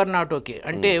okay, you are not okay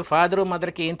అంటే ఫాదర్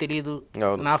మదర్కి ఏం తెలియదు,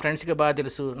 నా ఫ్రెండ్స్కి బాగా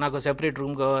తెలుసు, నాకు సెపరేట్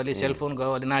రూమ్ కావాలి, సెల్ ఫోన్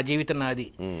కావాలి, నా జీవితం నాది.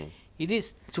 ఇది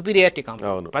సుపీరియారిటీ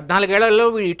కాంప్లెక్స్. 14 ఏళ్లలో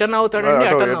వీడు రిటర్న్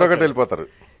అవుతాడు.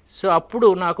 సో అప్పుడు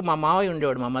నాకు మా మావయ్య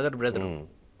ఉండేవాడు, మా మదర్ బ్రదర్.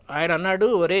 ఆయన అన్నాడు,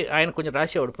 ఒరే, ఆయన కొంచెం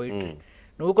రాసేవాడు పోయి,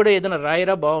 నువ్వు కూడా ఏదైనా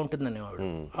రాయరా బాగుంటుంది అనేవాడు.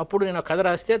 అప్పుడు నేను కథ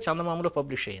రాస్తే చందమామలో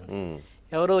పబ్లిష్ అయ్యింది.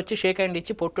 ఎవరో వచ్చి షేక్ హ్యాండ్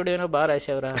ఇచ్చి పొట్టుడేనో బాగా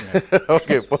రాసేవరా అన్నాడు.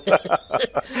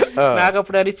 నాకు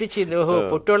అప్పుడు అనిపించింది, ఓహో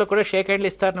పొట్టోళ్ళు కూడా షేక్ హ్యాండ్లు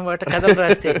ఇస్తారన్నమాట కథలు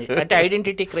రాస్తే. అంటే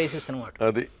ఐడెంటిటీ క్రైసిస్ అనమాట.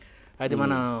 అది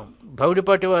మన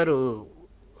భౌడిపాటి వారు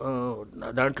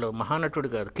దాంట్లో మహానటుడు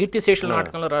కాదు కీర్తిశేషుల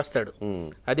నాటకంలో రాస్తాడు.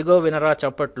 అదిగో వినరా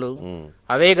చప్పట్లు,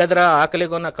 అవే గదరా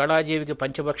ఆకలిగొన్న కళాజీవికి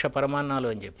పంచభక్ష పరమాన్నాలు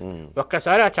అని చెప్పి.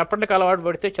 ఒక్కసారి ఆ చప్పట్లకి అలవాటు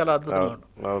పడితే చాలా అద్భుతంగా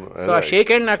ఉంటుంది. సో ఆ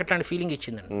షేక్ హ్యాండ్ నాకు అట్లాంటి ఫీలింగ్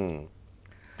ఇచ్చిందండి.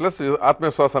 ప్లస్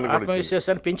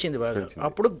ఆత్మవిశ్వాసాన్ని పెంచింది బాగా.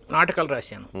 అప్పుడు నాటకాలు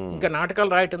రాశాను. ఇంకా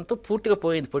నాటకాలు రాయటంతో పూర్తిగా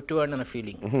పోయింది పొట్టివాడిని అన్న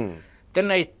feeling. Then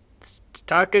I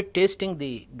started tasting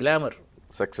the glamour,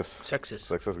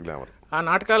 success glamour. ఆ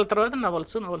నాటకాల తర్వాత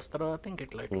నవల్స్ తర్వాత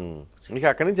ఇంకెట్లా ఇంకా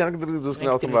అక్కడి నుంచి వెనక్కి తిరిగి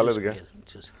చూసుకునే అవసరం రాలేదుగా.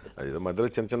 అది మధ్యలో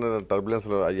చిన్న చిన్న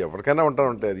టర్బులెన్స్లో అవి ఎవరికైనా ఉంటా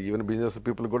ఉంటాయి, అది ఈవెన్ బిజినెస్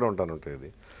పీపుల్ కూడా ఉంటాను ఉంటాయి.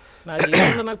 అది నా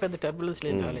జీవితంలో నాకు పెద్ద టర్బులెన్స్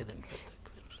లేదు రాలేదండి.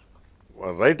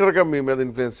 రైటర్గా మీ మీద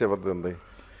ఇన్ఫ్లుయెన్స్ ఎవరిది ఉంది?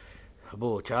 అబ్బో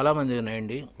చాలామంది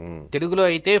ఉన్నాయండి. తెలుగులో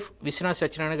అయితే విశ్వనాథ్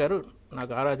సత్యనారాయణ గారు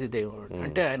నాకు ఆరాధ్య దేవుడు.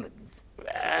 అంటే ఆయన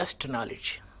వ్యాస్ట్ నాలెడ్జ్.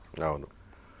 అవును.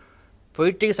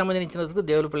 పొయిట్రీకి సంబంధించినందుకు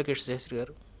దేవులపల్లి కృష్ణ శాస్త్రి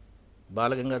గారు,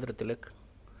 బాలగంగాధర తిలక్.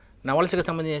 నవల్స్కి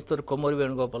సంబంధించినందుకు కొమ్మూరి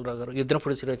వేణుగోపాలరావు గారు,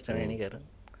 యుద్ధనపుడు శ్రీరాజనారాయణ గారు,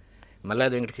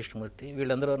 మల్లాది వెంకటకృష్ణమూర్తి,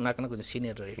 వీళ్ళందరూ నాకన్నా కొంచెం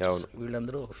సీనియర్ రైటర్స్.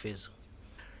 వీళ్ళందరూ ఒక ఫేజ్.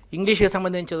 ఇంగ్లీష్కి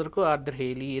సంబంధించిన వరకు Arthur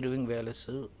Hailey, Irving Wallace,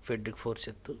 Frederick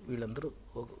ఫోర్సెత్, వీళ్ళందరూ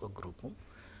ఒక గ్రూపు.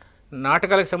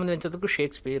 నాటకాలకు సంబంధించినందుకు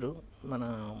షేక్స్పియరు, మన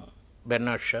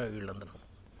బెర్నార్డ్ షా, వీళ్ళందరూ.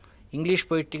 ఇంగ్లీష్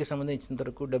పొయిట్రీకి సంబంధించిన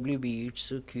వరకు డబ్ల్యూబి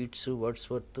ఈట్స్, కీట్స్,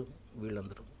 వర్డ్స్వర్త్,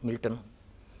 వీళ్ళందరూ, మిల్టన్,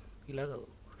 ఇలాగ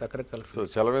రకరకాల. సో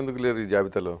చలవెందుకు లేరు ఈ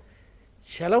జాబితాలో?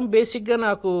 చలం బేసిక్గా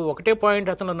నాకు ఒకటే పాయింట్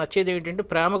అతను నచ్చేది ఏంటంటే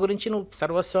ప్రేమ గురించి నువ్వు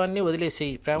సర్వస్వాన్ని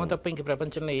వదిలేసేయి, ప్రేమ తప్ప ఇంక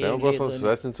ప్రపంచంలో ఏం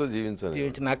లేదు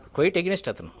జీవించి. నాకు క్వైట్ ఎగ్నెస్ట్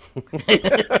అతను.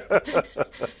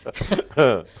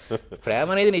 ప్రేమ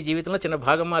అనేది నీ జీవితంలో చిన్న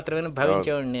భాగం మాత్రమే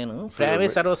భావించేవాడిని నేను. ప్రేమే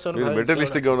సర్వస్వం. మరి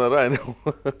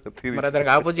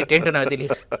దానికి ఆపోజిట్ ఏంటో నాకు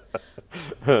తెలియదు.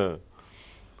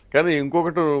 కానీ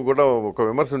ఇంకొకటి కూడా ఒక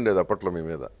విమర్శ ఉండేది అప్పట్లో మీ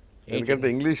మీద, ఎందుకంటే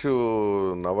ఇంగ్లీషు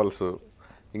నవల్స్,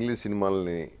 ఇంగ్లీష్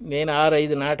సినిమాలని నేను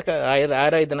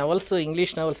 6-5 నవల్స్,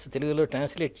 ఇంగ్లీష్ నవల్స్ తెలుగులో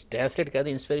ట్రాన్స్లేట్ కాదు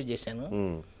ఇన్స్పైర్ చేశాను.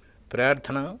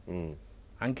 ప్రార్థన,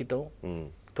 అంకితం,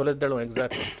 తొలిదళం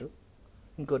ఎగ్జాక్ట్,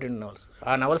 ఇంకో 2 నవల్స్.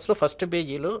 ఆ నవల్స్లో ఫస్ట్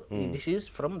పేజీలో this is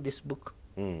from this book,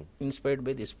 inspired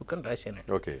by this book అని రాశాను.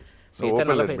 ఓకే.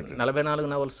 44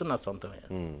 నవల్స్ నా సొంతమే.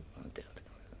 అంతే,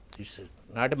 it's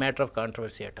not a matter of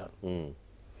controversy at all.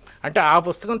 అంటే ఆ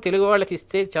పుస్తకం తెలుగు వాళ్ళకి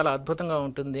ఇస్తే చాలా అద్భుతంగా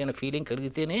ఉంటుంది అనే ఫీలింగ్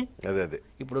కలిగితేనే. అదే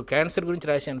ఇప్పుడు క్యాన్సర్ గురించి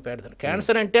రాశాను పెడతాను.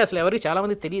 క్యాన్సర్ అంటే అసలు ఎవరికి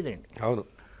చాలామంది తెలియదండి. అవును.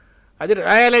 అది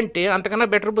రాయాలంటే అంతకన్నా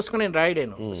బెటర్ పుస్తకం నేను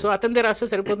రాయలేను. సో అతనిదే రాస్తే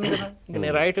సరిపోతుంది కదా, ఇంకా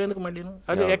నేను రాయటం ఎందుకు మళ్ళీ.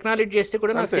 అది ఎక్నాలెడ్జ్ చేస్తే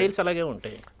కూడా నాకు సేల్స్ అలాగే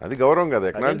ఉంటాయి. అది గౌరవం కదా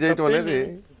ఎక్నాలెడ్జ్ చేయటం అనేది.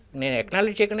 నేను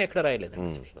ఎక్నాలెడ్జ్ చేయకుండా ఎక్కడ రాయలేదు.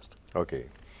 ఓకే.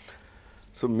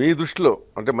 సో మీ దృష్టిలో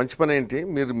అంటే మంచి పని ఏంటి?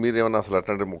 మీరు ఏమన్నా అసలు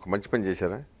అట్లాంటి ఒక మంచి పని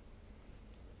చేశారా?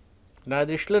 నా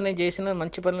దృష్టిలో నేను చేసిన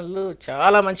మంచి పనులు,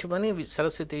 చాలా మంచి పని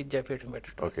సరస్వతి విద్యాపీఠం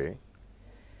పెట్టడం. ఓకే.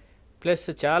 ప్లస్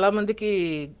చాలామందికి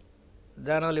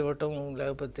దానాలు ఇవ్వటం,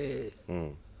 లేకపోతే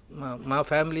మా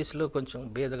ఫ్యామిలీస్లో కొంచెం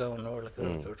బేదగా ఉన్న వాళ్ళకి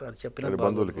అది చెప్పిన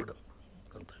బంధువులకి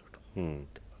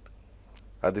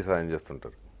అది సాయం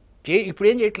చేస్తుంటారు. ఇప్పుడు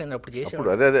ఏం చేయట్లేదు, అప్పుడు చేసాను.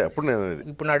 అదే అప్పుడు నేను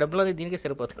ఇప్పుడు నా డబ్బులు అనేది దీనికే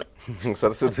సరిపోతుంది.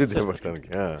 సరస్వతి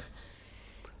విద్యాపీఠానికి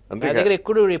నా దగ్గర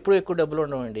ఎప్పుడు ఎక్కువ డబ్బులు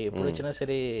ఉండవండి. ఎప్పుడు వచ్చినా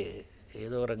సరే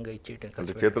ఏదో రంగా ఇచ్చేయటం.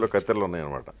 అంటే చేతిలో కత్తెరలు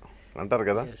ఉన్నాయన్నమాట అంటారు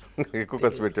కదా, ఎక్కువ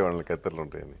ఖర్చు పెట్టే వాళ్ళని కత్తెరలు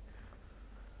ఉంటాయని.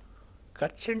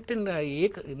 ఖర్చు అంటే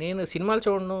నేను సినిమాలు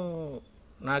చూడను,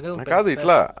 నాకే కాదు,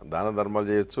 ఇట్లా దాన ధర్మాలు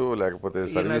చేయొచ్చు, లేకపోతే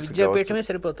విద్యాపీఠమే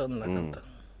సరిపోతుంది నాకంతా.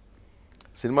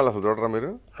 సినిమాలు అసలు చూడరా మీరు?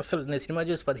 అసలు నేను సినిమా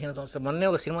చూసి 15 సంవత్సరాలు. మొన్నే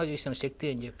ఒక సినిమా చూసాను, శక్తి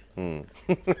అని చెప్పి.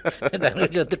 దాని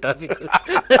గురించి వద్దు టాపిక్.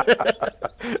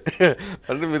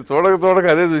 అంటే మీరు చూడక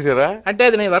అదే చూసారా? అంటే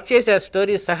అది నేను వర్క్ చేసే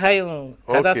స్టోరీ సహాయం,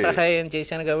 కథా సహాయం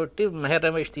చేశాను కాబట్టి మెహర్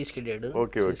రమేష్ తీసుకెళ్ళాడు.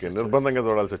 ఓకే. నిర్బంధంగా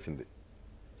చూడాల్సి వచ్చింది.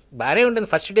 బాగానే ఉంటుంది.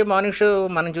 ఫస్ట్ డే మార్నింగ్ షో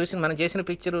మనం చేసిన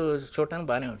పిక్చర్ చూడటానికి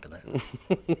బాగానే ఉంటుంది.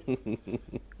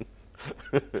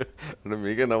 అంటే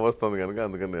మీకే నవ్వొస్తుంది కనుక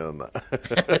అందుకని నేను అన్నా.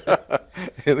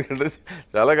 ఎందుకంటే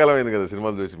చాలా కాలం అయింది కదా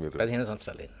సినిమాలు చూసి. మీరు 15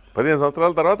 సంవత్సరాలు. 15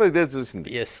 సంవత్సరాల తర్వాత ఇదే చూసింది.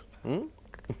 Yes.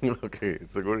 Okay,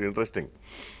 it's good, interesting.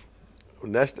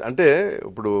 Next అంటే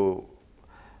ఇప్పుడు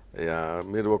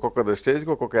మీరు ఒక్కొక్క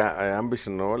స్టేజ్కి ఒక్కొక్క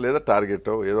యాంబిషనో లేదా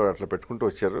టార్గెటో ఏదో అట్లా పెట్టుకుంటూ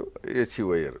వచ్చారు,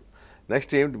 అచీవ్ అయ్యారు.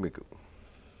 నెక్స్ట్ ఏమిటి మీకు?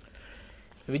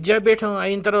 విద్యాపీఠం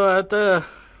అయిన తర్వాత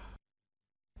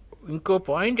ఇంకో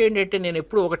పాయింట్ ఏంటంటే, నేను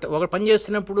ఎప్పుడు ఒక పని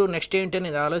చేస్తున్నప్పుడు నెక్స్ట్ ఏంటి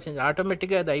అనేది ఆలోచించి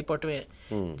ఆటోమేటిక్గా అది అయిపోవటమే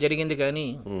జరిగింది. కానీ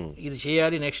ఇది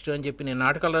చేయాలి నెక్స్ట్ అని చెప్పి నేను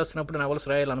నాటకాలు రాస్తున్నప్పుడు నవల్స్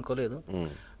రాయాలనుకోలేదు,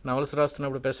 నవల్స్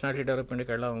రాస్తున్నప్పుడు పర్సనాలిటీ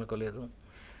డెవలప్మెంట్కి వెళ్ళాలనుకోలేదు.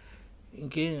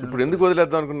 ఇప్పుడు ఎందుకు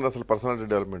వదిలేద్దాం అనుకున్నారు అసలు పర్సనాలిటీ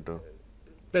డెవలప్మెంట్?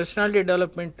 పర్సనాలిటీ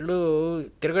డెవలప్మెంట్లో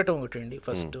తిరగటం ఒకటండి.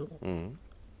 ఫస్ట్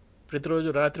ప్రతిరోజు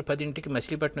రాత్రి 10ంటికి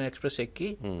మచిలీపట్నం ఎక్స్ప్రెస్ ఎక్కి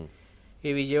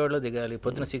ఈ విజయవాడలో దిగాలి.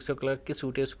 పొద్దున 6 o'clockకి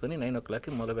సూట్ వేసుకొని 9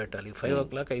 o'clockకి మొదలు పెట్టాలి. 5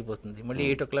 o'clock అయిపోతుంది. మళ్ళీ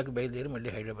 8 o'clockకి బయలుదేరి మళ్ళీ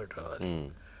హైదరాబాద్ రావాలి.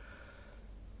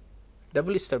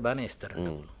 డబ్బులు ఇస్తారు, బాగానే ఇస్తారు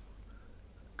డబ్బులు.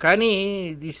 కానీ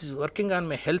this is working on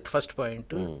my health. First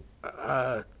point,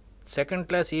 second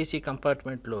class AC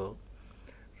కంపార్ట్మెంట్లో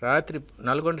రాత్రి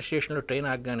నల్గొండ స్టేషన్లో ట్రైన్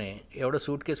ఆగగానే ఎవడో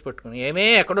సూట్ కేసు పట్టుకుని ఏమే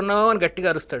ఎక్కడున్నావు అని గట్టిగా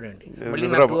అరుస్తాడండి. మళ్ళీ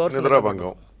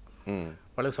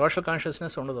వాళ్ళకి సోషల్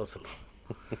కాన్షియస్నెస్ ఉండదు అసలు.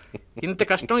 ఇంత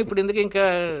కష్టం ఇప్పుడు ఎందుకు? ఇంకా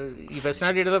ఈ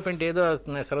పర్సనాలిటీ డెవలప్మెంట్ ఏదో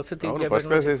సరస్వతి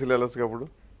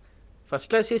ఫస్ట్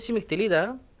క్లాస్ ఏసీ మీకు తెలీదా?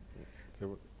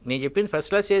 నేను చెప్పింది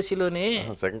ఫస్ట్ క్లాస్ ఏసీలోనే.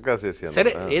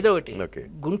 సరే ఏదో ఒకటి.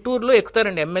 గుంటూరులో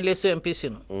ఎక్కుతారండి ఎమ్మెల్యేస్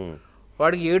ఎంపీసీను.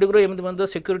 వాడికి 7-8 మందో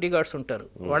సెక్యూరిటీ గార్డ్స్ ఉంటారు.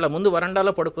 వాళ్ళ ముందు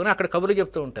వరండాలో పడుకొని అక్కడ కబుర్లు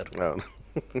చెప్తూ ఉంటారు.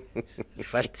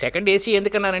 Second AC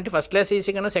ఎందుకన్నానంటే first class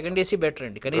AC కన్నా సెకండ్ ఏసీ బెటర్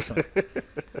అండి. కనీసం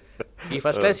ఈ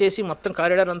ఫస్ట్ క్లాస్ ఏసీ మొత్తం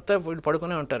కారిడార్ అంతా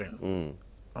పడుకునే ఉంటారండి.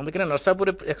 అందుకనే నర్సాపూర్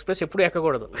ఎక్స్ప్రెస్ ఎప్పుడు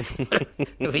ఎక్కకూడదు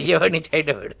విజయవాడ నుంచి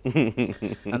హైదరాబాద్.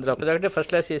 అందులో ఒక్కదాటే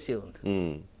ఫస్ట్ క్లాస్ ఏసీ ఉంది.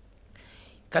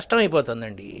 కష్టం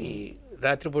అయిపోతుందండి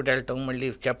రాత్రిపూట వెళ్ళటం, మళ్ళీ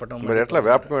చెప్పటం. ఎట్లా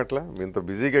వ్యాపకం ఎట్లా ఇంత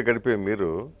బిజీగా గడిపే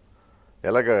మీరు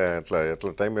ఎలాగా ఎట్లా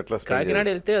టైం ఎట్లా? కాకినాడ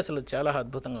వెళ్తే అసలు చాలా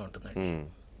అద్భుతంగా ఉంటుందండి.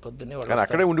 పొద్దున్నే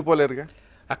అక్కడే ఉండిపోలేరుగా?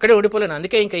 అక్కడే ఉండిపోలేను.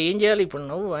 అందుకే ఇంకా ఏం చేయాలి ఇప్పుడు?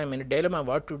 నువ్వు I mean dilemma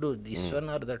what to do, this one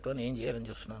or that one, ఏం చేయాలని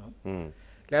చూస్తున్నాను.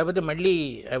 లేకపోతే మళ్ళీ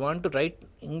I want to right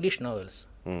English novels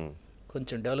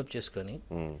కొంచెం డెవలప్ చేసుకొని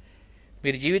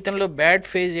మీరు జీవితంలో బ్యాడ్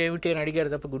ఫేజ్ ఏమిటి అని అడిగారు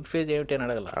తప్ప గుడ్ ఫేజ్ ఏమిటి అని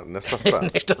అడగల.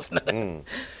 నెక్స్ట్ వస్తున్నారు.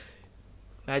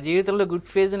 నా జీవితంలో గుడ్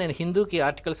ఫేజ్ నేను హిందూకి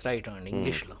ఆర్టికల్స్ రాయటం అండి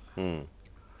ఇంగ్లీష్లో.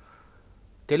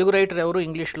 తెలుగు రైటర్ ఎవరు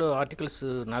ఇంగ్లీష్లో ఆర్టికల్స్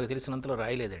నాకు తెలిసినంతలో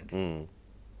రాయలేదండి.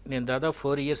 నేను దాదాపు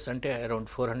 4 years అంటే అరౌండ్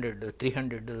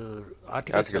 300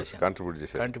 ఆర్టికల్స్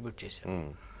కాంట్రిబ్యూట్ చేశాను.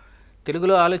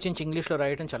 తెలుగులో ఆలోచించి ఇంగ్లీష్లో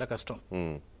రాయటం చాలా కష్టం,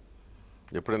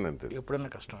 ఎప్పుడన్నా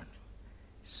కష్టం అండి.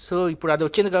 సో ఇప్పుడు అది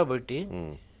వచ్చింది కాబట్టి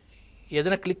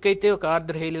ఏదైనా క్లిక్ అయితే ఒక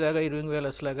ఆర్థర్ హెయిలీ లాగా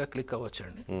 20,000 లాగా క్లిక్ అవ్వచ్చు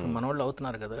అండి. మన వాళ్ళు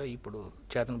అవుతున్నారు కదా ఇప్పుడు,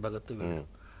 చేతన్ భగత్ వీళ్ళు.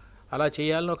 అలా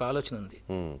చేయాలని ఒక ఆలోచన ఉంది.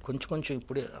 కొంచెం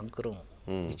ఇప్పుడే అంకురం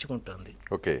ఇచ్చుకుంటుంది.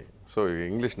 ఓకే, సో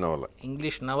ఇంగ్లీష్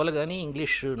నవల కానీ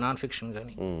ఇంగ్లీష్ నాన్ ఫిక్షన్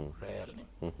కానీ రాయాలని.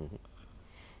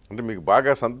 అంటే మీకు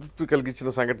బాగా సంతృప్తి కలిగించిన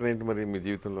సంఘటన ఏంటి మరి మీ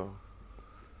జీవితంలో?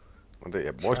 అంటే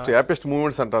మోస్ట్ హ్యాపీయెస్ట్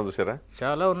మూమెంట్స్ అంటారు చూసారా?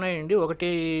 చాలా ఉన్నాయండి. ఒకటి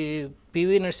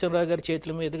పివి నరసింహరావు గారి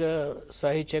చేతుల మీదుగా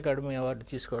సాహిత్య అకాడమీ అవార్డు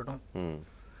తీసుకోవడం.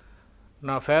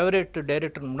 నా ఫేవరెట్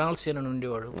డైరెక్టర్ మృణాల్ సేన్ అని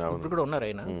ఉండేవాడు, ఇప్పుడు కూడా ఉన్నారు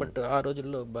ఆయన, బట్ ఆ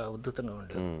రోజుల్లో బాగా ఉద్ధృతంగా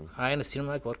ఉండేవాడు. ఆయన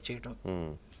సినిమాకి వర్క్ చేయడం.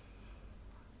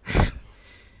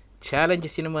 ఛాలెంజ్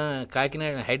సినిమా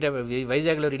కాకినాడ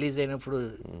వైజాగ్లో రిలీజ్ అయినప్పుడు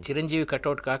చిరంజీవి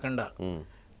కట్అవుట్ కాకుండా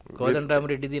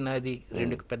కోదండరామరెడ్డిది నాది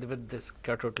 2 పెద్ద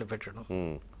కట్అవుట్లు పెట్టడం.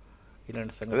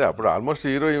 ఇలాంటి సంగతి అప్పుడు ఆల్మోస్ట్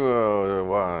హీరో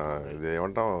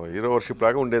ఏమంటాం హీరో వర్షిప్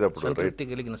లాగా ఉండేది అప్పుడు. సంతృప్తి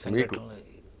కలిగిన సంఘటన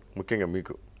ముఖ్యంగా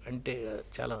మీకు అంటే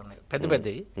చాలా ఉన్నాయి.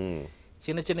 పెద్దవి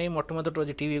చిన్నవి మొట్టమొదటి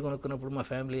రోజు టీవీ కొనుక్కున్నప్పుడు మా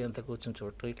ఫ్యామిలీ అంతా కూర్చొని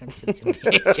చూడటం, ఇట్లాంటి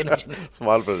చిన్న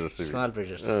స్మాల్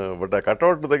ప్రెజర్స్. బట్ ఆ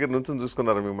కట్అవుట్ దగ్గర నుంచి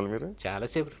చూసుకున్నారా మిమ్మల్ని మీరు?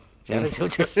 చాలాసేపు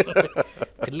చేస్తారు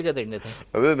తెలియదు కదండి.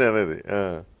 అదే నేను అనేది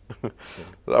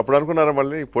అప్పుడు అనుకున్నారా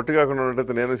మళ్ళీ పొట్టి కాకుండా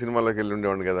ఉంటే నేను సినిమాలోకి వెళ్ళి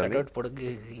ఉండేవాడిని కదా అని?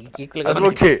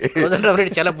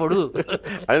 చాలా పొడుగు,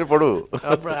 ఆయన పొడుగు,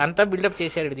 అంతా బిల్డప్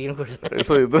చేశారు దీని కూడా.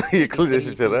 సో ఇద్దరు ఈక్వల్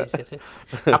చేసేసారా?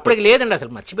 అప్పటికి లేదండి,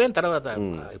 అసలు మర్చిపోయిన తర్వాత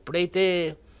ఎప్పుడైతే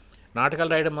నాటకాలు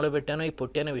రాయడం మొదలుపెట్టానో ఈ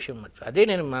పొట్టి అనే విషయం అదే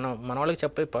నేను మన వాళ్ళకి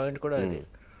చెప్పే పాయింట్ కూడా అది.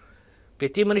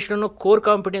 ప్రతి మనిషిలోనూ కోర్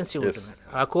కాంపిటెన్సీ ఉంటుంది.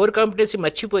 ఆ కోర్ కాంపిటెన్సీ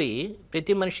మర్చిపోయి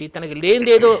ప్రతి మనిషి తనకి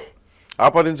లేనిదేదో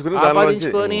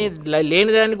ఆపాదించుకొని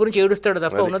లేని దాని గురించి ఏడుస్తాడు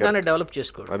తప్ప ఉన్నదాన్ని డెవలప్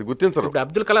చేసుకోడు. అది గుర్తించరు. ఇప్పుడు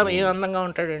అబ్దుల్ కలాం ఏం అందంగా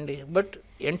ఉంటాడండి, but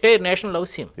entire national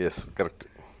loves him. Correct.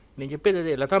 నేను చెప్పేది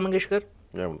అదే. లతా మంగేష్కర్,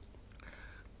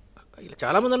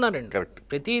 చాలా మంది ఉన్నారండి.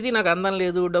 ప్రతిదీ నాకు అందం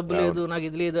లేదు, డబ్బు లేదు, నాకు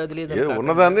ఇది లేదు, అది లేదు,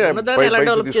 ఉన్నదాన్ని ఎలా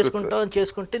డెవలప్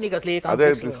చేసుకుంటే నీకు అసలు అదే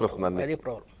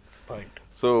ప్రాబ్లం పాయింట్.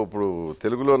 సో ఇప్పుడు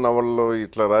తెలుగులో నవల్లో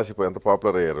ఇట్లా రాసిపోయి ఎంత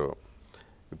పాపులర్ అయ్యారు.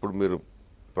 ఇప్పుడు మీరు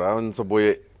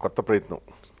ప్రారంభించబోయే కొత్త ప్రయత్నం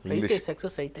అయితే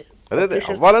సక్సెస్ అయితే అదే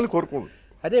అవ్వాలని కోరుకుంటు.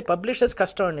 అదే పబ్లిషర్స్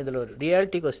కష్టం అండి. ఇందులో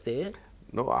రియాలిటీకి వస్తే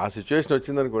ఆ సిచ్యువేషన్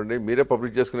వచ్చిందనుకోండి, మీరే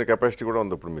పబ్లిష్ చేసుకునే కెపాసిటీ కూడా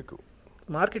ఉంది ఇప్పుడు మీకు.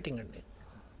 మార్కెటింగ్ అండి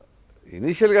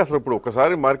ఇనీషియల్గా అసలు ఇప్పుడు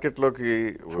ఒకసారి మార్కెట్లోకి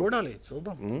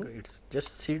చూద్దాం. ఇట్స్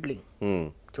జస్ట్ సీడ్లింగ్,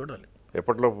 చూడాలి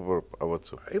ఎప్పటిలోపు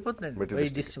అవ్వచ్చు.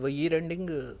 అయిపోతుందండి. Year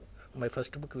ending my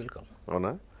first book will come.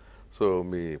 అవునా? సో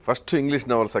మీ ఫస్ట్ ఇంగ్లీష్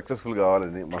నవల్ సక్సెస్ఫుల్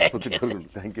కావాలని మనస్ఫూర్తిగా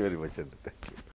కోరుకుంటున్నాను. థ్యాంక్ యూ వెరీ మచ్ అండి. Thank you.